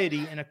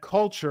society, in a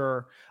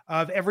culture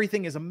of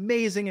everything is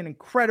amazing and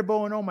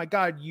incredible. And oh my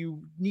God,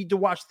 you need to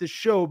watch this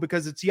show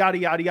because it's yada,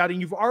 yada, yada.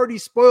 And you've already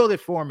spoiled it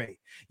for me.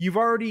 You've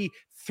already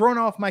thrown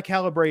off my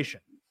calibration.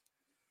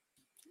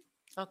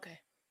 Okay.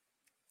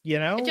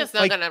 I'm just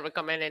not going to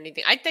recommend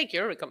anything. I take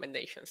your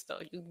recommendations though.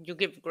 You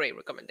give great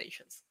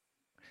recommendations.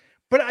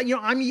 But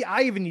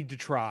I even need to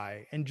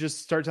try and just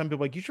start telling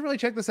people like, you should really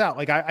check this out.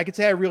 Like I could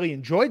say I really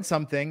enjoyed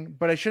something,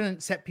 but I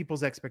shouldn't set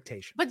people's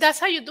expectations. But that's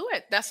how you do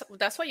it. That's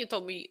what you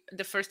told me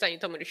the first time you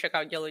told me to check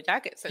out Yellow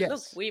Jackets. And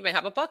look, we even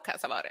have a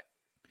podcast about it.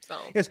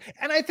 So yes.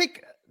 And I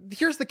think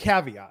here's the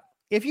caveat.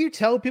 If you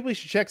tell people you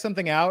should check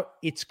something out,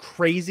 it's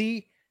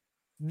crazy.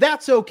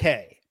 That's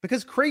okay.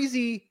 Because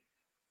crazy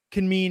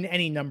can mean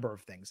any number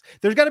of things.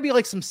 There's got to be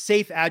like some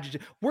safe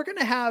adjective. We're going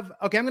to have,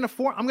 I'm going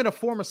to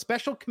form a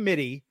special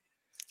committee.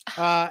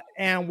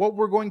 And what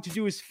we're going to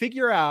do is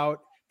figure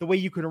out the way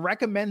you can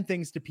recommend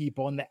things to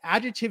people and the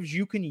adjectives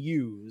you can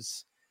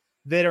use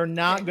that are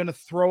not going to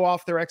throw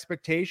off their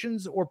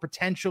expectations or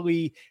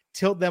potentially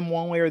tilt them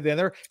one way or the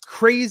other.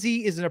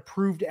 Crazy is an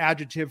approved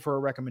adjective for a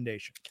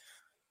recommendation.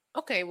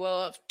 Okay,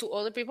 well, to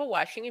all the people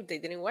watching, if they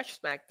didn't watch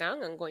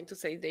SmackDown, I'm going to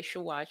say they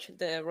should watch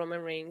the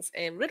Roman Reigns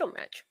and Riddle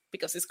match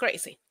because it's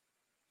crazy.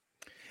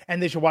 And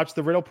they should watch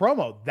the Riddle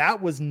promo.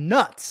 That was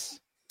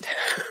nuts.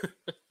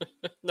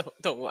 No,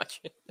 don't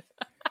watch it.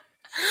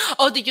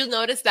 Oh, did you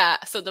notice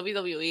that? So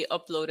WWE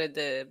uploaded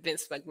the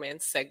Vince McMahon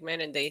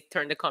segment and they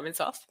turned the comments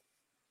off.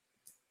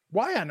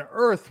 Why on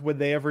earth would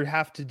they ever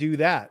have to do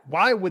that?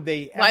 Why would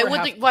they? Why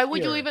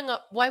would you even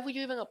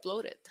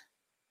upload it?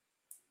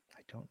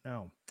 I don't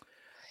know.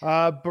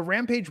 But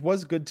Rampage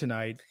was good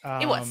tonight.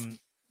 It was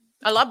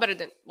a lot better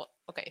than. Well,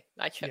 okay,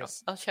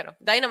 I'll shut up.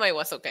 Dynamite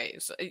was okay.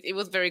 So it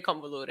was very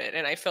convoluted,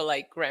 and I feel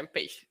like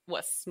Rampage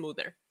was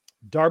smoother.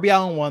 Darby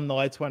Allin won. The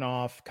lights went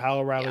off. Kyle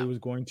O'Reilly was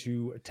going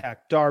to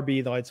attack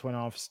Darby. The lights went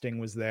off. Sting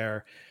was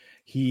there.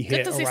 He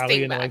hit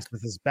O'Reilly in the legs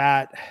with his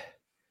bat.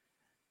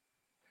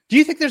 Do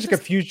you think there's a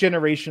confused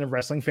generation of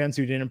wrestling fans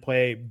who didn't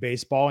play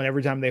baseball, and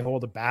every time they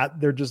hold a bat,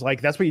 they're just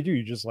like, that's what you do.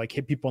 You just like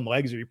hit people in the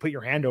legs, or you put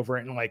your hand over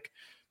it and like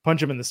punch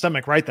them in the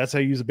stomach, right? That's how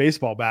you use a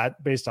baseball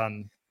bat based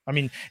on, I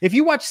mean, if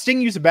you watch Sting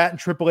use a bat and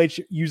Triple H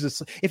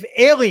uses, if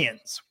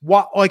aliens,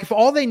 if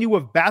all they knew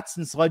of bats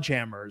and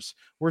sledgehammers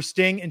were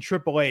Sting and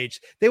Triple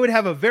H, they would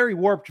have a very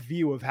warped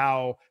view of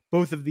how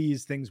both of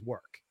these things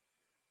work.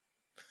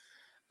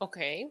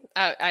 Okay.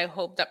 I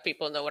hope that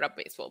people know what a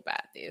baseball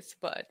bat is,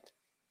 but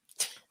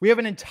we have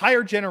an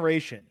entire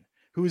generation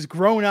who has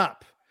grown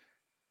up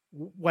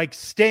like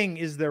Sting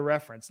is their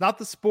reference, not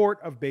the sport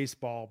of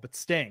baseball, but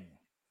Sting.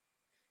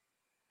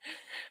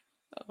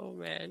 Oh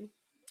man,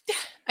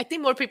 I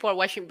think more people are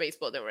watching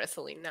baseball than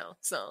wrestling now.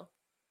 So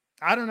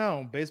I don't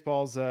know.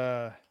 Baseball's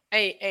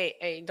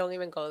Hey, don't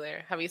even go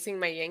there. Have you seen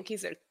my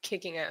Yankees? They're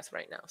kicking ass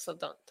right now, so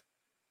don't.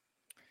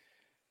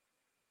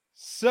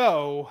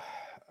 So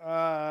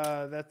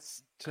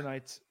that's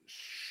tonight's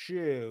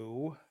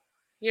show.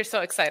 You're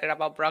so excited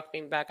about Brock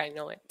being back. I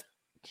know it.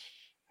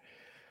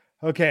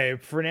 Okay,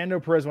 Fernando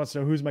Perez wants to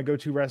know who's my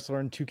go-to wrestler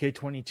in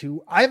 2K22.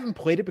 I haven't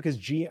played it because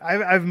I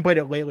haven't played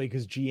it lately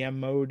because GM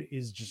mode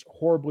is just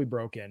horribly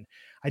broken.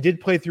 I did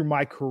play through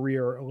my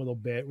career a little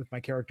bit with my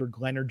character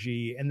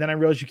Glenergy, and then I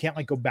realized you can't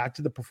like go back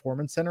to the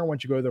performance center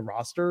once you go to the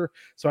roster.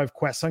 So I have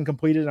quests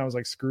uncompleted, and I was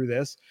like, screw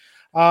this.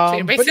 So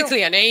you're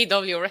basically an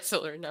AEW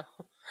wrestler now.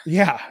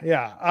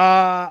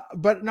 Yeah.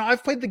 But no,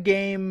 I've played the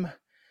game.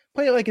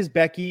 Play it like as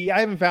Becky.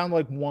 I haven't found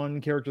like one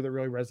character that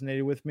really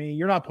resonated with me.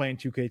 You're not playing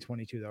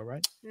 2K22 though,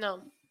 right?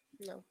 No.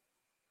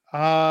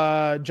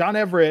 John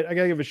Everett, I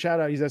gotta give a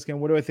shout out. He's asking,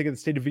 what do I think of the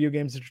state of video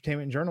games,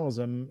 entertainment, and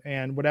journalism?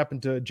 And what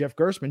happened to Jeff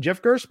Gerstmann?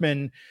 Jeff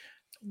Gerstmann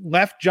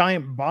left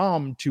Giant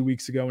Bomb 2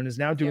 weeks ago and is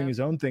now doing his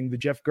own thing, the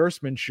Jeff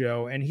Gerstmann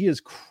Show, and he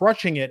is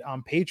crushing it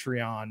on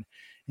Patreon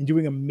and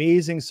doing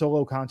amazing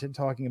solo content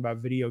talking about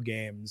video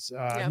games.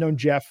 I've known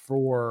Jeff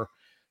for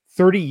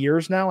 30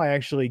 years now. I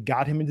actually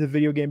got him into the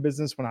video game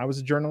business when I was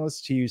a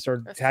journalist. He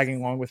started tagging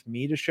along with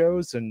me to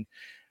shows, and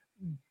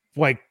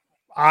like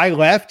I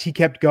left, he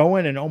kept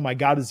going, and oh my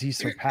God, has he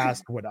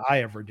surpassed what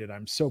I ever did.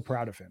 I'm so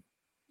proud of him.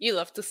 You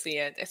love to see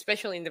it,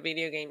 especially in the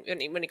video game.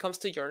 When it comes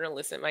to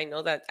journalism, I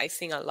know that I've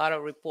seen a lot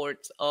of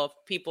reports of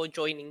people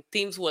joining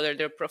teams, whether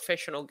they're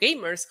professional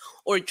gamers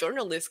or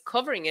journalists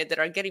covering it, that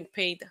are getting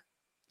paid,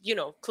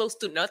 close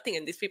to nothing.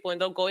 And these people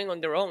end up going on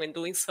their own and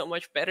doing so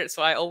much better.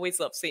 So I always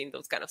love seeing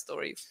those kind of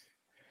stories.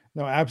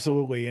 No,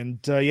 absolutely.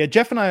 And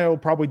Jeff and I will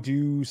probably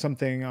do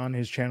something on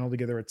his channel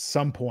together at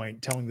some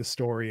point, telling the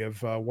story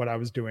of what I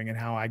was doing and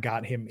how I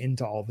got him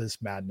into all this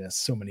madness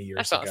so many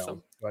years ago.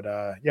 Awesome. But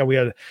we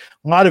had a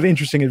lot of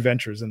interesting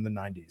adventures in the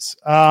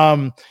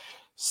 90s.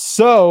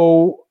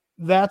 So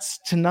that's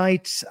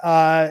tonight.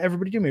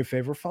 Everybody do me a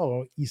favor.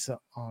 Follow Isa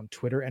on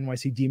Twitter,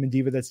 NYC Demon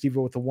Diva. That's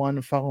Diva with the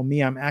 1. Follow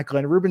me. I'm at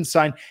Glenn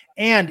Rubenstein.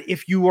 And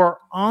if you are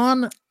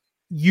on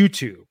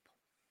YouTube,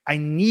 I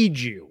need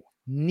you.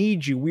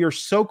 We are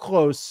so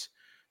close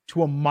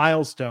to a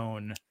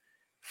milestone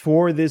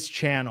for this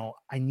channel.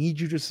 I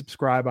need you to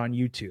subscribe on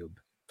YouTube.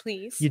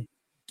 Please.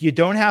 You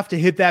don't have to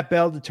hit that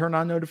bell to turn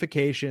on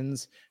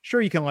notifications.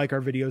 Sure, you can like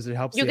our videos. It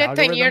helps. You get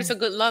 10 years of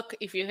good luck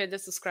if you hit the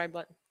subscribe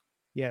button.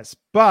 Yes,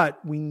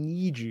 but we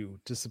need you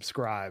to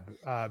subscribe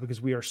because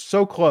we are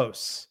so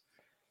close.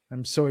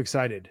 I'm so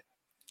excited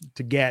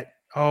to get.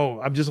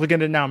 I'm just looking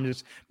at it now. I'm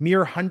just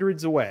mere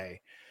hundreds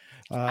away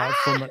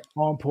from an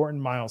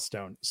all-important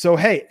milestone. So,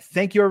 hey,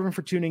 thank you everyone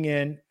for tuning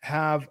in.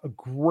 Have a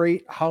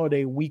great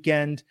holiday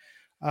weekend.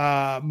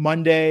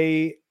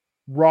 Monday,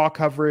 Raw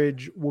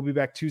coverage. We'll be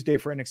back Tuesday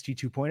for NXT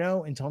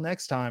 2.0. Until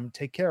next time,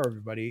 take care,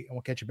 everybody, and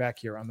we'll catch you back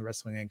here on the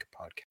Wrestling Inc.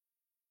 podcast.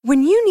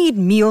 When you need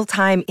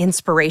mealtime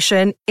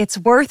inspiration, it's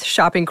worth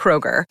shopping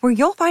Kroger, where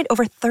you'll find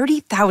over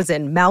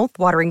 30,000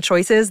 mouth-watering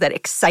choices that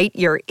excite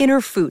your inner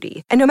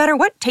foodie. And no matter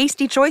what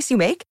tasty choice you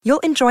make,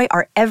 you'll enjoy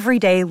our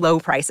everyday low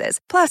prices,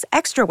 plus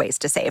extra ways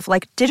to save,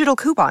 like digital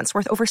coupons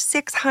worth over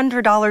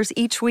 $600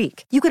 each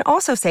week. You can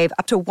also save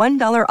up to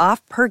 $1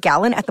 off per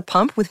gallon at the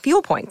pump with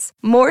fuel points.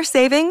 More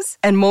savings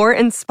and more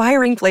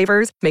inspiring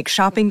flavors make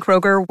shopping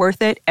Kroger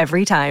worth it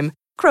every time.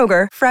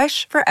 Kroger,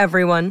 fresh for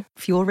everyone.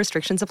 Fuel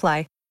restrictions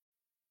apply.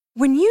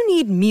 When you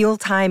need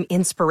mealtime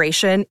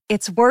inspiration,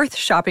 it's worth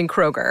shopping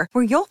Kroger,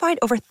 where you'll find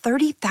over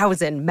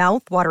 30,000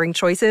 mouth-watering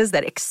choices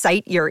that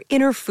excite your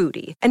inner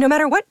foodie. And no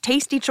matter what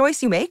tasty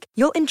choice you make,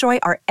 you'll enjoy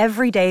our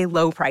everyday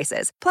low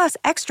prices, plus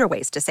extra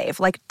ways to save,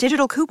 like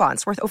digital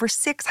coupons worth over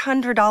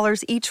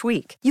 $600 each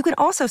week. You can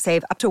also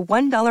save up to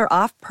 $1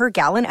 off per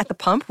gallon at the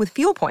pump with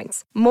fuel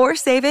points. More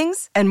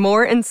savings and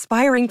more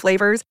inspiring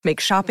flavors make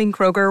shopping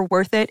Kroger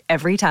worth it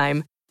every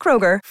time.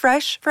 Kroger,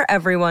 fresh for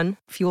everyone.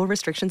 Fuel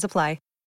restrictions apply.